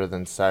is better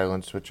than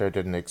Silence, which I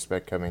didn't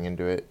expect coming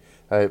into it.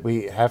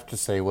 We have to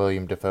say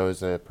William Dafoe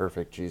is a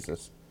perfect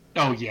Jesus.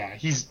 Oh yeah,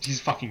 he's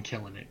fucking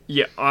killing it.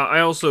 Yeah, I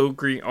also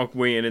agree. I'll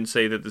weigh in and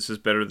say that this is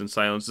better than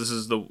Silence. This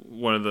is the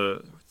one of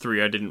the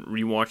three I didn't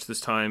rewatch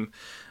this time.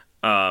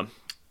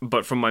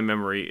 But from my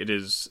memory, it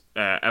is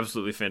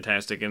absolutely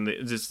fantastic, and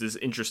this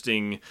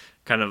interesting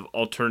kind of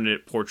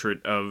alternate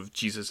portrait of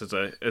Jesus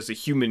as a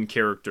human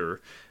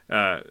character.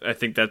 I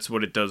think that's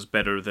what it does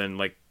better than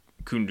like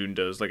Kundun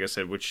does, like I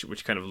said, which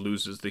kind of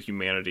loses the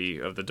humanity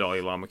of the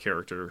Dalai Lama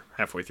character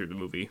halfway through the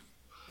movie.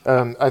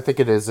 I think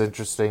it is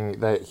interesting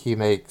that he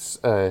makes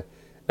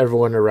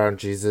everyone around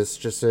Jesus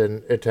just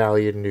an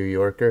Italian New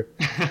Yorker.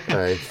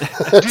 Dude,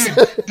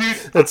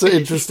 that's an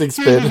interesting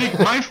spin.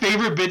 My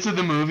favorite bits of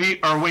the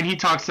movie are when he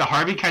talks to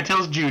Harvey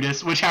Keitel's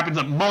Judas, which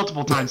happens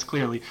multiple times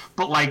clearly,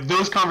 but like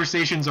those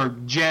conversations are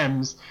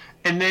gems.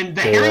 And then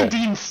the Harry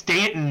Dean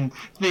Stanton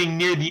thing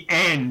near the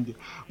end,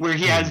 where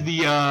he has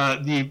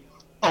the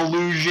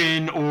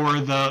illusion or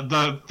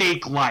the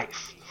fake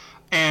life.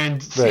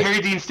 And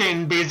Harry Dean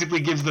Stanton basically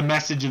gives the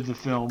message of the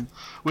film,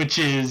 which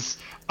is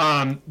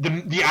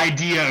the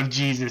idea of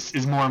Jesus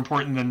is more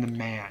important than the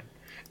man.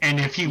 And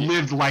if he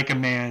lived like a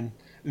man,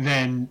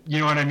 then, you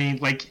know what I mean?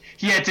 Like,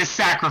 he had to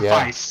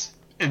sacrifice,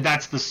 and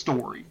that's the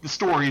story. The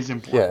story is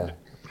important.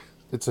 Yeah,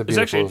 it's a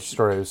beautiful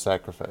story of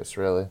sacrifice,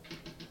 really.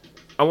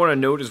 I want to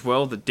note as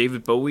well that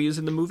David Bowie is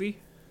in the movie.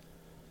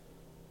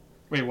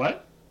 Wait,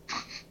 what?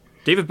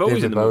 David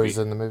Bowie's in the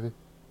movie. In the movie?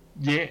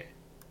 Yeah.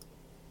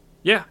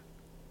 Yeah.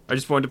 I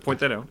just wanted to point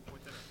that out.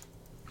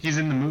 He's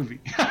in the movie.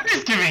 I'm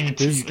just giving it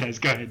to you guys.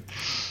 Go ahead.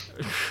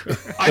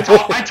 I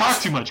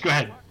talk too much. Go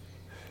ahead.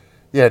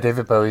 Yeah,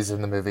 David Bowie's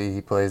in the movie.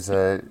 He plays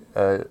a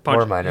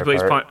more minor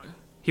part.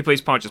 He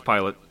plays Pontius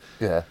Pilate.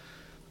 Yeah.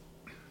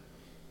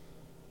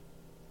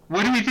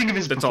 What do we think of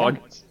his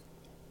performance?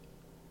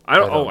 I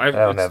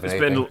don't have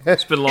anything.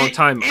 It's been a long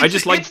time. I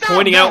just like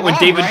pointing out when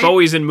David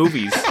Bowie's in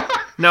movies.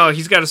 No,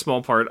 he's got a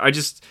small part.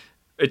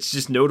 It's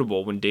just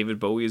notable when David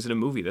Bowie is in a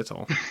movie. That's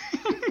all.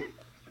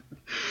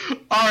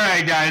 All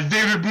right, guys.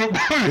 David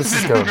Bowie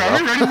is in a movie. Are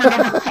we ready for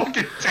number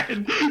fucking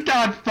 10?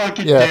 God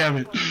fucking damn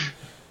it.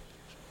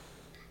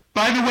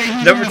 By the way,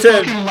 he's number in the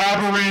 10. Fucking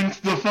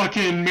Labyrinth, the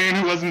fucking man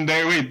who wasn't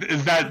there. Wait,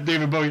 is that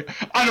David Bowie?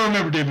 I don't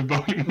remember David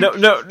Bowie.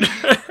 No.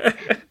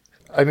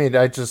 I mean,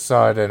 I just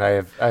saw it, and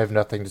I have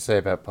nothing to say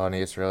about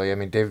Pontius, really. I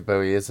mean, David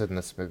Bowie is in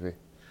this movie.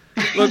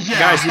 Look,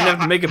 guys, you didn't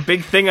have to make a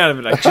big thing out of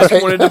it. I just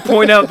wanted to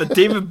point out that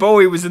David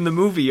Bowie was in the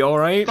movie, all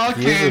right?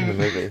 He is in the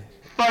movie.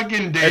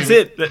 Fucking David. That's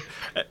it.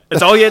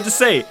 That's all you had to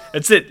say.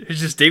 That's it. It's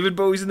just David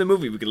Bowie's in the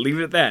movie. We can leave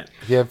it at that.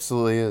 He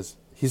absolutely is.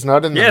 He's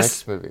not in the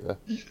next movie, though.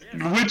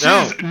 Which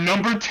is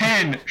number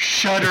 10,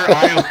 Shutter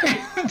Island.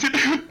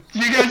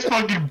 You guys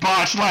fucking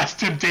botched Last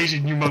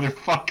Temptation, you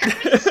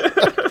motherfuckers.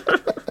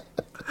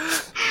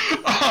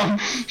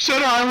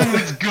 Shutter Island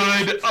was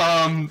good.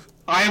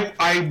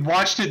 I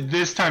watched it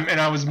this time,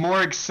 and I was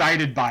more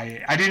excited by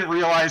it. I didn't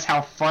realize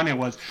how fun it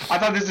was. I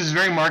thought this is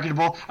very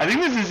marketable. I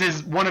think this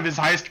is one of his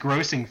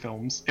highest-grossing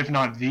films, if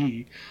not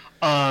the.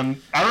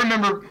 I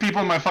remember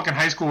people in my fucking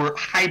high school were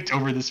hyped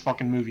over this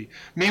fucking movie,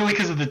 mainly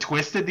because of the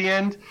twist at the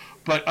end.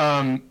 But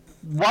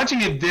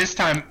watching it this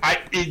time,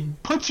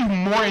 it puts you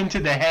more into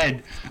the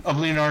head of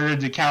Leonardo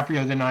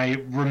DiCaprio than I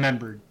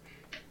remembered.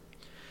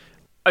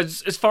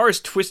 As far as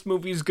twist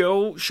movies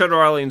go,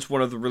 Shutter Island's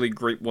one of the really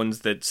great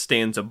ones that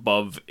stands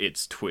above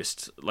its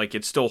twist. Like,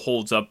 it still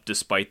holds up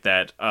despite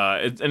that.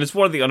 And it's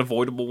one of the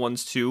unavoidable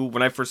ones, too.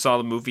 When I first saw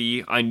the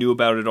movie, I knew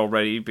about it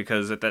already,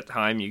 because at that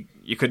time,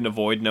 you couldn't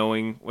avoid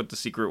knowing what the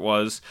secret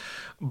was.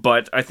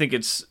 But I think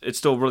it's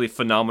still a really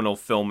phenomenal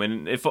film,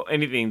 and if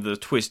anything, the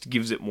twist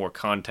gives it more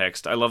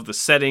context. I love the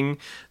setting.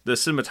 The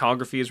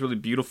cinematography is really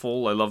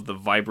beautiful. I love the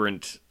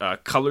vibrant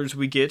colors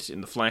we get in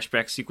the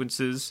flashback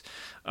sequences.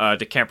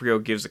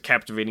 DiCaprio gives a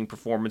captivating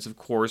performance, of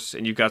course,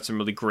 and you've got some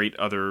really great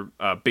other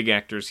big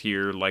actors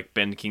here, like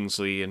Ben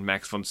Kingsley and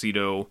Max von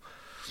Sydow.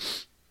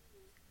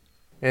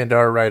 And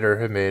our writer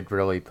Hamid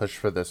really pushed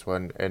for this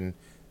one, and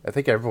I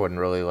think everyone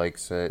really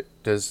likes it.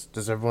 Does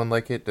everyone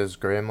like it? Does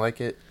Graham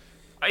like it?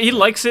 He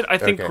likes it. I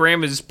think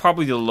Graham is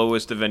probably the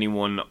lowest of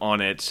anyone on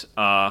it.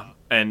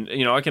 And,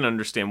 I can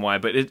understand why,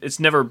 but it's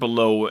never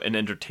below an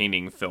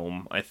entertaining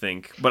film, I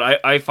think.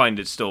 But I find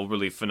it still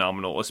really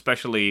phenomenal,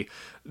 especially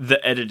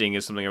the editing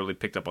is something I really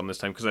picked up on this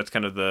time, because that's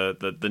kind of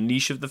the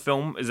niche of the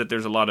film, is that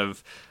there's a lot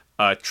of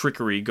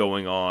trickery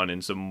going on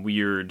and some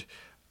weird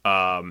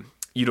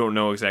you don't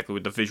know exactly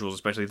with the visuals,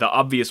 especially. The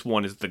obvious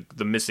one is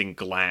the missing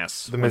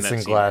glass. The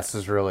missing glass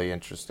is really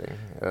interesting.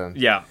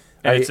 Yeah.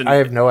 I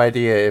have no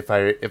idea if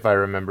I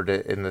remembered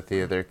it in the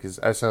theater, because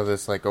I saw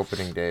this like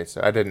opening day,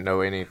 so I didn't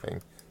know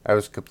anything. I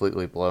was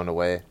completely blown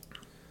away.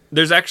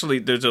 There's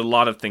a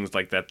lot of things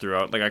like that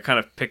throughout. Like, I kind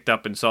of picked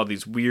up and saw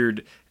these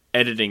weird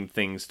editing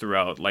things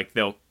throughout. Like,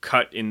 they'll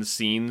cut in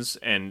scenes,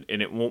 and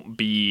it won't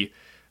be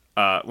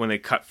when they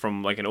cut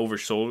from like an over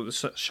shoulder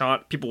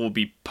shot, people will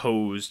be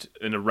posed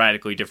in a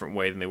radically different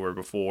way than they were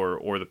before,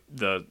 or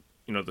the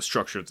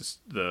structure of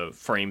the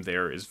frame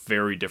there is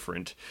very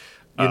different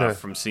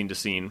from scene to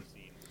scene.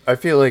 I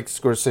feel like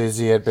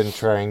Scorsese had been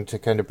trying to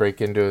kind of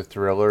break into a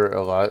thriller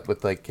a lot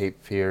with like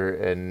Cape Fear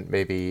and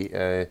maybe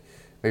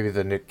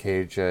the Nick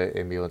Cage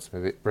ambulance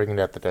movie, Bringing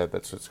Out the Dead.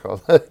 That's what it's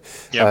called.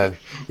 Yeah,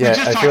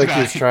 I feel like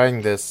he was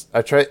trying this.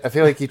 I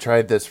feel like he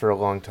tried this for a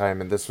long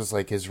time, and this was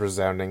like his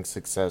resounding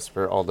success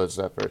for all those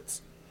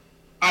efforts.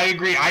 I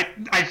agree. I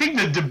think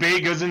the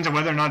debate goes into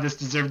whether or not this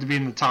deserved to be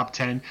in the top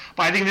 10,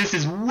 but I think this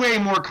is way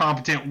more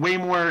competent, way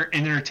more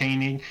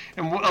entertaining,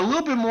 and a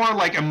little bit more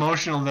like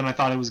emotional than I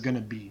thought it was going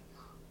to be.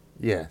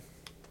 Yeah.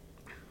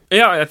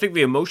 Yeah, I think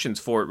the emotions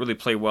for it really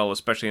play well,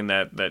 especially in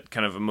that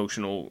kind of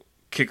emotional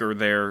kicker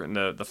there in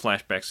the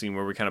flashback scene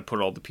where we kind of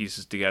put all the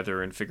pieces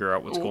together and figure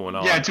out what's going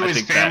on. Yeah, to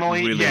his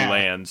family. That really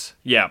lands.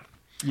 Yeah.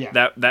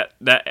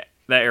 That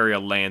area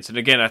lands. And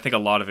again, I think a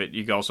lot of it,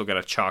 you also got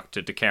to chalk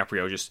to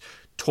DiCaprio just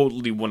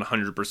totally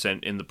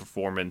 100% in the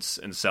performance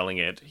and selling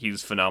it.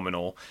 He's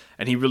phenomenal.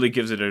 And he really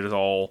gives it his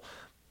all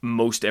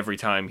most every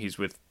time he's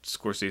with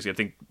Scorsese. I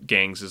think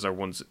Gangs is our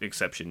one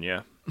exception,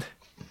 yeah.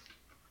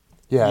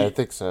 Yeah, I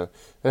think so.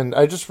 And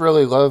I just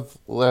really love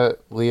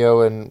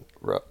Leo and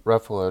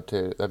Ruffalo,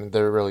 too. I mean,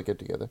 they're really good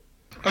together.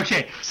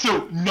 Okay,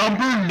 so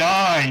number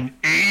 9,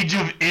 Age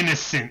of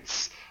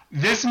Innocence.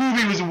 This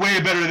movie was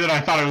way better than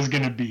I thought it was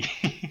going to be.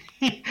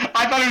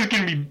 I thought it was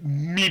going to be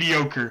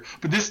mediocre,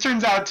 but this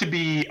turns out to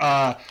be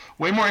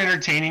way more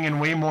entertaining and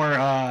way more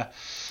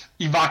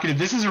evocative.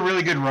 This is a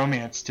really good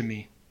romance to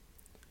me.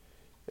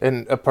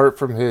 And apart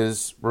from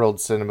his World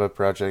Cinema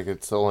project,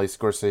 it's only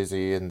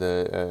Scorsese in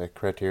the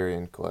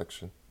Criterion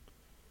Collection.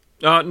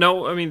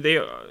 No, I mean,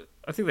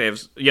 I think they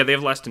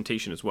have Last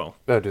Temptation as well.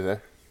 Oh, do they?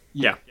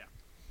 Yeah.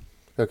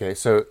 Okay,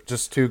 so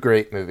just 2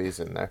 great movies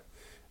in there.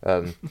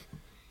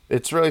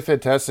 It's really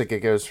fantastic. It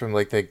goes from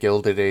like the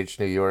Gilded Age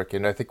New York,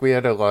 and I think we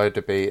had a lot of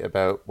debate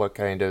about what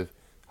kind of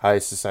high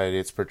society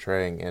it's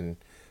portraying and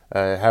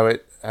how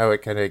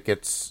it kind of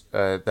gets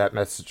that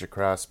message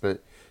across.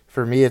 But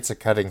for me, it's a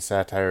cutting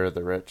satire of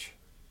the rich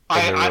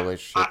and their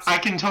relationships. I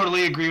can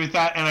totally agree with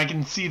that, and I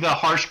can see the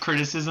harsh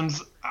criticisms.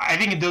 I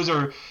think those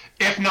are,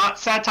 if not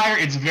satire,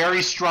 it's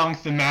very strong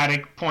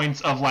thematic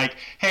points of like,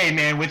 hey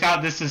man,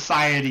 without this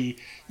society,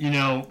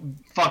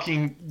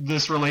 fucking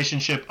this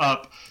relationship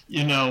up,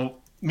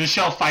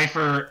 Michelle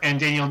Pfeiffer and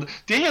Daniel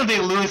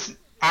Day-Lewis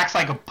acts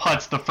like a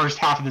putz the first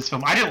half of this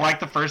film. I didn't like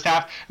the first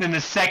half. Then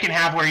the second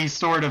half where he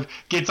sort of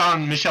gets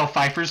on Michelle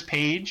Pfeiffer's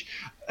page,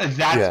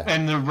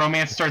 and the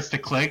romance starts to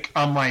click.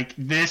 I'm like,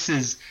 this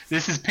is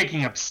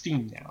picking up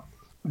steam now.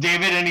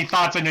 David, any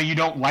thoughts? I know you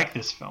don't like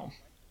this film.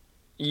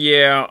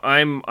 Yeah,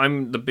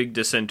 I'm the big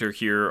dissenter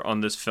here on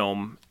this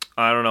film.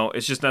 I don't know.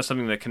 It's just not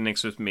something that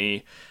connects with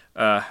me.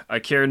 I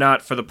care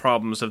not for the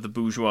problems of the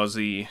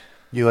bourgeoisie.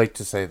 You like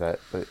to say that,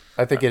 but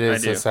I think it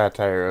is a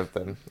satire of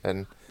them,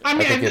 and I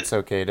think it's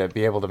okay to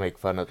be able to make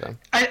fun of them.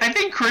 I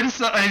think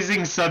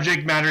criticizing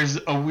subject matter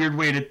is a weird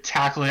way to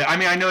tackle it. I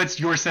mean, I know it's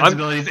your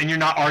sensibilities, and you're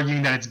not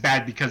arguing that it's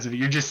bad because of it.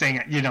 You're just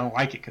saying you don't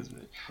like it because of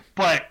it.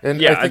 But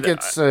I think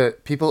it's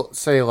people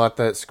say a lot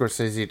that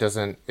Scorsese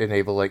doesn't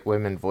enable like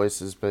women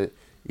voices, but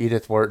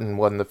Edith Wharton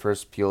won the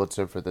first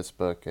Pulitzer for this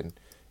book, and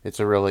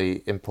it's a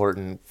really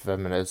important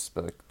feminist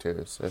book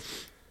too. So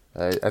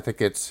I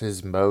think it's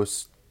his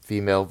most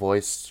female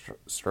voice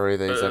story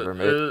that he's ever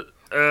made.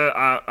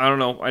 I don't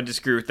know. I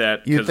disagree with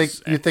that. You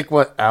think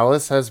what,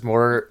 Alice has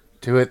more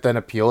to it than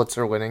a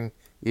Pulitzer-winning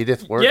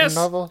Edith Wharton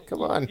novel?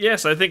 Come on.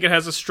 Yes, I think it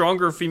has a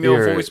stronger female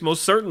voice,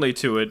 most certainly,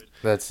 to it.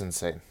 That's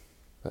insane.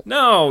 But...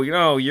 No,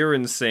 you're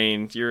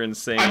insane. You're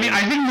insane. I mean,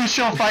 I think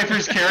Michelle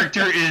Pfeiffer's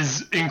character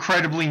is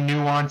incredibly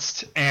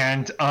nuanced,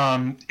 and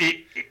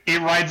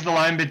it rides the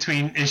line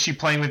between, is she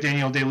playing with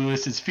Daniel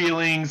Day-Lewis's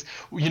feelings?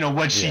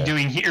 What's she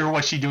doing here?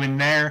 What's she doing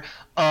there?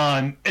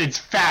 It's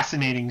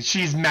fascinating.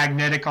 She's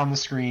magnetic on the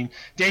screen.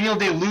 Daniel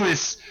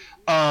Day-Lewis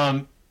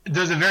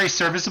does a very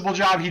serviceable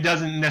job. He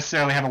doesn't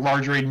necessarily have a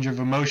large range of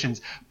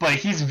emotions, but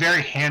he's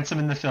very handsome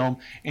in the film,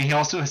 and he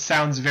also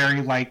sounds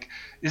very like,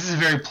 this is a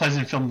very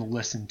pleasant film to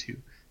listen to,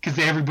 because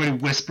everybody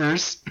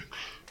whispers.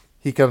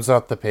 He comes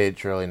off the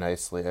page really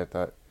nicely, I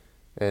thought.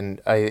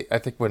 And I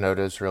think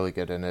Winota's really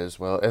good in it as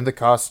well. And the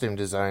costume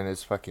design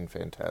is fucking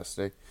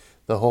fantastic.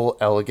 The whole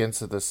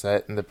elegance of the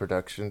set and the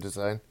production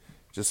design,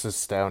 just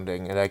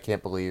astounding. And I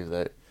can't believe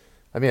that.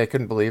 I mean, I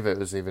couldn't believe it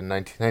was even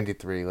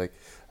 1993. Like,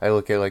 I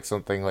look at like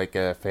something like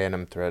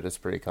Phantom Thread is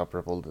pretty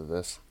comparable to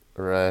this.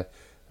 Or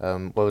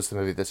what was the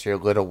movie this year?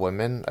 Little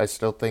Women. I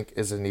still think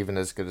isn't even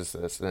as good as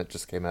this, and it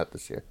just came out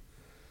this year.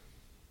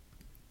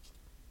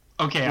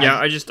 Okay. Yeah,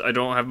 I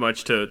don't have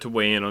much to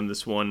weigh in on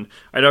this one.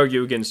 I'd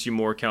argue against you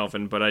more,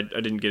 Calvin, but I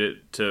didn't get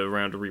it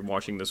around to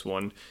rewatching this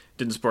one.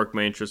 Didn't spark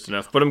my interest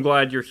enough. But I'm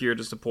glad you're here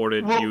to support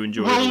it. You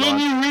enjoy it a lot. Well, when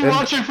you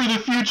rewatch it for the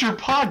future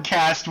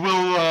podcast,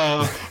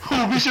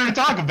 we'll be sure to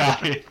talk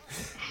about it.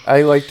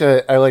 I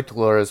liked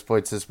Laura's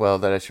points as well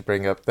that I should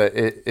bring up, that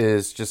it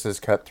is just as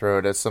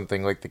cutthroat as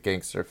something like the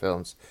gangster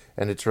films,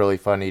 and it's really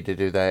funny to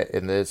do that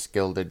in this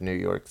gilded New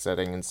York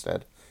setting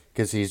instead,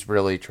 because he's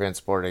really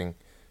transporting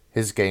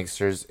his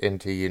gangsters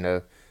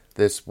into,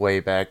 this way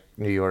back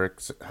New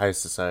York's high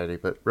society,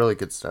 but really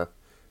good stuff.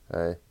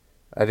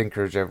 I'd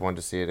encourage everyone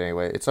to see it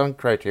anyway. It's on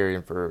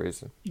Criterion for a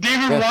reason.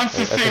 David wants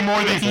to say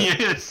more than he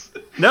is.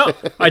 No,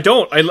 I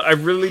don't. I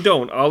really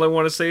don't. All I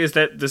want to say is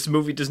that this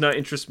movie does not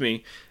interest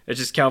me. It's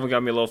just Calvin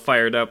got me a little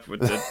fired up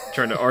with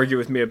trying to argue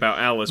with me about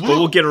Alice, but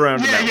we'll get around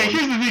to that one.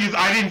 Here's the thing is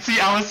I didn't see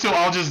Alice, so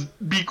I'll just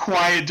be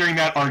quiet during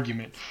that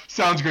argument.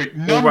 Sounds great.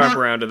 We'll wrap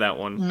around to that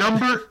one.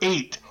 Number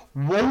 8,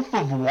 Wolf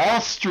of Wall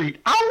Street.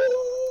 Ow!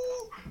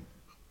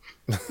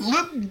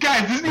 Look,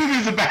 guys, this movie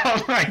is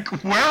about,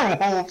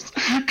 werewolves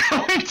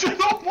going to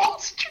the Wall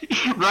Street,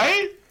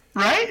 right?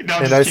 Right? No,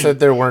 and I said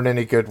there weren't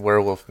any good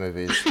werewolf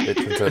movies. It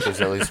turns out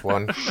there's at least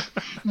one.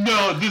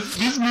 No,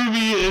 this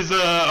movie is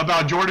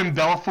about Jordan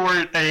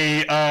Belfort,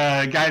 a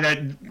guy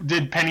that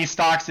did penny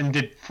stocks and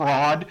did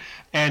fraud,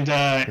 and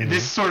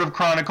this sort of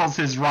chronicles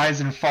his rise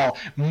and fall,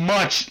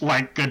 much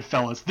like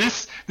Goodfellas.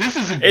 This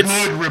is a good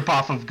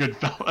ripoff of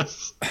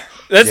Goodfellas.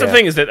 That's the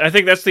thing, is that I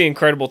think that's the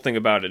incredible thing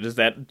about it, is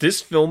that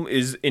this film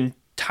is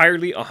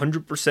entirely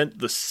 100%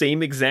 the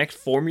same exact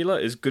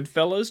formula as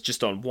Goodfellas,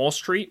 just on Wall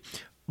Street.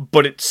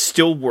 But it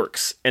still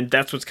works, and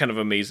that's what's kind of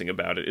amazing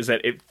about it, is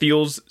that it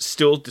feels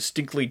still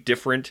distinctly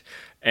different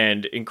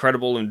and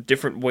incredible in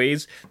different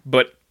ways,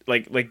 but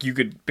like you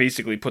could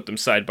basically put them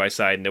side by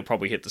side, and they'll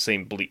probably hit the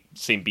same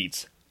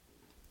beats.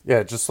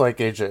 Yeah, just like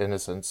Age of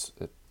Innocence,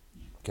 it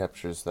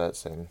captures that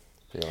same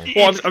feeling.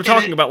 Well, I'm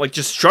talking about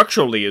just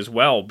structurally as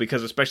well,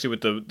 because especially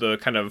with the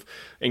kind of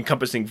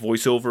encompassing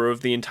voiceover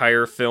of the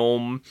entire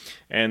film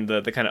and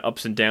the kind of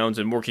ups and downs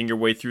and working your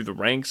way through the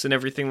ranks and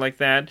everything like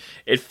that,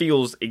 it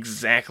feels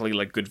exactly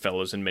like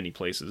Goodfellas in many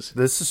places.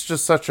 This is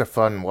just such a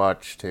fun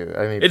watch, too.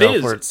 I mean,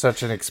 Belfort's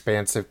such an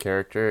expansive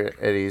character,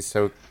 and he's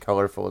so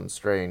colorful and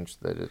strange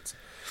that it's,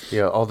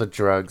 all the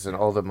drugs and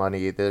all the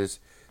money.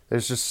 There's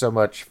just so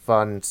much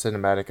fun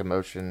cinematic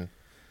emotion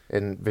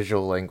and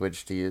visual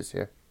language to use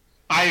here.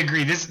 I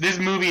agree. This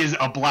movie is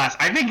a blast.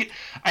 I think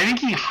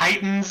he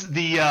heightens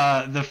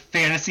the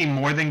fantasy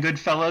more than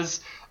Goodfellas.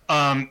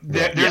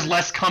 There's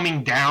less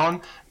coming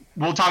down.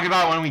 We'll talk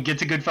about it when we get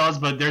to Goodfellas,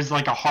 but there's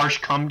a harsh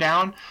come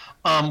down.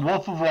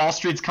 Wolf of Wall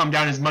Street's come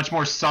down is much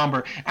more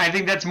somber. And I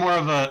think that's more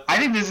of I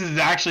think this is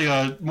actually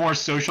a more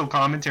social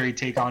commentary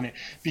take on it,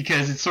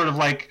 because it's sort of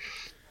like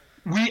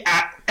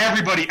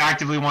everybody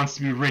actively wants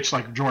to be rich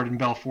like Jordan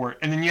Belfort,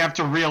 and then you have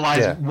to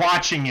realize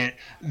watching it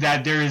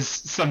that there is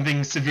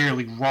something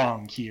severely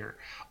wrong here.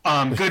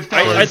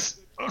 Goodfellas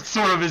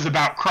sort of is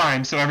about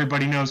crime, so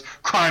everybody knows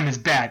crime is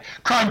bad.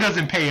 Crime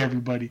doesn't pay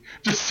everybody,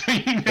 just so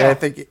you know. Yeah, I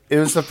think it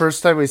was the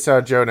first time we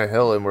saw Jonah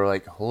Hill, and we're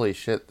like, holy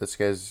shit, this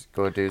guy's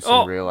going to do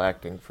some real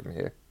acting from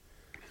here.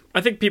 I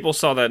think people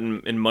saw that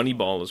in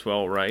Moneyball as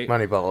well, right?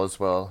 Moneyball as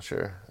well,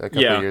 sure. A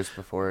couple of years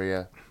before,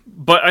 yeah.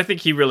 But I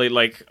think he really,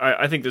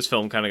 I think this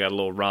film kind of got a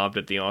little robbed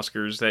at the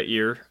Oscars that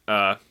year.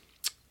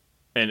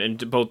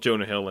 And both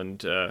Jonah Hill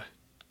and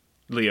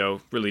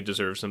Leo really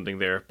deserve something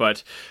there.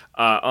 But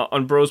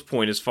on Bro's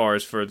point, as far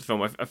as for the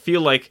film, I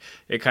feel like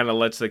it kind of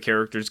lets the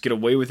characters get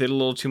away with it a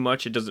little too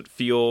much. It doesn't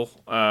feel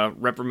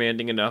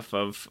reprimanding enough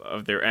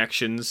of their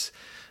actions.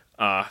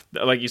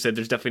 Like you said,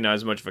 there's definitely not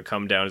as much of a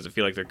come down as I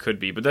feel like there could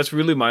be. But that's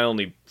really my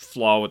only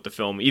flaw with the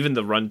film. Even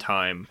the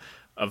runtime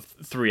of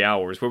 3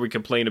 hours, where we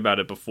complained about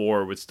it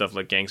before with stuff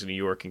like Gangs of New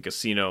York and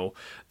Casino,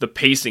 the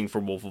pacing for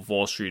Wolf of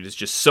Wall Street is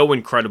just so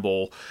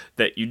incredible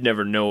that you'd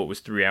never know it was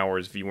 3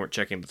 hours if you weren't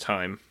checking the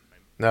time.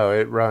 No,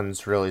 it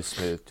runs really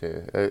smooth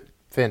too.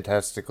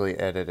 Fantastically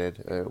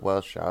edited, well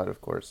shot,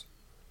 of course.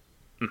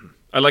 Mm-hmm.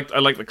 I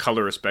like the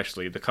color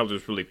especially. The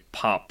colors really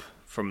pop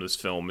from this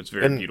film. It's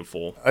very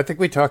beautiful. I think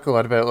we talk a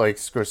lot about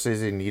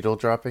Scorsese needle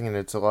dropping, and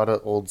it's a lot of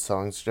old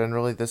songs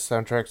generally. This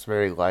soundtrack's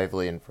very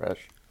lively and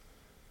fresh.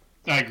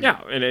 I agree. Yeah,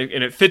 and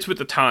it fits with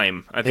the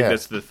time. I think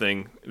that's the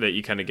thing that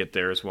you kind of get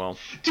there as well.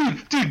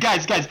 Dude,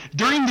 guys,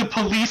 during the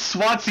police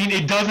SWAT scene,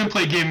 it doesn't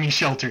play Give Me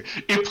Shelter.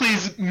 It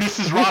plays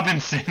Mrs.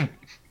 Robinson.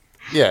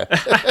 Yeah.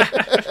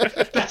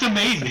 That's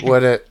amazing.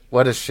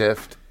 What a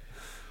shift.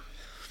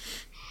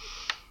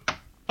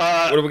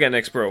 What do we got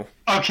next, bro?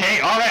 Okay,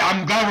 all right,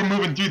 I'm glad we're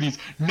moving through these.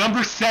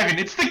 Number 7,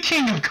 it's the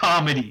king of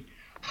comedy.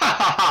 Ha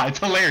ha ha, it's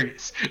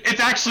hilarious. It's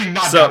actually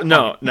not that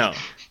funny. No.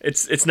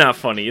 It's not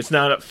funny. It's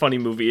not a funny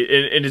movie,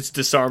 and it's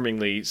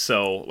disarmingly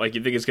so.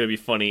 You think it's going to be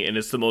funny, and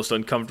it's the most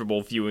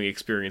uncomfortable viewing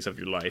experience of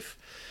your life.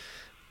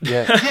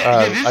 Yeah,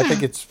 I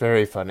think it's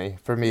very funny.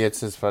 For me,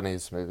 it's his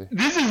funniest movie.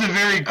 This is a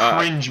very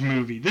cringe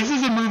movie. This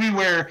is a movie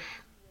where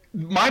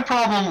my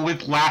problem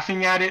with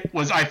laughing at it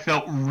was I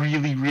felt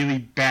really, really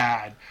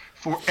bad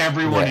for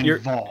everyone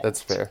involved.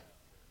 That's fair.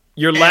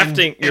 You're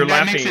laughing. And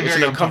that makes It's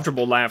an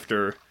uncomfortable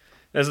laughter.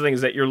 That's the thing,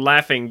 is that you're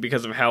laughing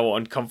because of how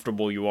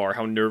uncomfortable you are,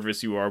 how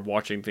nervous you are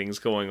watching things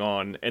going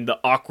on, and the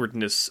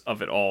awkwardness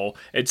of it all.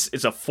 It's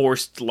a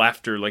forced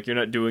laughter, like you're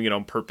not doing it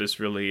on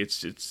purpose, really.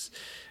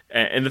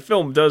 And the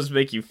film does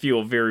make you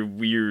feel very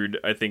weird,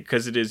 I think,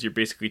 because you're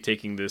basically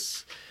taking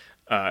this.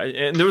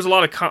 And there was a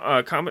lot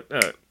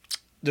of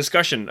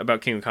discussion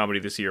about King of Comedy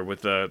this year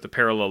with the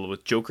parallel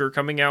with Joker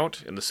coming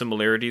out and the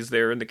similarities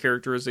there in the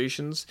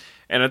characterizations.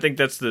 And I think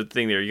that's the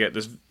thing there. You got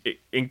this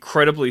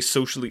incredibly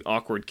socially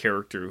awkward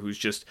character who's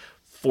just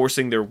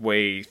forcing their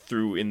way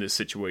through in this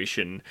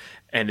situation,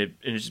 and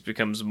it just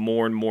becomes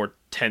more and more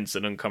tense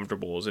and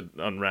uncomfortable as it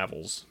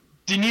unravels.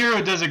 De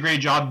Niro does a great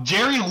job.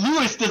 Jerry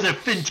Lewis does a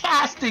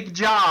fantastic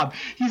job.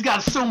 He's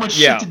got so much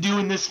shit to do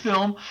in this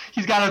film.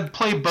 He's got to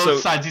play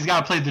both sides. He's got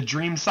to play the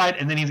dream side,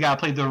 and then he's got to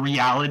play the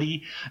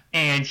reality.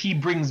 And he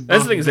brings both.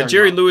 That's the thing, is that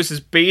Jerry Lewis is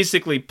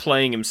basically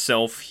playing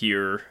himself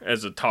here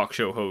as a talk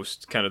show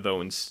host, kind of, though,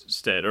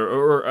 instead.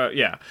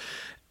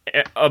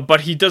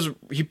 But he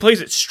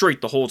plays it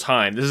straight the whole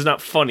time. This is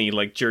not funny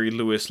like Jerry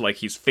Lewis, like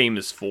he's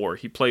famous for.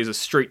 He plays a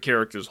straight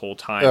character the whole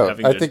time,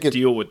 having to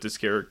deal with this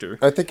character.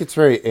 I think it's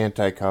very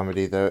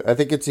anti-comedy, though. I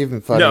think it's even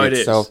funny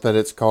itself that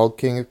it's called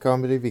King of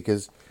Comedy,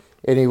 because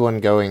anyone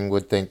going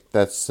would think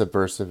that's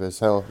subversive as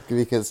hell,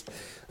 because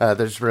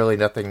there's really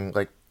nothing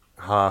like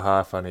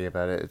ha-ha funny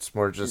about it. It's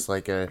more just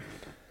like a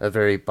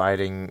very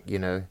biting,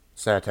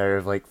 satire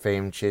of like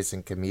fame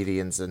chasing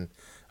comedians and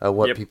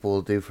what people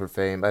will do for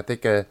fame. I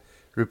think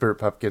Rupert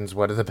Pupkin's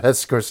one of the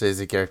best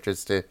Scorsese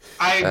characters too.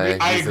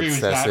 I agree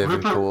with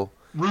that.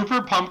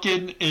 Rupert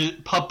Pumpkin is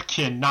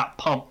Pumpkin, not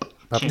Pumpkin.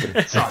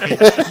 Sorry.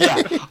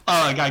 Yeah.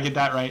 I gotta get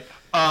that right.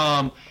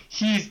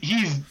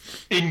 He's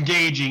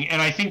engaging,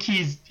 and I think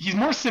he's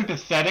more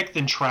sympathetic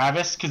than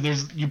Travis,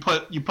 because you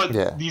put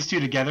these two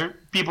together.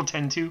 People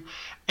tend to,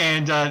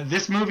 and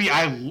this movie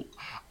I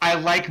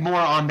like more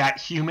on that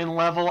human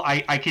level.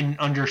 I can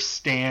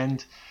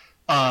understand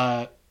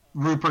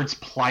Rupert's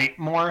plight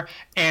more,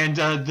 and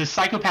the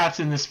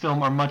psychopaths in this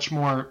film are much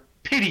more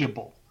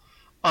pitiable,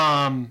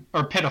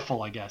 or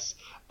pitiful, I guess.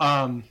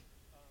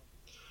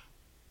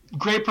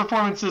 Great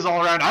performances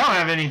all around. I don't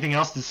have anything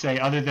else to say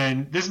other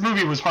than this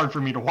movie was hard for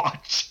me to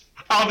watch.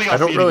 I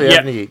don't really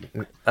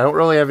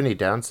have any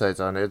downsides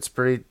on it. It's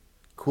pretty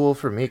cool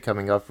for me,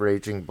 coming off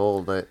Raging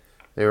Bull, that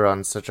they were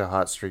on such a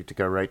hot streak to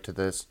go right to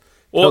this.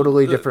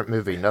 Totally different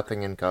movie,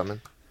 nothing in common.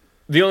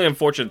 The only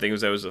unfortunate thing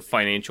was that it was a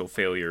financial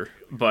failure,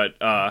 but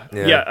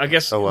I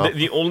guess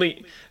the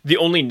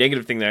only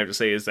negative thing that I have to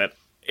say is that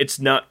it's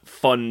not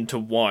fun to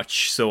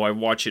watch, so I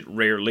watch it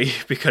rarely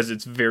because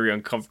it's very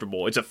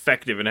uncomfortable. It's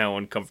effective in how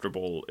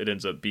uncomfortable it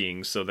ends up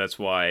being, so that's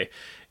why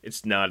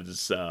it's not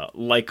as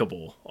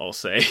likable, I'll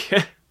say.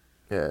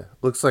 Yeah,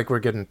 looks like we're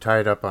getting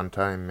tied up on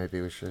time.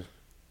 Maybe we should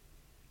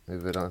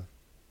move it on.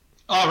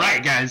 All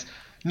right, guys.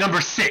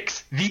 Number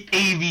 6, The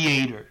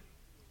Aviator.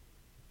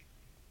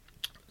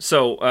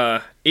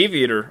 So,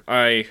 Aviator,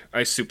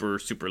 I super,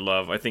 super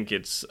love. I think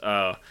it's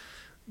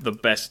the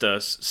best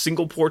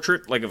single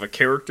portrait, like, of a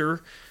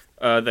character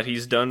that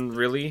he's done,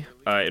 really.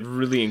 It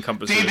really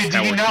encompasses David,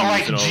 Howard do you not Hughes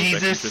like and all his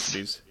Jesus?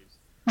 eccentricities.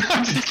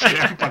 I'm just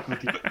kidding. I'm fucking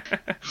with you.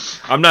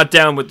 I'm not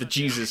down with the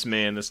Jesus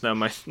man. That's not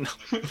my... No.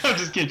 I'm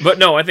just kidding. But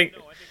no, I think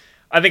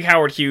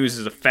Howard Hughes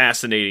is a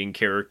fascinating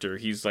character.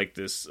 He's like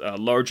this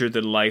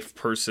larger-than-life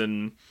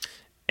person,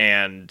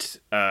 and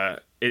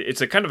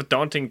it's a kind of a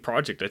daunting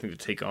project, I think,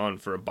 to take on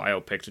for a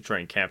biopic, to try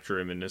and capture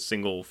him in a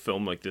single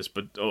film like this.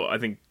 But I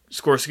think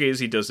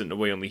Scorsese does it in a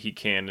way only he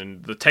can,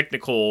 and the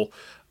technical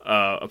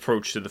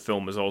approach to the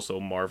film is also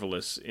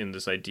marvelous in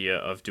this idea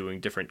of doing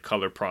different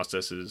color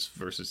processes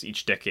versus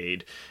each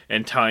decade,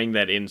 and tying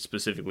that in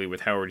specifically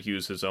with Howard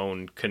Hughes'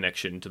 own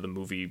connection to the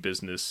movie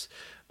business,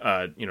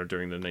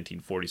 during the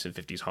 1940s and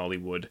 50s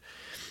Hollywood.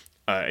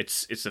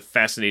 It's a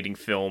fascinating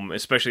film,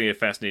 especially a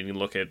fascinating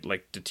look at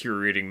like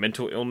deteriorating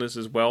mental illness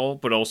as well,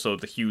 but also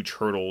the huge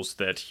hurdles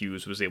that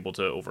Hughes was able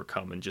to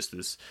overcome, and just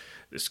this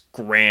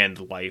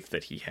grand life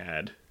that he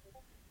had.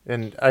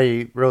 And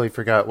I really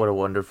forgot what a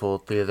wonderful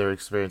theater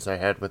experience I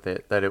had with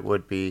it, that it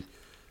would be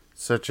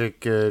such a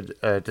good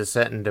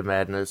descent into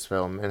madness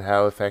film, and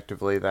how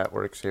effectively that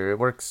works here. It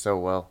works so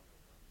well.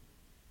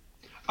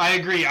 I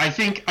agree. I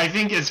think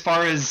as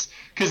far as,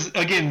 because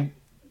again,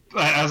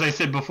 as I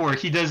said before,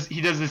 he does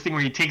this thing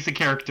where he takes a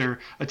character,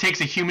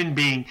 takes a human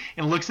being,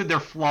 and looks at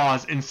their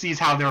flaws and sees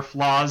how their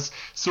flaws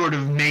sort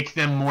of make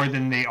them more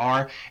than they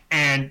are.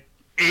 And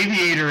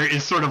Aviator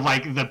is sort of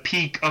like the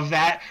peak of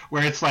that,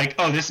 where it's like,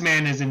 oh, this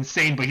man is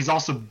insane, but he's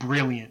also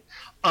brilliant.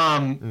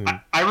 I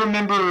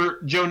remember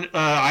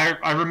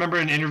I remember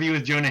an interview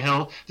with Jonah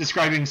Hill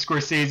describing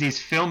Scorsese's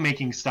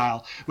filmmaking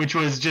style, which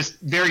was just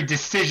very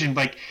decision.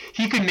 Like,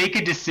 he could make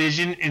a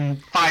decision in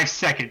 5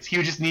 seconds. He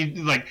would just need,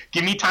 like,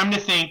 give me time to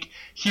think.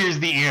 Here's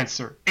the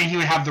answer, and he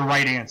would have the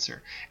right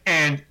answer.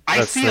 And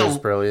that's his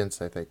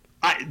brilliance, I think.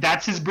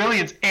 That's his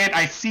brilliance, and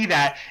I see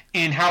that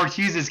in Howard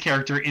Hughes'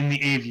 character in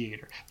The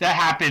Aviator. That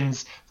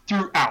happens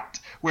throughout,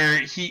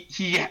 where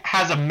he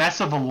has a mess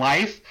of a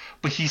life,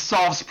 but he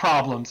solves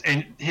problems,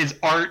 and his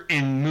art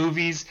in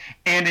movies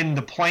and in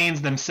the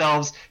planes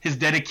themselves, his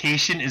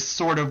dedication is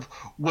sort of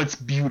what's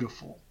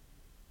beautiful.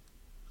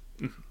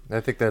 I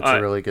think that's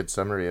a really good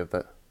summary of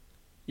that.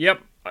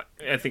 Yep,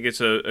 I think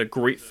it's a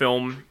great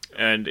film,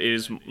 and it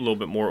is a little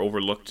bit more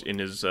overlooked in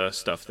his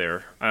stuff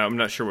there. I'm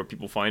not sure what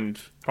people find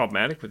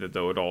problematic with it,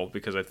 though, at all,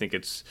 because I think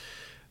it's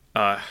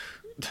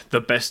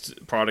the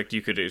best product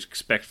you could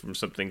expect from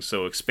something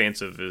so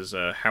expansive as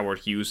Howard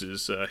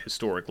Hughes'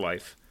 historic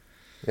life.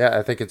 Yeah,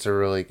 I think it's a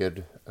really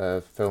good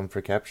film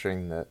for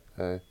capturing that.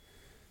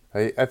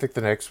 I think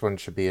the next one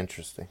should be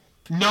interesting.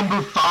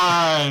 Number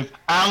 5,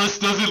 Alice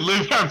doesn't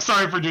live here. I'm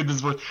sorry for doing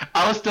this voice.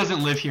 Alice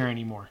doesn't live here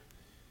anymore.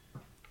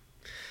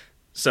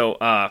 So,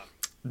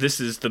 this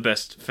is the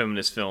best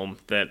feminist film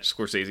that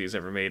Scorsese has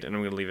ever made, and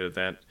I'm going to leave it at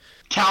that.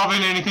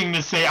 Calvin, anything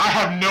to say? I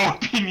have no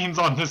opinions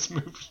on this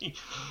movie.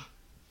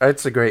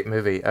 It's a great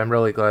movie. I'm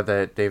really glad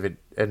that David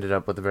ended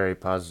up with a very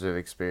positive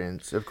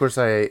experience. Of course,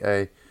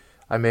 I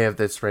may have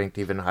this ranked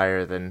even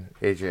higher than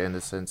Age of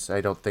Innocence.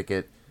 I don't think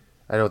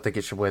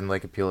it should win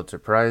like a Pulitzer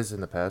Prize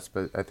in the past,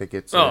 but I think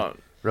it's a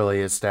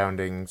really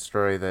astounding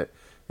story that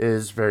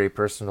is very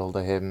personal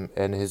to him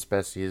and his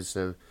best use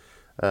of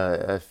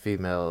a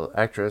female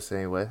actress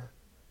anyway.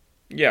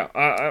 Yeah,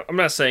 I'm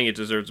not saying it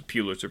deserves a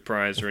Pulitzer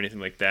Prize or anything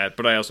like that,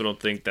 but I also don't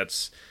think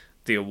that's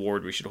the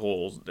award we should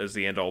hold as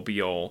the end-all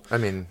be-all. I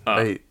mean,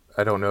 I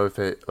don't know if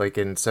it, like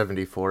in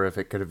 1974, if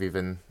it could have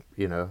even,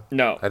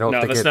 No, I don't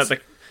think that's it's, not the...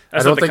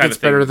 I don't think it's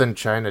better than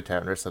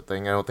Chinatown or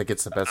something. I don't think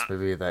it's the best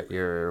movie of that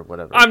year or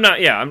whatever. I'm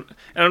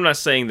not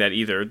saying that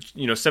either.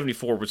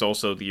 1974 was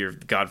also the year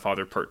of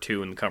Godfather Part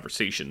 2 in the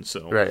conversation,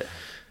 so... Right.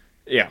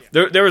 Yeah,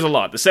 there was a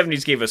lot. The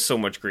 70s gave us so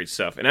much great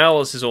stuff, and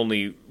Alice is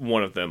only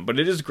one of them, but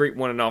it is a great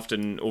one and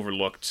often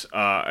overlooked.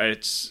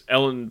 It's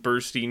Ellen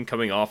Burstyn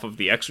coming off of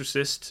The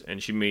Exorcist,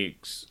 and she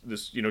makes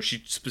this,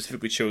 she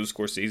specifically chose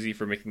Scorsese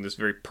for making this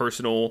very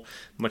personal,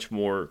 much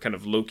more kind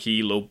of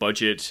low-key,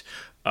 low-budget,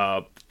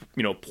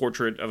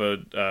 portrait of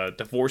a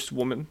divorced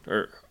woman,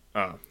 or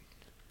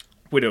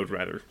widowed,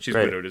 rather. She's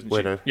widowed, isn't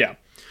widowed. She? Yeah.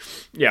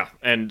 Yeah,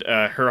 and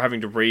her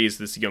having to raise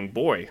this young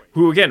boy,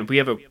 who, again, we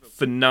have a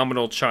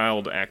phenomenal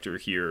child actor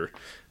here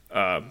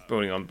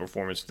voting on the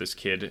performance of this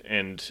kid,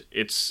 and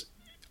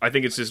I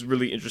think it's this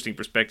really interesting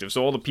perspective.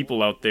 So all the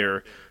people out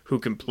there who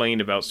complain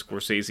about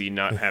Scorsese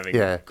not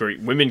having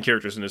great women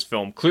characters in his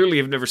film clearly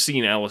have never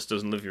seen Alice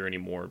Doesn't Live Here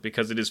Anymore,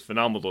 because it is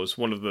phenomenal. It's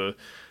one of the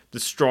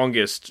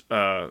strongest,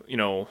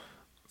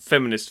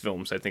 feminist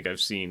films I think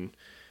I've seen,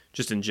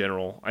 just in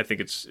general. I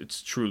think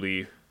it's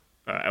truly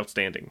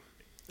outstanding.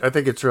 I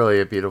think it's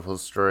really a beautiful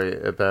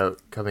story about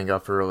coming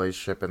off a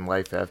relationship and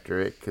life after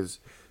it, because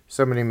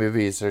so many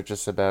movies are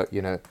just about,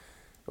 a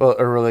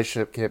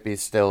relationship can't be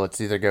still.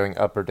 It's either going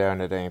up or down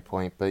at any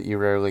point, but you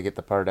rarely get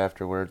the part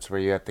afterwards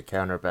where you have to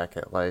counter back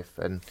at life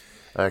and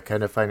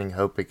kind of finding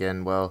hope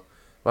again. While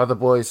the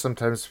boy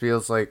sometimes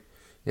feels like,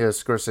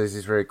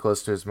 Scorsese's very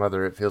close to his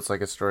mother, it feels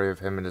like a story of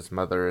him and his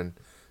mother, and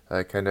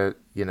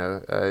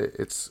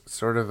it's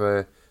sort of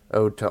a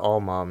ode to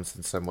all moms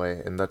in some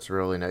way, and that's a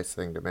really nice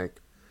thing to make.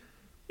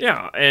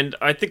 Yeah, and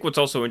I think what's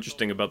also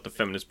interesting about the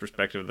feminist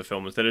perspective of the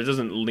film is that it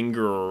doesn't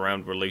linger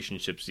around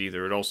relationships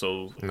either. It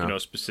also,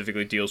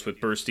 specifically deals with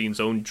Burstyn's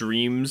own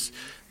dreams,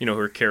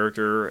 her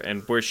character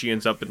and where she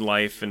ends up in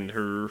life, and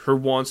her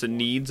wants and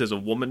needs as a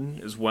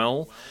woman as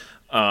well.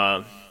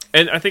 And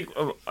I think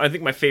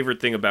my favorite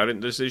thing about it,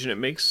 and the decision it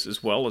makes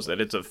as well, is that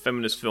it's a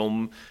feminist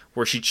film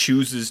where she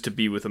chooses to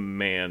be with a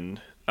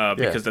man.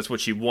 Because that's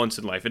what she wants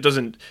in life. It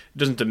doesn't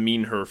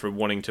demean her for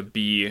wanting to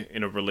be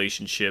in a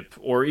relationship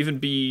or even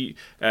need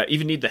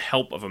the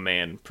help of a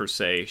man per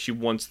se. She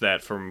wants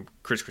that from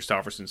Chris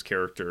Christopherson's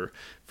character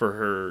for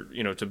her,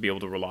 to be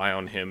able to rely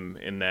on him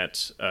in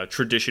that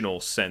traditional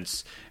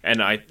sense.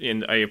 And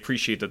I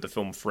appreciate that the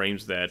film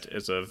frames that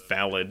as a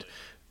valid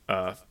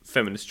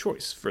feminist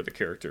choice for the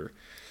character.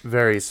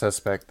 Very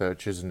suspect though,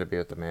 choosing to be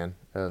with the man.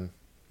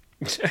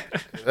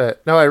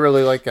 No, I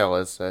really like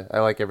Alice. I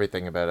like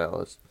everything about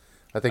Alice.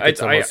 I think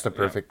it's almost a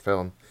perfect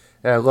film.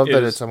 Yeah, I love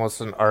that it's almost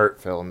an art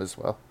film as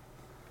well.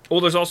 Well,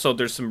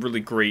 there's some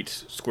really great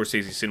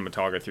Scorsese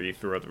cinematography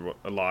throughout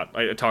a lot.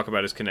 I talk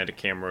about his kinetic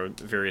camera at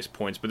various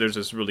points, but there's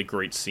this really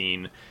great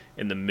scene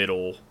in the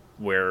middle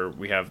where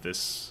we have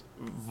this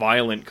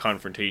violent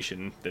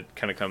confrontation that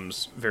kind of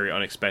comes very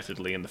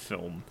unexpectedly in the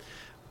film.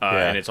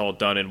 And it's all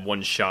done in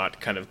one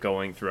shot, kind of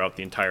going throughout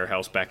the entire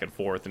house back and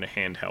forth in a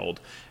handheld.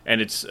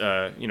 And it's,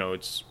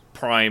 it's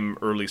prime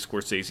early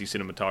Scorsese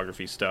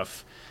cinematography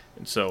stuff.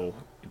 And so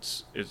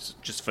it's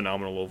just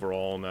phenomenal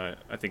overall, and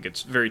I think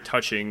it's very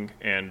touching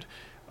and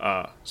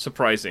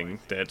surprising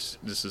that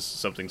this is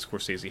something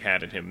Scorsese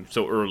had in him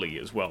so early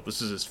as well.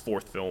 This is his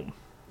fourth film.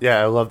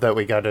 Yeah, I love that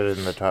we got it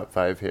in the top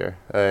 5 here.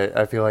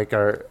 I feel like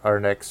our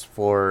next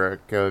 4 are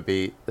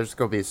there's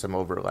going to be some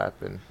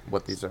overlap in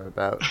what these are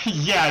about.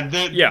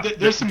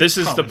 There's some this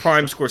is the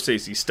prime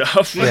Scorsese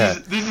stuff.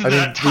 This is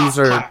top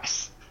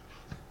class.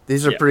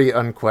 these are pretty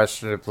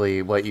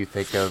unquestionably what you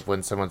think of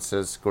when someone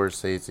says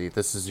Scorsese.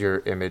 This is your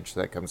image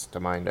that comes to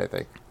mind, I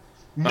think.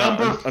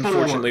 Number 4.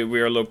 Unfortunately, we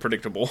are a little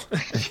predictable.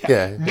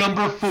 Yeah.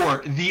 Number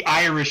 4, The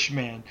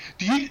Irishman.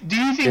 Do you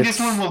think this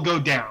one will go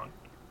down?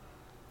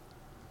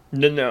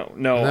 No.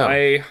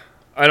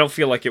 I don't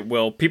feel like it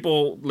will.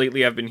 People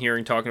lately I've been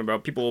hearing talking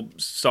about people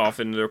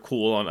soften, they're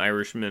cool on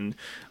Irishman,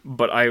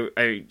 but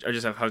I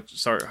just have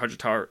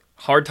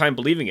hard time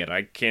believing it.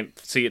 I can't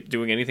see it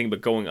doing anything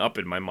but going up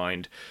in my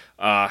mind.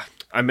 I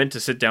meant to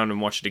sit down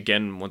and watch it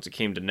again once it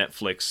came to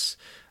Netflix,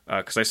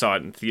 because I saw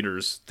it in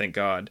theaters, thank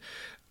God.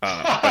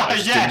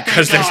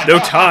 Because there's no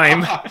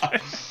time.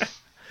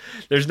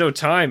 There's no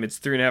time. It's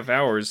 3.5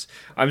 hours.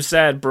 I'm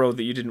sad, bro,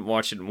 that you didn't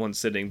watch it in one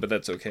sitting, but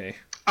that's okay.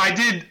 I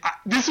did.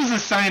 This was a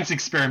science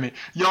experiment.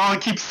 Y'all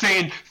keep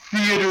saying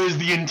theater is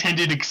the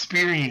intended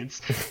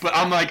experience, but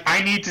I'm like,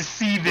 I need to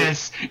see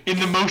this in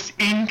the most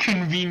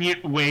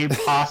inconvenient way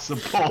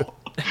possible.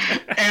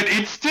 And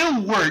it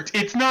still worked.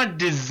 It's not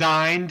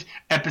designed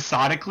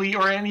episodically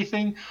or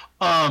anything,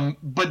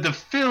 but the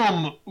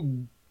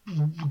film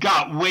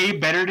got way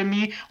better to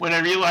me when I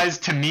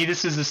realized, to me,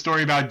 this is a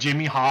story about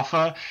Jimmy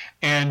Hoffa,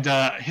 and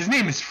his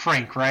name is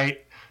Frank,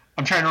 right?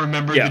 I'm trying to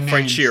remember the names.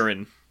 Frank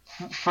Sheeran.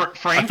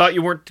 Frank? I thought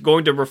you weren't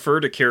going to refer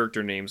to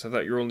character names. I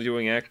thought you were only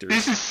doing actors.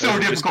 This is so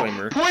difficult.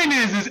 Disclaimer. Point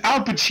is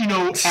Al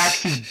Pacino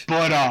acts his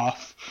butt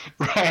off,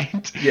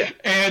 right? Yeah.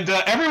 And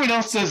everyone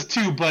else does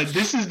too. But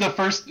this is the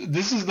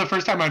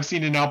first time I've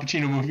seen an Al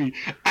Pacino movie.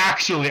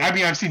 Actually, I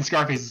mean, I've seen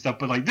Scarface and stuff,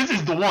 but like this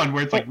is the one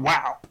where it's like,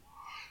 wow.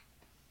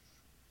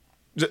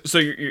 So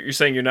you're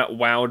saying you're not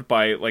wowed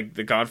by like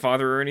The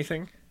Godfather or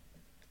anything?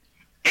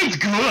 It's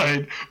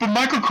good, but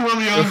Michael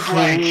Corleone's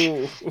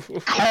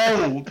like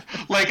cold.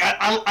 Like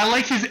I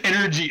like his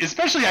energy,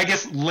 especially I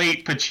guess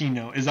late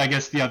Pacino is I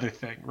guess the other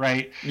thing,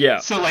 right? Yeah.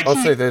 So like I'll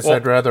say this: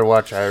 I'd rather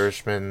watch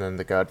Irishman than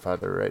The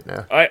Godfather right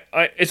now.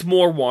 It's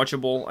more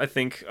watchable. I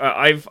think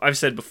I've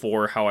said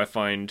before how I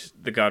find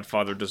The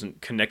Godfather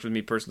doesn't connect with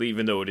me personally,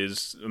 even though it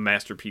is a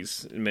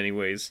masterpiece in many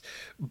ways.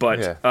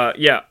 But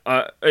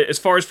as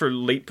far as for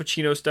late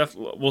Pacino stuff,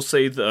 we'll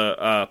say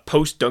the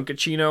post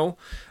Dunkachino.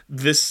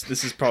 This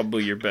is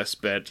probably your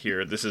best bet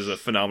here. This is a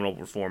phenomenal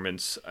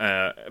performance.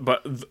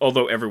 But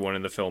although everyone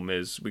in the film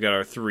is, we got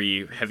our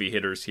 3 heavy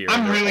hitters here.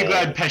 I'm really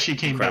glad Pesci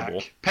came back.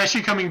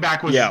 Pesci coming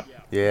back was yeah.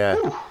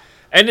 Whew.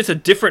 And it's a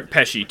different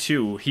Pesci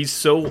too. He's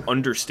so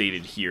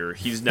understated here.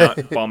 He's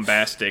not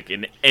bombastic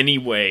in any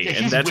way,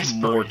 and that's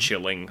whispering. More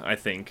chilling, I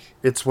think.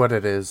 It's what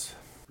it is.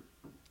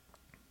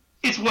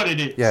 It's what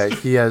it is. Yeah,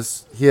 he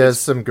has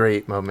some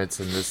great moments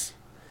in this.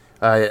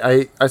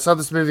 I saw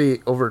this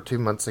movie over 2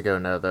 months ago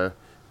now, though.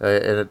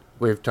 And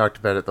we've talked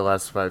about it the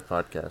last 5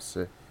 podcasts.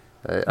 So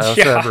I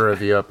also have a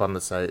review up on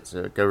the site,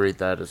 so go read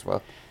that as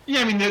well.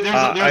 Yeah, I mean, there's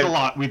a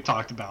lot we've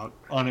talked about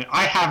on it.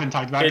 I haven't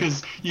talked about it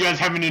because you guys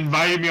haven't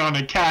invited me on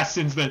a cast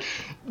since then.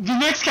 The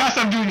next cast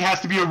I'm doing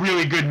has to be a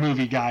really good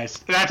movie, guys.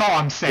 That's all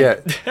I'm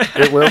saying. Yeah,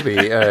 it will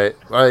be.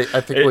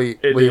 I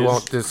think we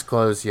won't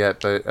disclose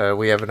yet, but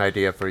we have an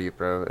idea for you,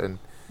 bro, and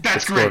that's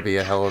it's great. Will be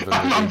a hell of a movie.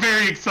 I'm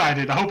very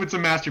excited. I hope it's a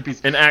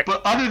masterpiece.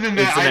 But other than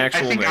that,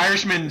 I think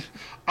Irishman.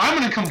 I'm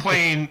going to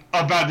complain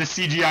about the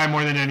CGI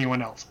more than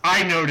anyone else.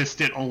 I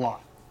noticed it a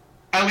lot,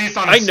 at least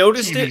on a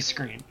TV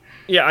screen.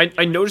 Yeah,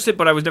 I noticed it,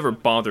 but I was never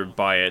bothered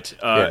by it.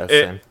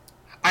 Same.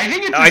 I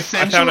think it's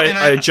essential.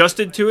 I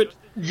adjusted to it.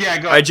 Yeah,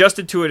 go ahead. I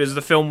adjusted to it as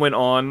the film went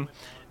on,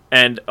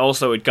 and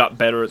also it got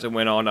better as it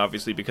went on,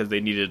 obviously, because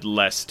they needed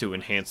less to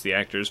enhance the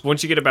actors.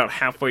 Once you get about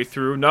halfway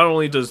through, not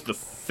only does the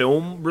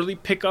film really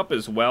pick up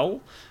as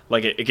well,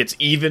 like it gets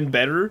even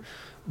better,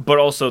 but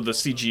also the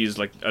CG is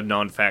like a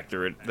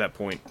non-factor at that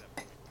point.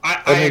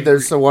 I mean,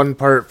 there's the one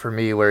part for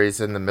me where he's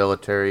in the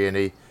military and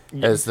he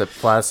has the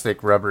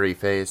plastic rubbery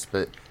face,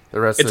 but the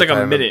rest of the time... It's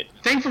like a minute.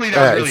 Thankfully,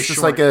 that was really it's just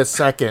short. like a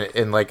second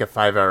in like a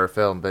 5-hour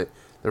film, but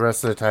the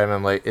rest of the time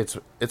I'm like, it's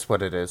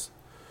what it is.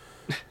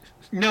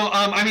 No,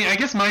 I mean, I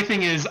guess my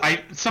thing is,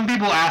 some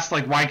people ask,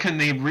 like, why couldn't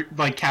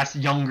they, cast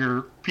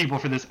younger people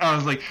for this? I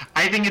was like,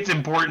 I think it's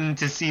important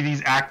to see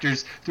these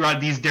actors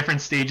throughout these different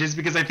stages,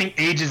 because I think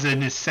age is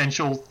an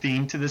essential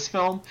theme to this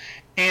film.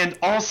 And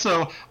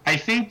also, I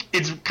think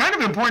it's kind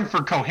of important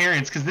for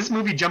coherence, because this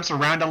movie jumps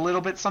around a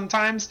little bit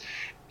sometimes,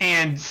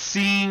 and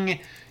seeing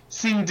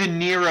De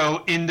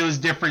Niro in those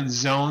different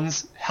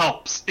zones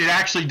helps. It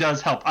actually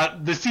does help.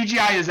 The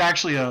CGI is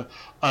actually a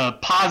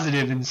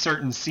positive in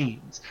certain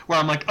scenes where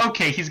I'm like,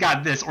 okay, he's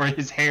got this, or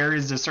his hair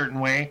is a certain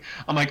way.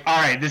 I'm like, all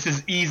right, this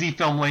is easy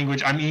film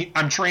language. I'm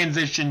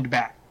transitioned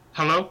back.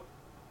 Hello?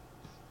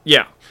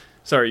 Yeah.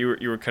 Sorry,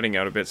 you were cutting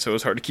out a bit, so it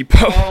was hard to keep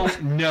up. Oh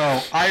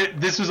no,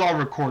 this was all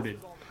recorded.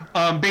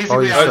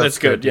 Basically, that's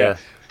good. Yeah.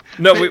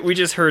 No, we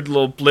just heard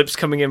little blips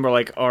coming in. We're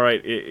like, all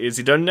right, is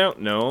he done now?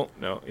 No.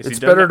 Is it's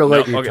he done better now? to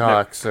let you okay,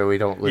 talk so we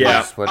don't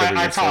lose whatever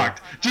I you talked.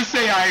 say. Just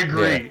say I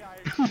agree.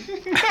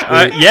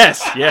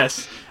 Yeah.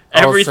 Yes.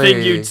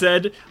 Everything you'd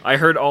said, I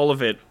heard all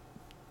of it.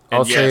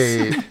 I'll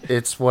say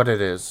it's what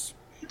it is.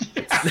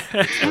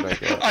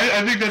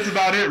 I think that's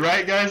about it,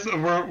 right, guys?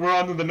 We're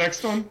on to the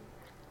next one.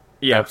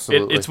 Yeah,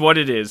 absolutely. It's what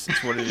it is.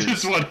 It's what it is.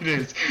 It's what it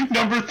is.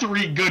 Number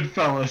 3,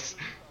 Goodfellas.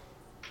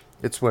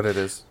 It's what it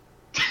is.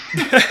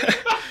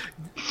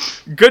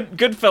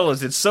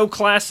 Goodfellas. It's so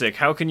classic.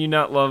 How can you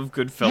not love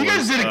Goodfellas? You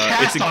guys did a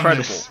cast it's incredible. on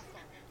this.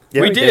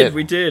 Yeah,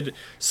 We did.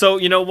 So,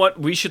 you know what?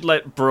 We should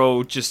let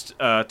Bro just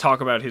talk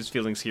about his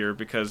feelings here,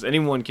 because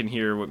anyone can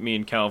hear what me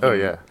and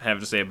Calvin have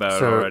to say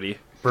about it already.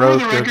 Bro,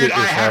 for the record,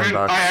 I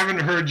haven't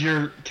heard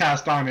your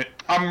cast on it.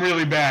 I'm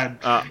really bad.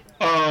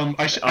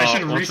 I should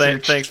have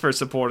researched. Thanks for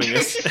supporting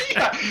us.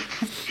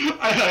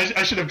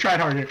 I should have tried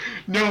harder.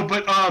 No,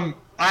 but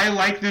I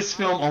like this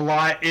film a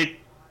lot.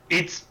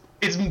 It's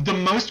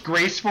the most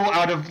graceful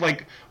out of,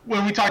 like,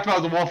 when we talked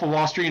about The Wolf of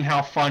Wall Street and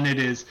how fun it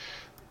is.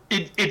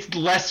 It's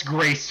less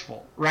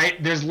graceful,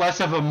 right? There's less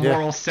of a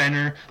moral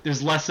center.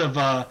 There's less of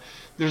a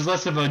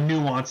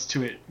nuance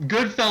to it.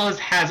 Goodfellas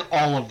has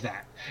all of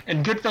that,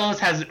 and Goodfellas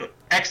has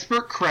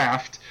expert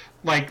craft.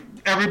 Like,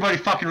 everybody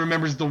fucking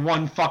remembers the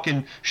one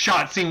fucking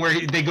shot scene where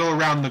they go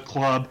around the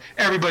club.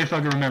 Everybody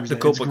fucking remembers the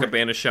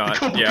Copacabana shot. The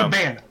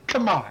Copacabana.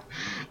 Come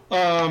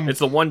on. It's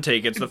the one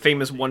take. It's the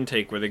famous one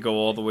take where they go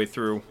all the way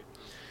through.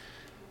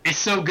 It's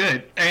so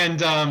good, and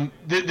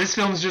this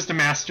film is just a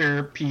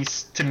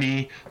masterpiece to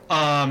me.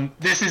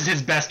 This is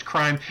his best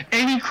crime.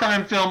 Any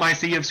crime film I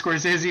see of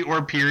Scorsese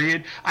or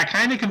period, I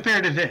kind of compare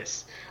to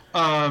this.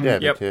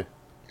 Me too.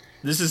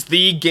 This is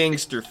the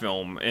gangster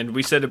film, and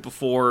we said it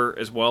before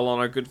as well on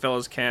our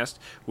Goodfellas cast.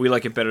 We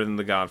like it better than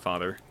The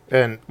Godfather.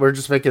 And we're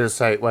just making a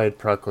site-wide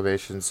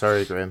proclamation.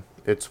 Sorry, Graham.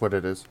 It's what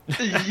it is.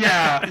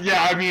 Yeah.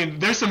 I mean,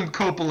 there's some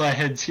Coppola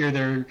heads here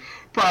that are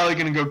probably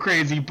gonna go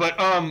crazy, but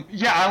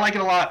yeah, I like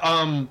it a lot.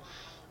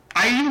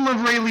 I even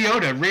love Ray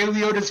Liotta. Ray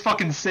Liotta's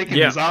fucking sick in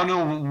this. I don't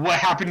know what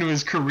happened to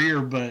his career,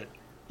 but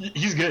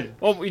he's good.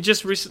 Well, we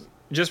just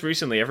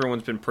recently,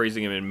 everyone's been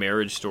praising him in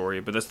Marriage Story,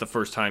 but that's the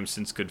first time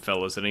since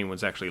Goodfellas that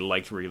anyone's actually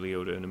liked Ray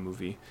Liotta in a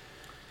movie.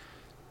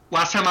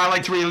 Last time I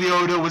liked Ray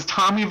Liotta was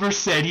Tommy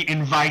Vercetti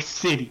in Vice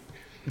City.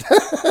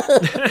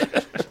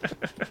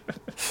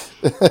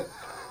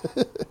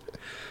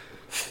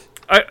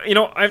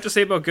 I have to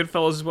say about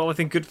Goodfellas as well. I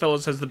think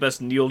Goodfellas has the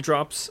best needle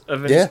drops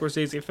of any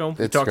Scorsese film.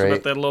 We talked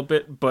about that a little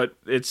bit, but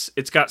it's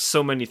got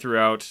so many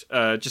throughout.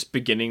 Just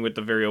beginning with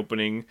the very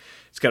opening,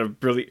 it's got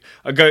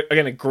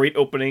a great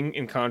opening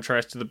in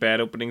contrast to the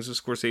bad openings of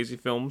Scorsese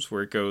films,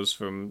 where it goes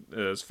from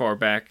as far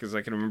back as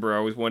I can remember. I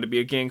always wanted to be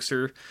a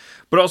gangster,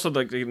 but also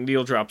the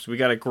needle drops. We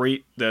got a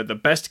great the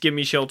best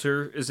Gimme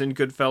Shelter is in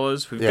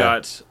Goodfellas. We've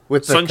got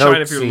with the Sunshine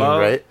Coke of Your scene,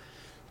 Love. Right?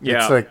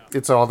 Yeah,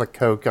 it's all the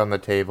Coke on the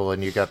table,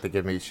 and you got the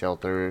Gimme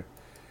Shelter.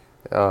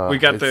 We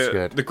got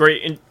the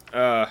great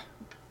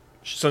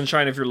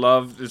Sunshine of Your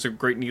Love. There's a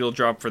great needle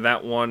drop for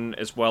that one,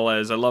 as well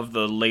as I love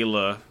the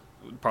Layla.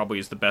 Probably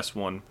is the best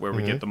one, where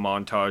we get the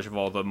montage of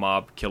all the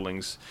mob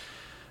killings.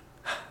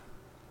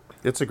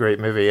 It's a great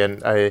movie,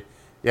 and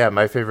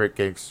my favorite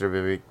gangster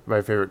movie,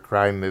 my favorite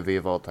crime movie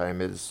of all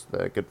time is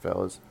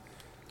Goodfellas.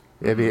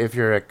 Maybe if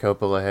you're a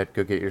Coppola head,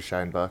 go get your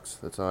shine box.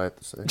 That's all I have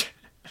to say.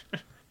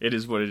 It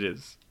is what it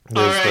is.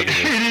 All right,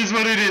 it is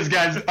what it is,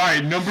 guys. All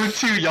right, number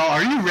 2, y'all.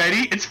 Are you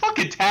ready? It's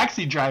fucking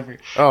Taxi Driver.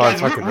 Oh,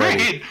 guys, I'm fucking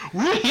ready.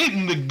 We're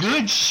hitting the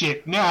good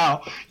shit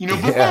now. You know,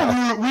 before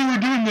we were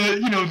doing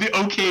the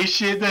okay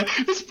shit.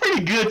 It's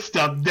pretty good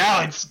stuff.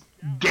 Now it's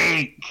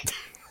dank.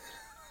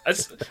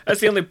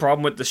 That's the only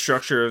problem with the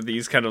structure of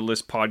these kind of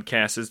list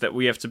podcasts, is that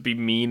we have to be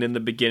mean in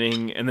the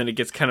beginning, and then it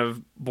gets kind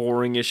of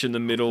boring-ish in the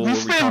middle. We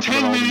spend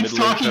 10 minutes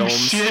talking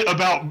shit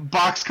about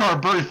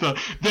Boxcar Bertha.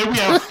 Then we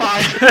have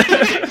 5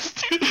 minutes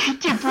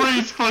to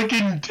praise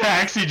fucking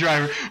Taxi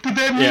Driver. But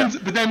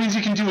that means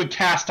you can do a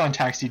cast on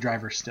Taxi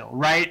Driver still,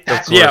 right?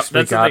 That's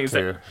the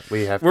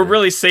thing. We're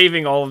really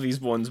saving all of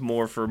these ones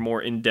more for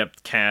more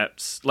in-depth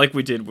casts, like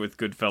we did with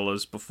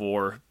Goodfellas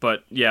before.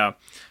 But yeah.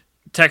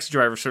 Taxi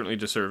Driver certainly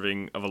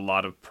deserving of a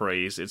lot of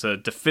praise. It's a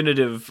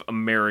definitive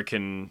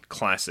American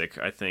classic,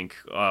 I think.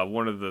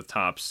 One of the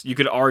tops. You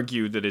could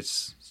argue that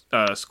it's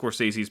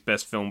Scorsese's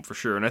best film for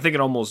sure, and I think it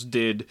almost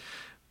did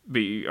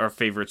be our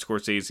favorite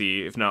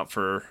Scorsese, if not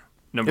for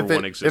number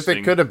one existing. If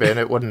it could have been,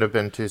 it wouldn't have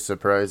been too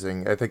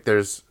surprising. I think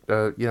there's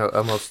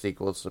almost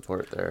equal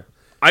support there.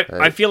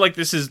 I feel like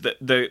this is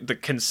the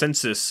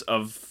consensus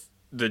of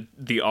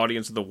the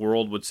audience of the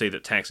world would say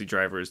that Taxi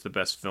Driver is the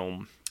best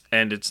film,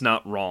 and it's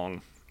not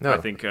wrong. No. I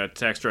think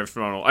Taxi Driver is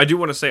phenomenal. I do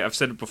want to say, I've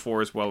said it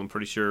before as well, I'm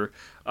pretty sure.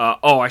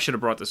 I should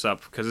have brought this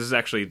up, because this is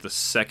actually the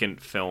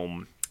second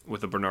film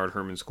with a Bernard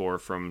Herrmann score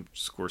from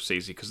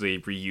Scorsese, because they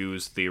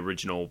reused the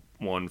original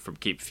one from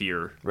Cape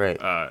Fear. Right.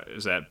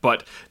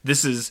 But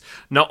this is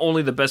not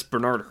only the best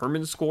Bernard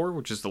Herrmann score,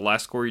 which is the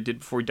last score he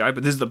did before he died,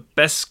 but this is the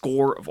best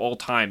score of all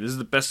time. This is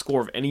the best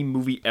score of any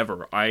movie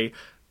ever. I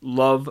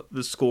love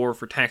the score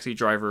for Taxi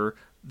Driver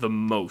the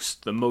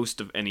most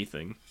of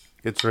anything.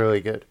 It's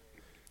really good.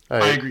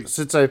 I agree.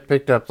 Since I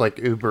picked up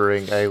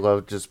Ubering, I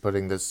love just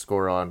putting this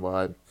score on while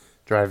I'm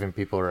driving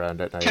people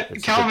around at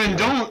night. Calvin,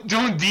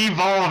 don't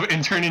devolve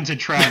and turn into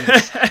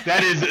Travis.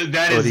 That is.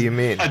 What do you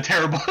mean? A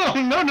terrible.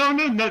 No,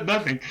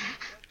 nothing.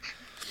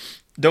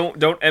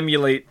 Don't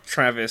emulate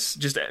Travis.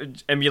 Just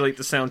emulate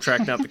the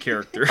soundtrack, not the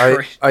character.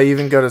 I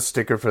even got a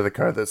sticker for the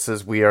car that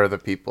says "We are the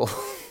people."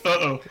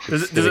 Uh-oh.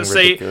 Does it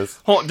say?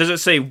 Does it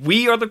say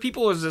 "We are the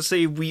people" or does it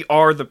say "We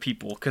are the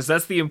people"? Because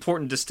that's the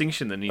important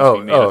distinction that needs to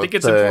be made. I think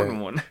it's an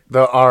important one.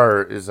 The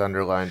R is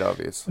underlined,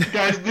 obviously.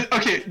 Guys,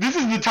 this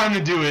is the time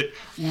to do it.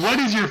 What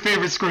is your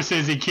favorite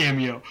Scorsese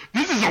cameo?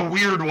 This is a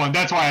weird one.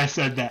 That's why I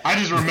said that. I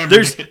just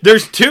remembered it.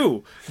 There's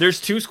two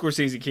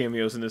Scorsese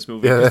cameos in this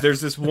movie. Yeah.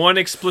 There's this one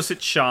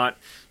explicit shot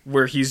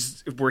where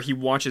he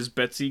watches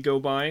Betsy go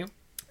by,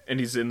 and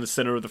he's in the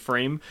center of the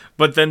frame.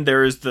 But then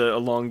there is the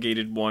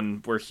elongated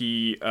one where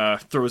he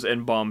throws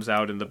N-bombs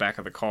out in the back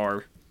of the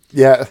car.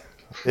 Yeah,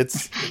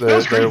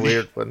 they're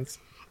weird ones.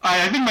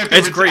 I think my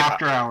favorite's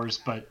After Hours,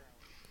 but...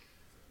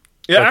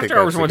 Yeah, After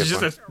Hours one is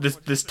just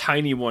this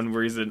tiny one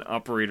where he's an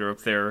operator up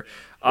there.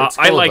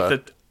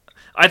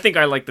 I think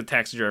I like the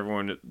Taxi Driver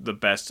one the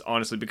best,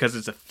 honestly, because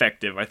it's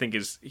effective. I think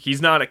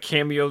he's not a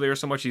cameo there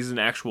so much; he's an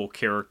actual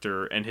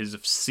character, and his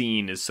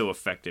scene is so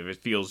effective. It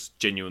feels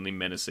genuinely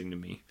menacing to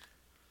me.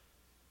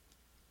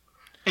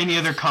 Any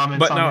other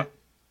comments on it?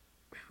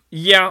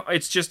 Yeah,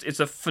 it's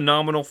a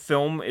phenomenal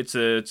film. It's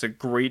a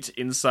great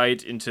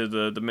insight into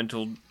the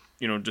mental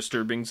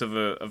disturbings of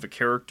a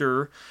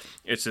character.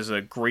 It's just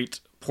a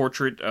great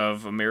portrait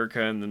of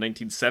America in the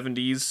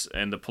 1970s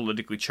and the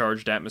politically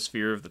charged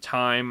atmosphere of the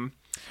time.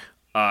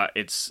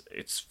 It's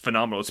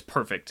phenomenal. It's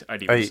perfect,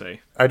 I'd even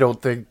say. I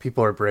don't think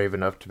people are brave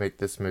enough to make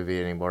this movie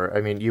anymore.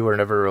 I mean, You Were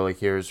Never Really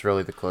Here is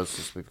really the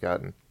closest we've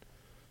gotten.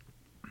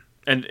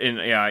 And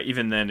yeah,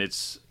 even then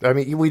it's... I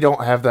mean, we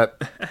don't have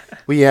that...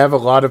 We have a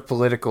lot of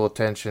political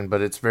attention, but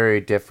it's very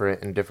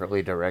different and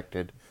differently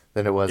directed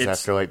than it was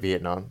after,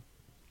 Vietnam.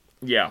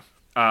 Yeah.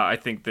 I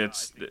think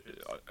that's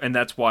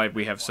why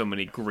we have so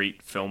many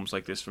great films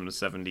like this from the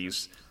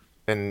 70s.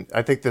 And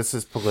I think this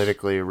is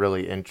politically a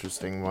really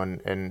interesting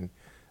one, and...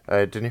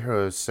 De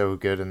Niro is so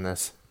good in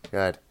this.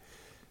 God,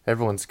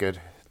 everyone's good.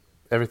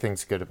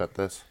 Everything's good about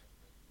this.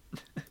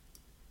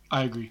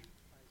 I agree.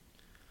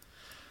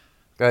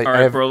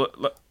 I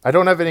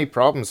don't have any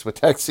problems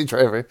with Taxi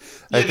Driver.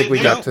 Yeah, I think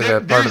we got to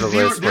that part of the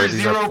list where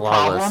these are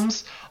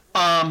flawless.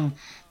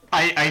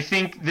 I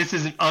think this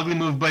is an ugly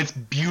movie, but it's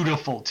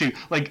beautiful too.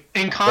 Like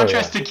in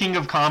contrast to King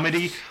of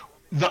Comedy,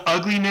 the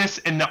ugliness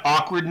and the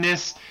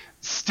awkwardness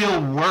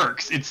still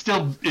works. It's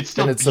still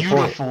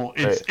beautiful.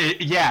 It's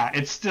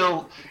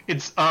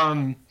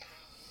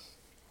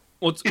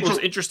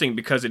interesting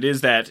because it is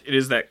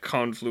that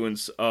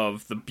confluence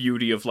of the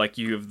beauty of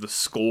you have the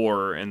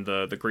score and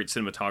the great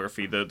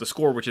cinematography. The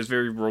score, which is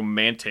very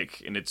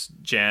romantic in its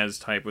jazz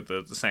type with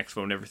the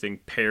saxophone and everything,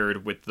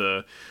 paired with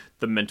the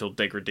mental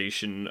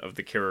degradation of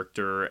the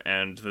character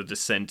and the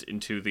descent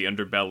into the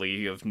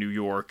underbelly of New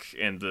York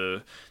and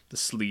the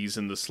sleaze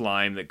and the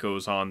slime that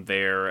goes on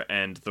there,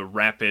 and the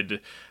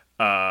rapid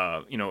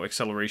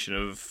acceleration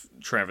of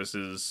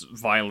Travis's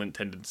violent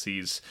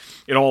tendencies.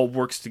 It all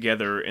works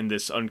together in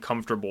this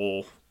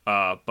uncomfortable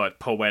but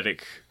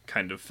poetic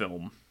kind of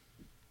film.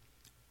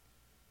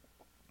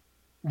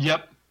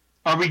 Yep.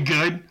 Are we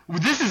good?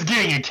 This is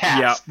getting a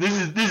cast. Yeah.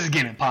 This is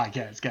getting a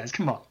podcast, guys.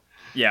 Come on.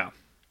 Yeah.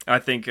 I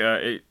think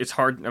it's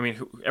hard. I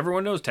mean,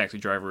 everyone knows Taxi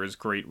Driver is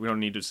great. We don't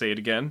need to say it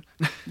again.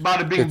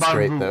 Bada bing,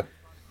 bada boom. Though.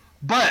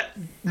 But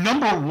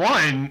number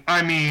one,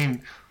 I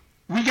mean,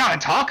 we gotta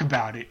talk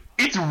about it.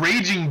 It's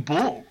Raging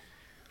Bull.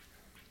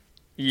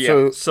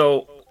 Yeah.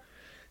 So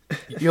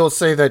you'll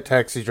say that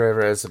Taxi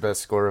Driver has the best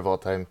score of all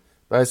time,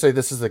 but I say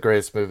this is the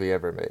greatest movie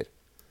ever made.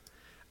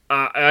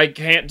 I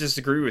can't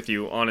disagree with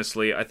you,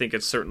 honestly. I think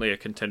it's certainly a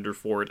contender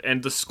for it.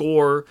 And the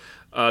score,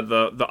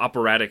 the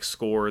operatic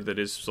score that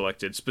is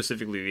selected,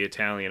 specifically the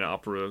Italian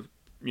opera,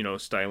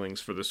 stylings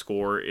for the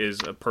score, is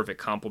a perfect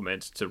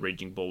complement to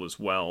Raging Bull as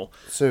well.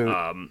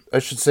 So I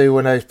should say,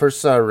 when I first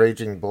saw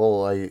Raging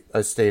Bull,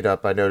 I stayed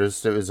up. I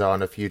noticed it was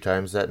on a few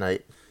times that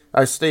night.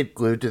 I stayed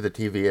glued to the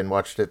TV and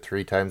watched it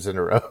 3 times in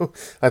a row.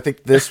 I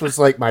think this was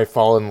my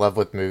fall in love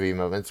with movie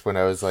moments when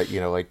I was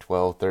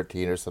 12,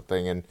 13 or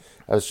something, and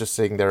I was just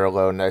sitting there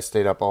alone, and I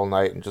stayed up all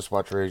night and just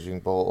watched Raging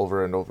Bull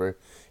over and over.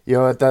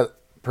 At that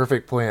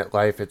perfect point in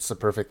life, it's the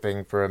perfect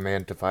thing for a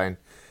man to find,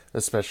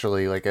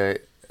 especially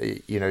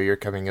you're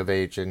coming of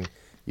age and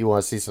you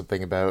want to see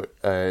something about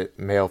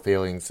male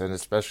feelings, and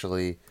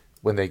especially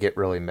when they get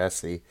really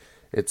messy.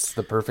 It's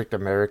the perfect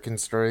American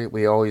story.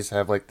 We always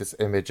have this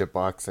image of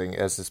boxing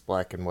as this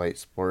black and white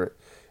sport.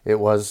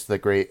 It was the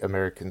great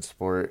American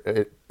sport.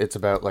 It's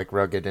about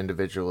rugged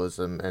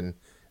individualism and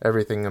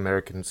everything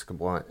Americans could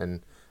want.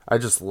 And I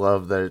just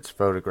love that it's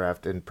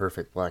photographed in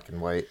perfect black and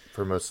white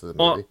for most of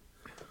the movie.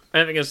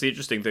 I think that's the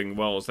interesting thing,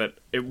 is that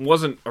it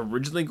wasn't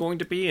originally going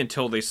to be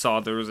until they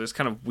saw there was this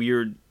kind of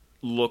weird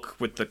look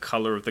with the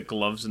color of the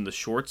gloves and the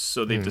shorts,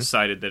 so they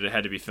decided that it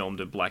had to be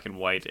filmed in black and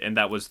white, and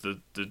that was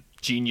the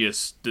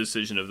genius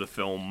decision of the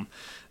film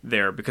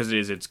there, because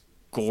it's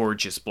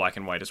gorgeous black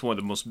and white. It's one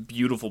of the most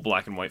beautiful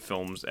black and white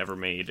films ever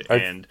made.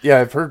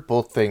 I've heard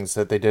both things,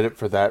 that they did it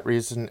for that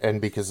reason, and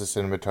because the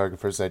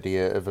cinematographer's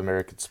idea of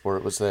American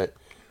sport was that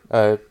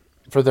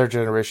for their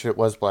generation, it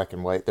was black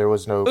and white. There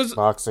was no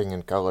boxing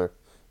in color.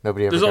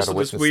 Nobody ever got to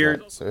witness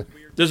that. So.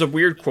 There's a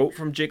weird quote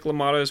from Jake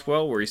LaMotta as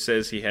well, where he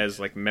says he has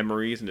like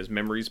memories, and his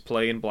memories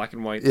play in black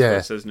and white. That's what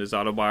it says in his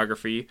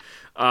autobiography.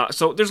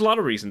 So there's a lot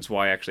of reasons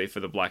why, actually,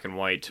 for the black and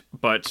white,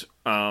 but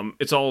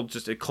it's all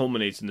just, it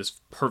culminates in this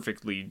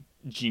perfectly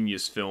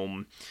genius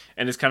film,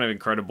 and it's kind of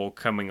incredible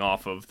coming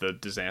off of the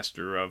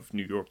disaster of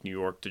New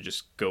York, to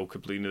just go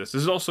completely into this.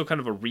 This is also kind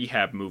of a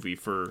rehab movie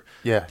for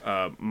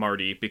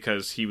Marty,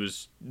 because he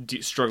was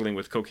struggling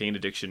with cocaine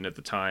addiction at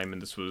the time, and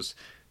this was.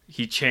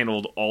 He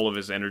channeled all of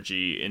his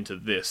energy into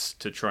this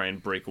to try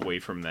and break away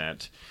from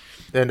that.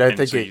 And I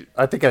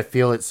think I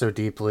feel it so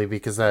deeply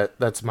because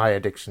that's my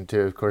addiction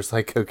too, of course,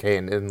 like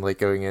cocaine, and like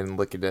going in and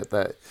looking at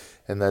that.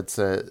 And that's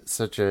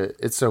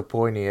it's so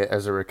poignant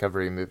as a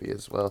recovery movie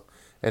as well.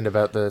 And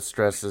about the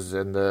stresses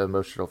and the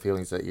emotional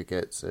feelings that you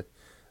get. So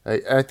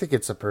I think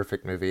it's a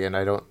perfect movie, and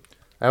I don't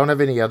have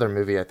any other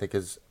movie I think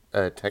is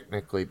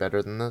technically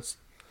better than this.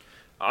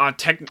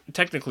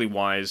 Technically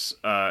wise,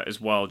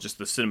 as well, just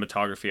the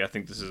cinematography. I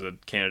think this is a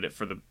candidate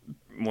for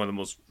one of the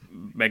most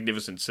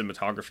magnificent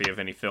cinematography of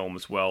any film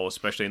as well,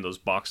 especially in those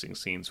boxing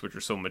scenes, which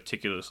are so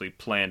meticulously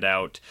planned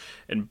out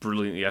and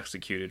brilliantly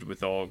executed.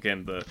 With all,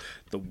 again,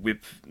 the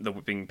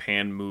whipping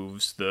pan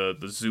moves, the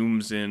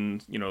zooms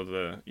in,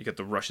 you get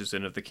the rushes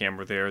in of the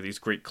camera there, these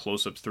great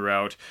close-ups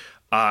throughout,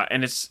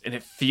 and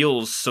it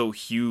feels so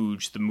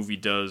huge. The movie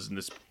does in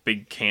this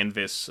big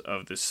canvas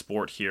of this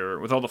sport here,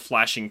 with all the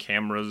flashing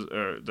cameras,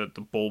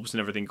 the bulbs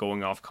and everything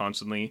going off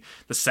constantly.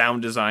 The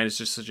sound design is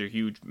just such a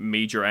huge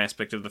major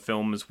aspect of the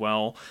film as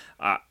well.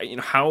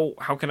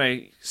 How can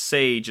I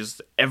say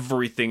just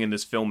everything in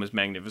this film is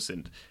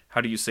magnificent?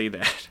 How do you say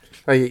that?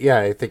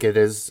 I think it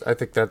is. I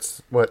think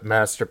that's what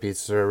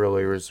masterpieces are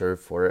really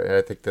reserved for. And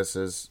I think this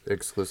is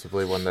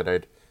exclusively one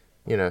that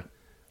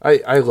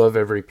I love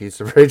every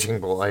piece of Raging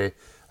Bull.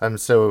 I'm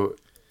so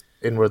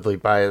inwardly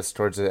biased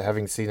towards it,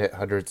 having seen it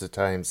hundreds of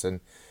times.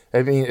 And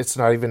I mean, it's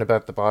not even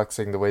about the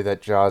boxing the way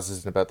that Jaws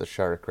isn't about the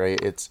shark, right?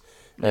 It's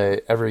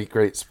every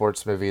great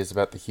sports movie is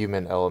about the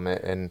human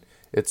element, and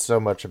it's so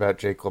much about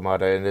Jake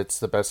LaMotta, and it's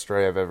the best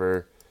story I've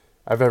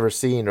ever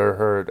seen or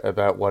heard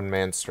about one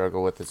man's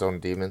struggle with his own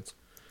demons.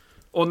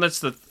 Well, and that's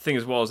the thing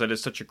as well, is that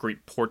it's such a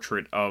great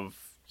portrait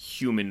of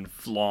human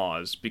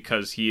flaws,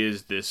 because he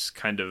is this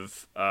kind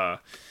of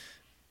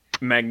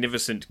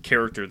magnificent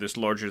character, this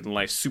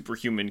larger-than-life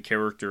superhuman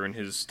character in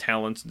his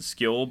talents and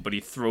skill, but he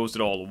throws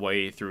it all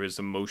away through his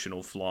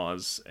emotional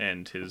flaws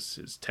and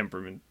his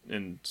temperament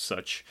and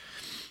such.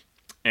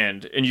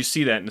 And you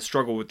see that in the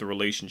struggle with the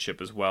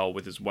relationship as well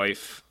with his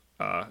wife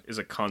is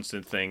a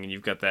constant thing, and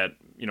you've got that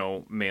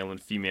male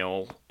and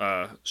female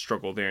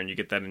struggle there, and you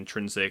get that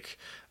intrinsic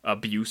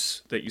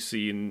abuse that you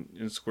see in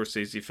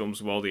Scorsese films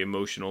as well, the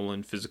emotional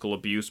and physical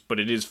abuse, but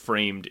it is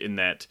framed in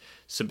that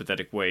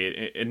sympathetic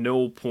way. At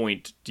no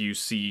point do you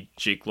see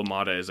Jake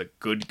LaMotta as a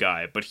good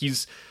guy, but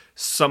he's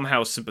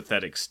somehow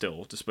sympathetic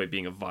still, despite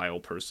being a vile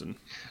person.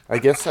 I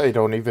guess I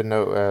don't even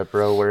know,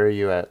 bro, where are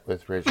you at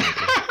with Raging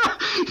Bull?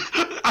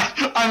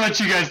 I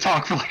let you guys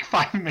talk for like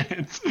 5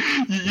 minutes.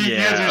 You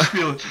guys are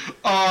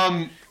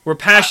spilling. We're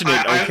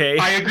passionate, okay?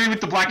 I agree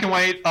with the black and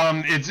white.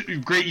 It's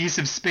great use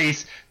of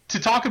space. To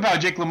talk about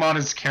Jake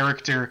LaMotta's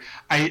character,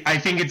 I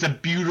think it's a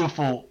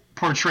beautiful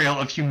portrayal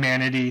of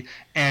humanity.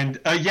 And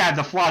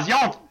the flaws.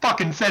 Y'all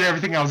fucking said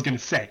everything I was gonna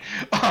say.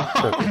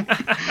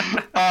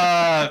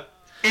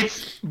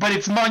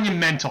 It's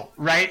monumental,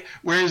 right?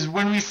 Whereas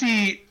when we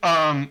see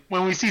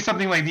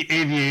something like The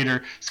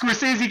Aviator,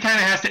 Scorsese kind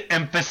of has to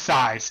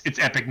emphasize its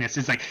epicness.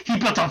 It's like he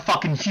built a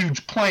fucking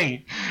huge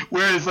plane,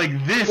 whereas like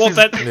this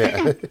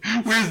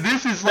whereas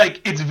this is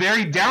like it's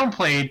very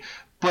downplayed,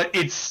 but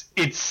it's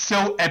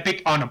so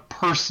epic on a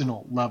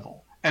personal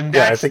level. And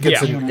that's I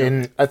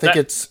think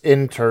it's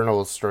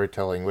internal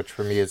storytelling, which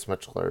for me is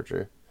much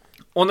larger.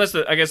 Well,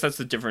 I guess that's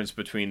the difference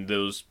between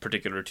those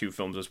particular two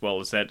films as well,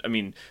 is that, I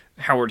mean,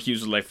 Howard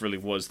Hughes' life really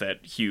was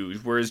that huge,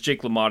 whereas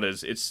Jake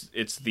LaMotta's,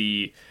 it's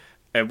the,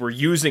 we're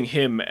using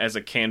him as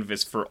a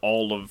canvas for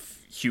all of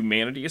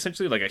humanity,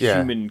 essentially, like a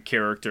human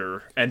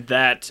character, and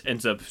that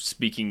ends up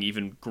speaking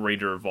even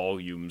greater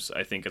volumes,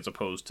 I think, as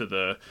opposed to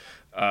the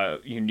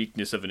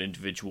uniqueness of an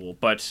individual.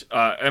 But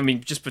I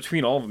mean, just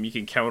between all of them, you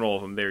can count all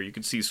of them there. You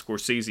can see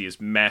Scorsese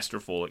is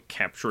masterful at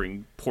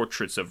capturing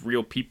portraits of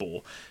real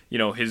people.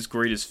 His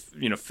greatest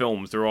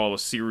films, they're all a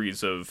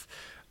series of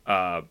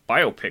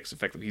biopics.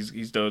 Effectively,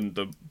 he's done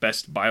the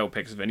best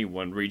biopics of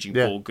anyone: Raging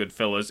Bull,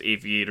 Goodfellas,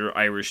 Aviator,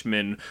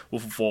 Irishman,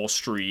 Wolf of Wall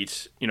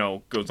Street.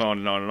 Goes on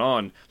and on and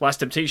on. Last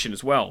Temptation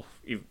as well.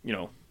 This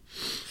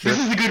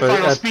is a good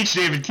final speech,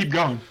 David. Keep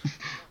going.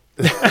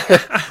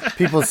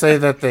 People say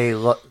that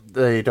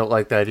they don't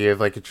like the idea of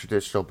like a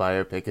traditional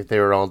biopic. If they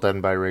were all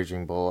done by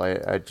Raging Bull,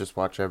 I'd just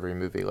watch every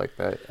movie like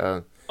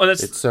that.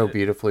 It's so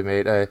beautifully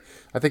made. I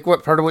think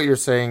part of what you're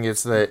saying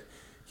is that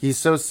he's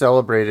so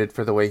celebrated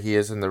for the way he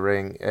is in the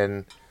ring,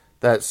 and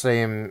that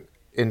same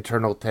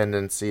internal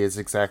tendency is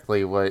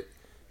exactly what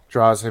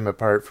draws him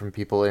apart from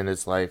people in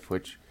his life,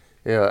 which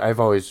I've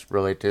always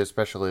related to,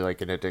 especially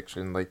like in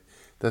addiction. Like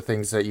the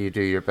things that you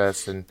do your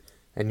best and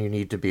you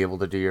need to be able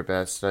to do your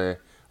best are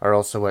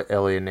also what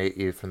alienate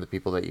you from the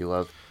people that you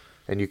love,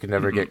 and you can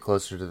never get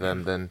closer to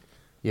them than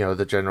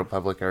the general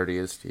public already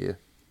is to you.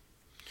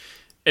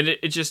 And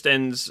it just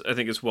ends, I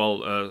think, as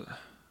well,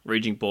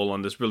 Raging Bull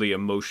on this really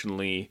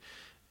emotionally,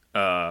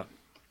 like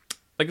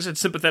I said,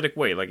 sympathetic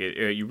way. Like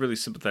you really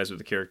sympathize with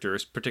the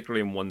characters,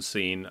 particularly in one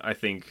scene. I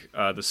think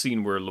the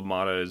scene where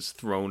LaMotta is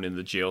thrown in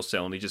the jail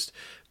cell and he just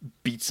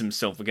beats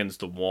himself against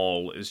the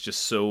wall is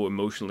just so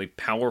emotionally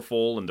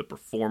powerful, and the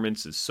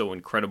performance is so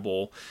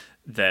incredible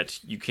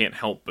that you can't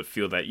help but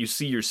feel that you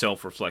see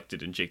yourself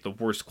reflected in Jake, the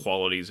worst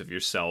qualities of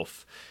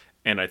yourself.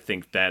 And I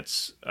think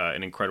that's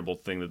an incredible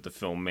thing that the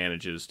film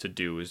manages to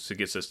do, is it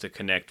gets us to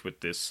connect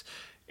with this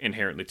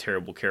inherently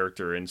terrible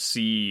character and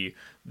see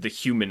the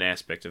human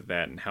aspect of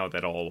that and how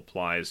that all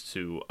applies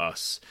to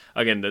us.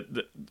 Again,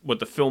 what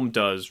the film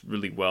does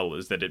really well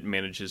is that it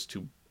manages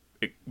to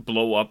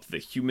blow up the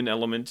human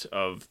element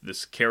of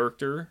this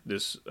character,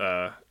 this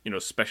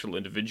special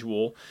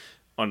individual,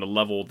 on a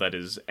level that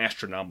is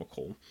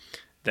astronomical.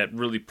 That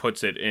really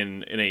puts it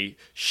in a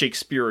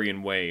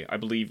Shakespearean way. I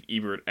believe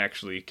Ebert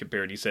actually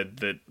compared, he said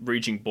that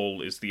Raging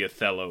Bull is the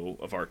Othello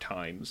of our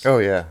times. Oh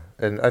yeah,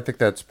 and I think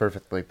that's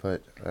perfectly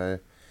put.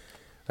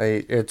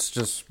 It's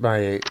just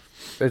I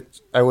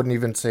wouldn't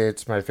even say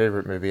it's my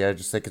favorite movie. I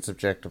just think it's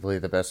objectively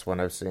the best one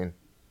I've seen.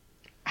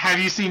 Have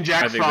you seen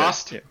Jack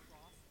Frost?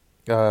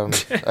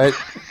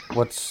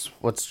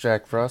 What's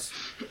Jack Frost?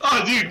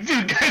 Oh, dude,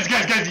 guys,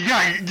 you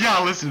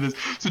gotta listen to this.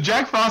 So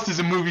Jack Frost is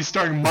a movie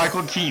starring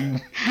Michael Keaton,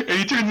 and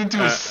he turns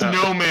into a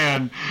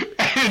snowman,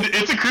 and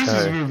it's a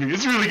Christmas movie.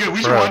 It's really good.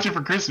 We should watch it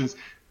for Christmas.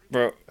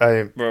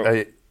 I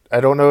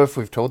don't know if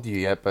we've told you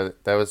yet,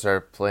 but that was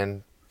our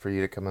plan for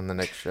you to come on the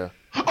next show.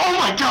 Oh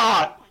my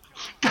god!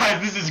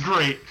 Guys, this is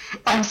great.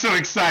 I'm so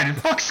excited.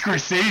 Fuck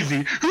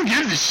Scorsese. Who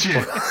gives a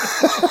shit?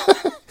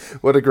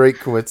 What a great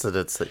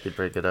coincidence that you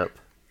bring it up.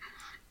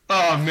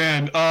 Oh,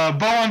 man.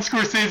 Bow on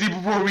Scorsese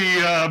before we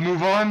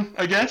move on,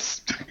 I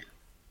guess?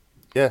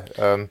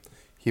 Yeah,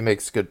 he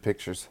makes good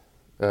pictures.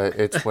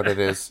 It's what it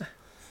is.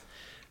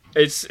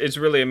 It's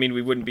really, I mean,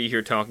 we wouldn't be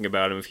here talking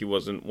about him if he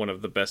wasn't one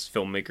of the best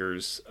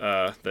filmmakers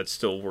that's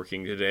still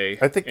working today.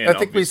 I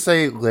think we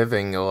say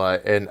living a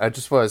lot, and I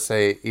just want to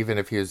say, even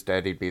if he was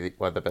dead, he'd be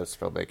one of the best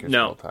filmmakers of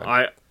all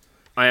time.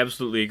 I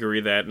absolutely agree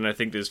with that, and I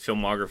think this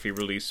filmography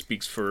really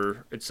speaks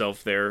for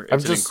itself there.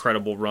 It's an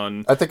incredible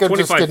run. I think I'm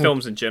 25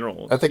 films in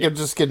general. I think I'm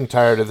just getting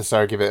tired of this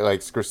argument, like,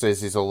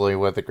 Scorsese's only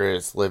one of the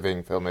greatest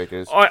living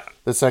filmmakers.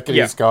 The second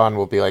he's gone,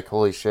 we'll be like,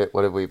 holy shit,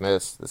 what did we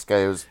miss? This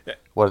guy was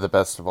one of the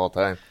best of all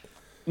time.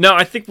 No,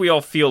 I think we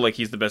all feel like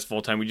he's the best of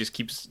all time. We just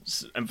keep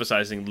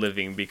emphasizing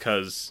living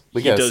because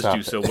he does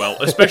do so well,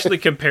 especially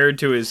compared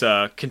to his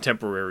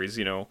contemporaries,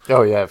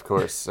 Oh, yeah, of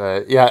course.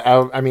 Out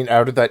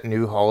of that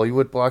new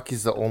Hollywood block,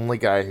 he's the only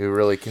guy who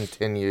really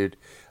continued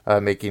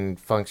making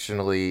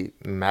functionally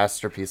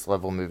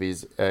masterpiece-level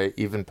movies,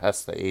 even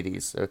past the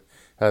 80s. So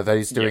that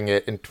he's doing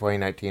it in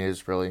 2019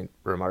 is really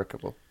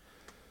remarkable.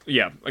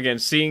 Yeah, again,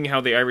 seeing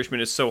how The Irishman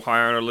is so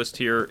high on our list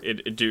here,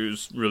 it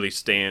does really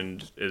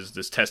stand as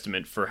this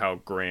testament for how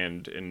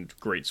grand and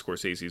great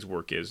Scorsese's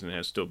work is and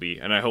has still be.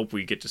 And I hope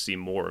we get to see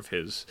more of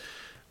his,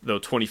 though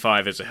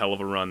 25 is a hell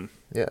of a run.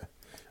 Yeah.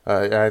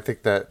 I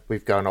think that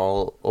we've gone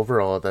over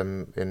all of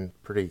them in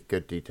pretty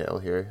good detail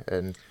here,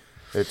 and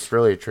it's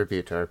really a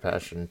tribute to our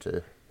passion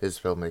to his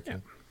filmmaking. Yeah.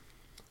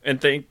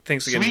 And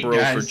thanks again, Sweet, Bro,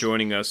 guys. For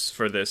joining us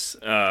for this.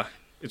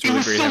 It's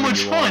really great so having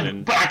much you fun,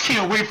 on. But I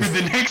can't wait for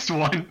the next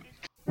one.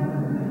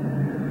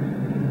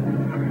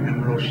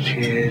 Those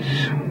tears,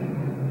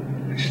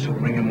 they still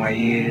ring in my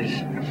ears,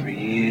 and for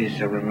years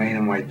they remain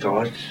in my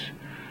thoughts.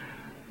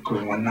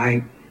 Because one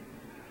night,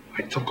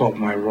 I took off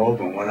my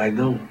robe, and what I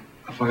do?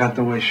 I forgot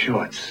to wear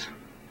shorts.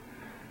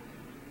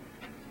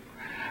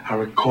 I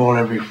recall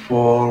every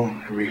fall,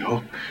 every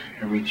hook,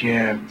 every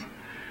jab,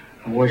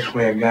 the worst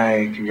way a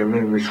guy can get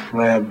rid of his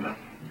flab.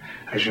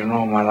 As you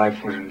know, my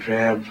life wasn't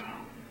drab.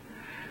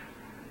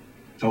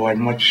 Though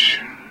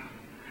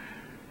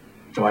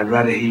I'd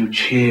rather hear you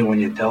cheer when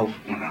you delve.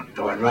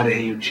 Though I'd rather hear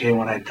you cheer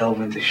when I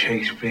delve into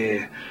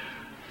Shakespeare.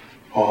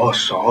 A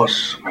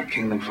horse, my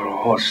kingdom for a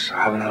horse.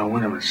 I haven't had a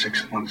winner in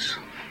 6 months.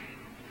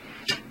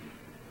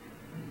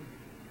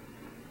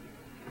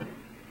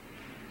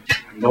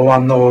 And though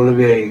I'm no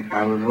Olivier,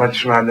 I would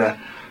much rather.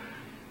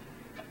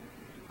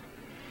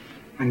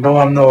 And though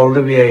I'm no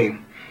Olivier,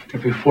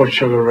 if he fought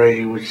Sugar Ray,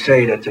 he would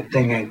say that the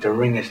thing ain't the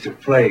ring, it's the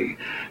play.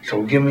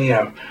 So give me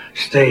a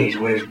stage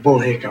where there's bull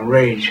hick and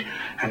rage,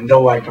 and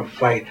though I can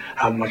fight,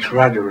 I'd much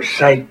rather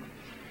recite.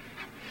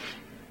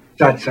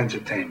 That's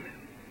entertainment.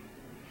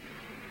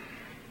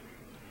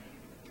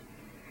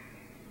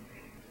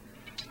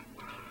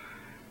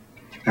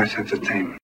 That's entertainment.